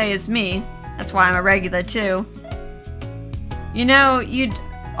cafe is me. That's why I'm a regular too. You know, you'd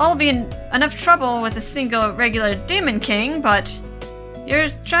all be in enough trouble with a single regular Demon King, but you're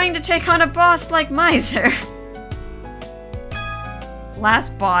trying to take on a boss like Miser.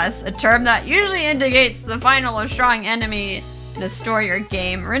 Last boss, a term that usually indicates the final or strong enemy in a story or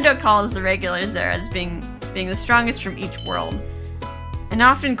game. Rindo calls the regulars there as being the strongest from each world, and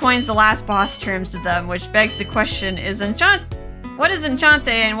often coins the last boss terms to them, which begs the question, what is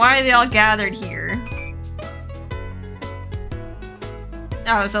Enchante and why are they all gathered here?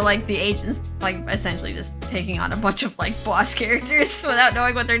 Oh, so like the agents, like essentially just taking on a bunch of like boss characters without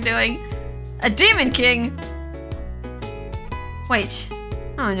knowing what they're doing. A Demon King? Wait.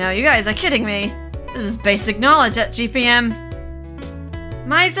 Oh no, you guys are kidding me. This is basic knowledge at GPM.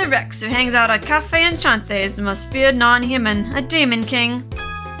 Miser Rex, who hangs out at Cafe Enchante, is the most feared non-human, a Demon King.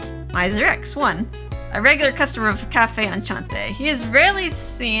 Miser Rex, 1. A regular customer of Cafe Enchante. He is a rarely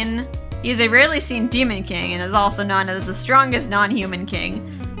seen Demon King and is also known as the strongest non-human king,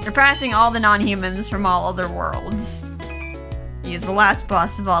 surpassing all the non-humans from all other worlds. He is the last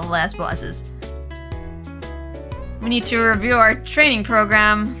boss of all the last bosses. We need to review our training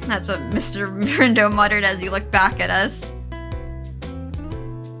program. That's what Mr. Rindo muttered as he looked back at us.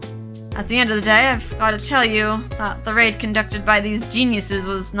 At the end of the day, I've got to tell you that the raid conducted by these geniuses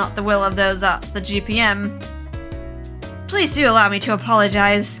was not the will of those at the GPM. Please do allow me to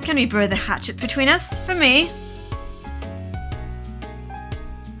apologize. Can we burn the hatchet between us? For me?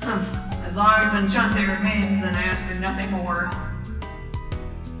 As long as Enchante remains, then I ask for nothing more.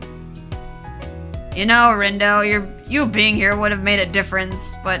 You know, Rindo, you being here would have made a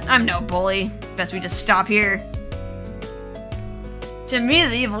difference, but I'm no bully. Best we just stop here. To me,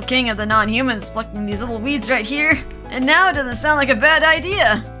 the evil king of the non-humans plucking these little weeds right here, and now it doesn't sound like a bad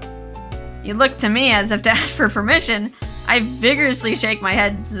idea. You look to me as if to ask for permission. I vigorously shake my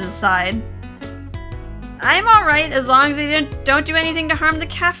head to the side. I'm alright as long as they don't do anything to harm the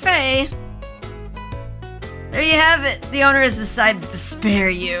cafe. There you have it. The owner has decided to spare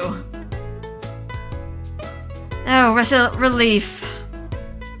you. Oh, relief.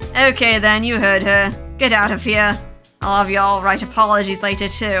 Okay then, you heard her. Get out of here. I'll have you all write apologies later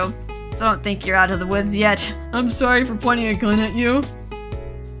too. So don't think you're out of the woods yet. I'm sorry for pointing a gun at you.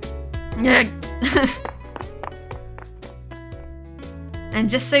 And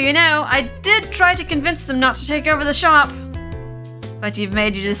just so you know, I did try to convince them not to take over the shop. But you've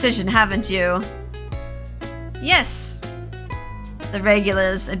made your decision, haven't you? Yes. The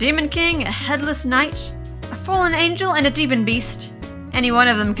regulars, a Demon King, a Headless Knight, a Fallen Angel, and a Demon Beast. Any one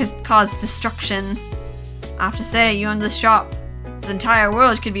of them could cause destruction. I have to say, you own this shop. This entire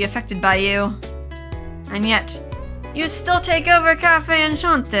world could be affected by you. And yet, you'd still take over Cafe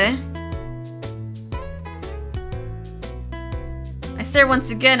Enchante. I stare once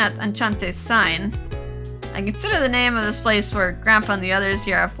again at Enchante's sign. I consider the name of this place where Grandpa and the others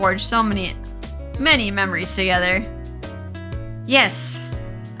here have forged so many memories together. Yes,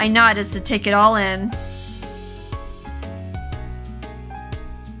 I nod as to take it all in.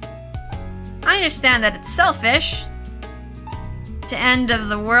 I understand that it's selfish to end of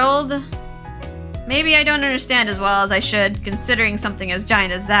the world. Maybe I don't understand as well as I should, considering something as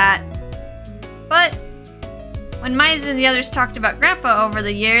giant as that. But when Miser and the others talked about Grandpa over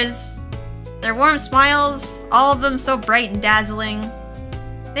the years, their warm smiles, all of them so bright and dazzling,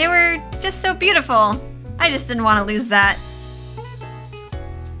 they were just so beautiful. I just didn't want to lose that.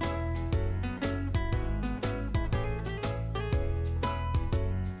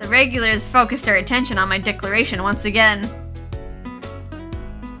 The regulars focused their attention on my declaration once again.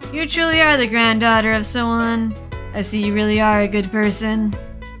 You truly are the granddaughter of someone. I see you really are a good person.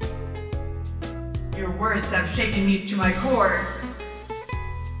 Your words have shaken me to my core.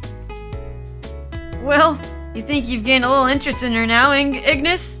 Well, you think you've gained a little interest in her now,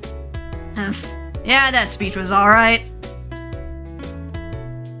 Ignis? Yeah, that speech was alright.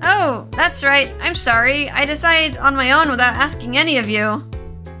 Oh, that's right. I'm sorry. I decided on my own without asking any of you.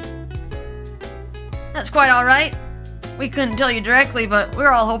 That's quite alright. We couldn't tell you directly, but we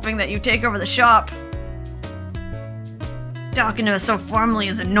were all hoping that you'd take over the shop. Talking to us so formally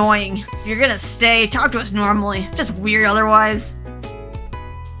is annoying. If you're gonna stay, talk to us normally. It's just weird otherwise.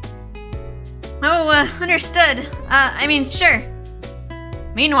 Oh, understood. I mean, sure.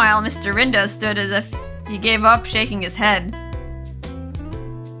 Meanwhile, Mr. Rindo stood as if he gave up, shaking his head.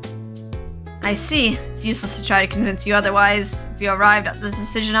 I see. It's useless to try to convince you otherwise. If you arrived at the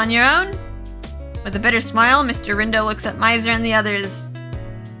decision on your own? With a bitter smile, Mr. Rindo looks at Miser and the others.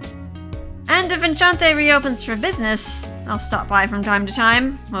 And if Enchante reopens for business, I'll stop by from time to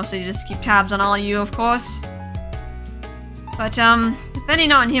time. Mostly just keep tabs on all of you, of course. But, if any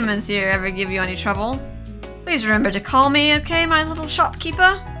non-humans here ever give you any trouble, please remember to call me, okay, my little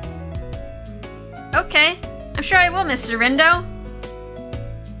shopkeeper? Okay, I'm sure I will, Mr. Rindo.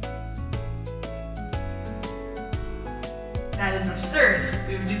 That is absurd.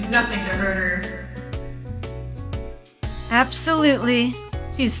 We would do nothing to hurt her. Absolutely.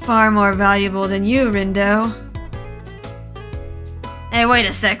 She's far more valuable than you, Rindo. Hey, wait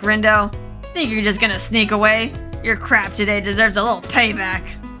a sec, Rindo. Think you're just gonna sneak away? Your crap today deserves a little payback.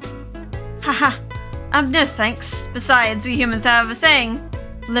 Haha. No thanks. Besides, we humans have a saying,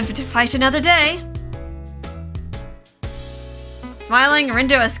 live to fight another day. Smiling,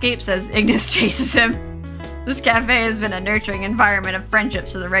 Rindo escapes as Ignis chases him. This cafe has been a nurturing environment of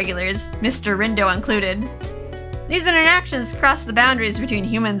friendships for the regulars, Mr. Rindo included. These interactions cross the boundaries between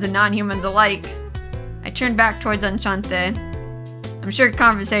humans and non-humans alike. I turned back towards Enchante. I'm sure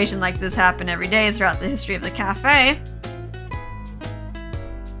conversations like this happen every day throughout the history of the cafe.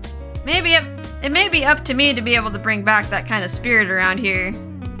 It may be up to me to be able to bring back that kind of spirit around here.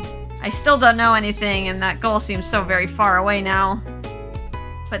 I still don't know anything, and that goal seems so very far away now.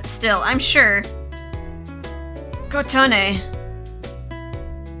 But still, I'm sure. Kotone.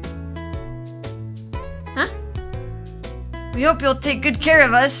 Huh? We hope you'll take good care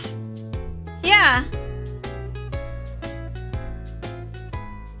of us. Yeah.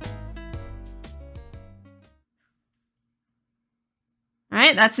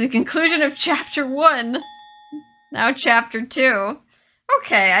 Alright, that's the conclusion of Chapter 1. Now Chapter 2.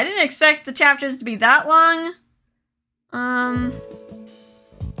 Okay, I didn't expect the chapters to be that long.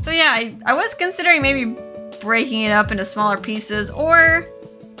 So yeah, I was considering maybe breaking it up into smaller pieces, or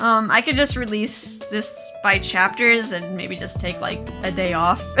I could just release this by chapters and maybe just take like a day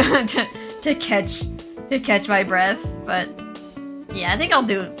off to catch my breath. But yeah, I think I'll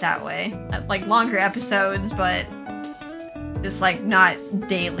do it that way. Like longer episodes, but just like not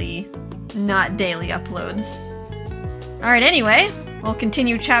daily uploads. Alright, anyway, we'll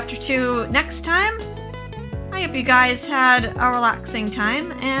continue Chapter 2 next time. I hope you guys had a relaxing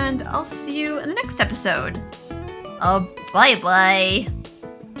time, and I'll see you in the next episode. Bye-bye.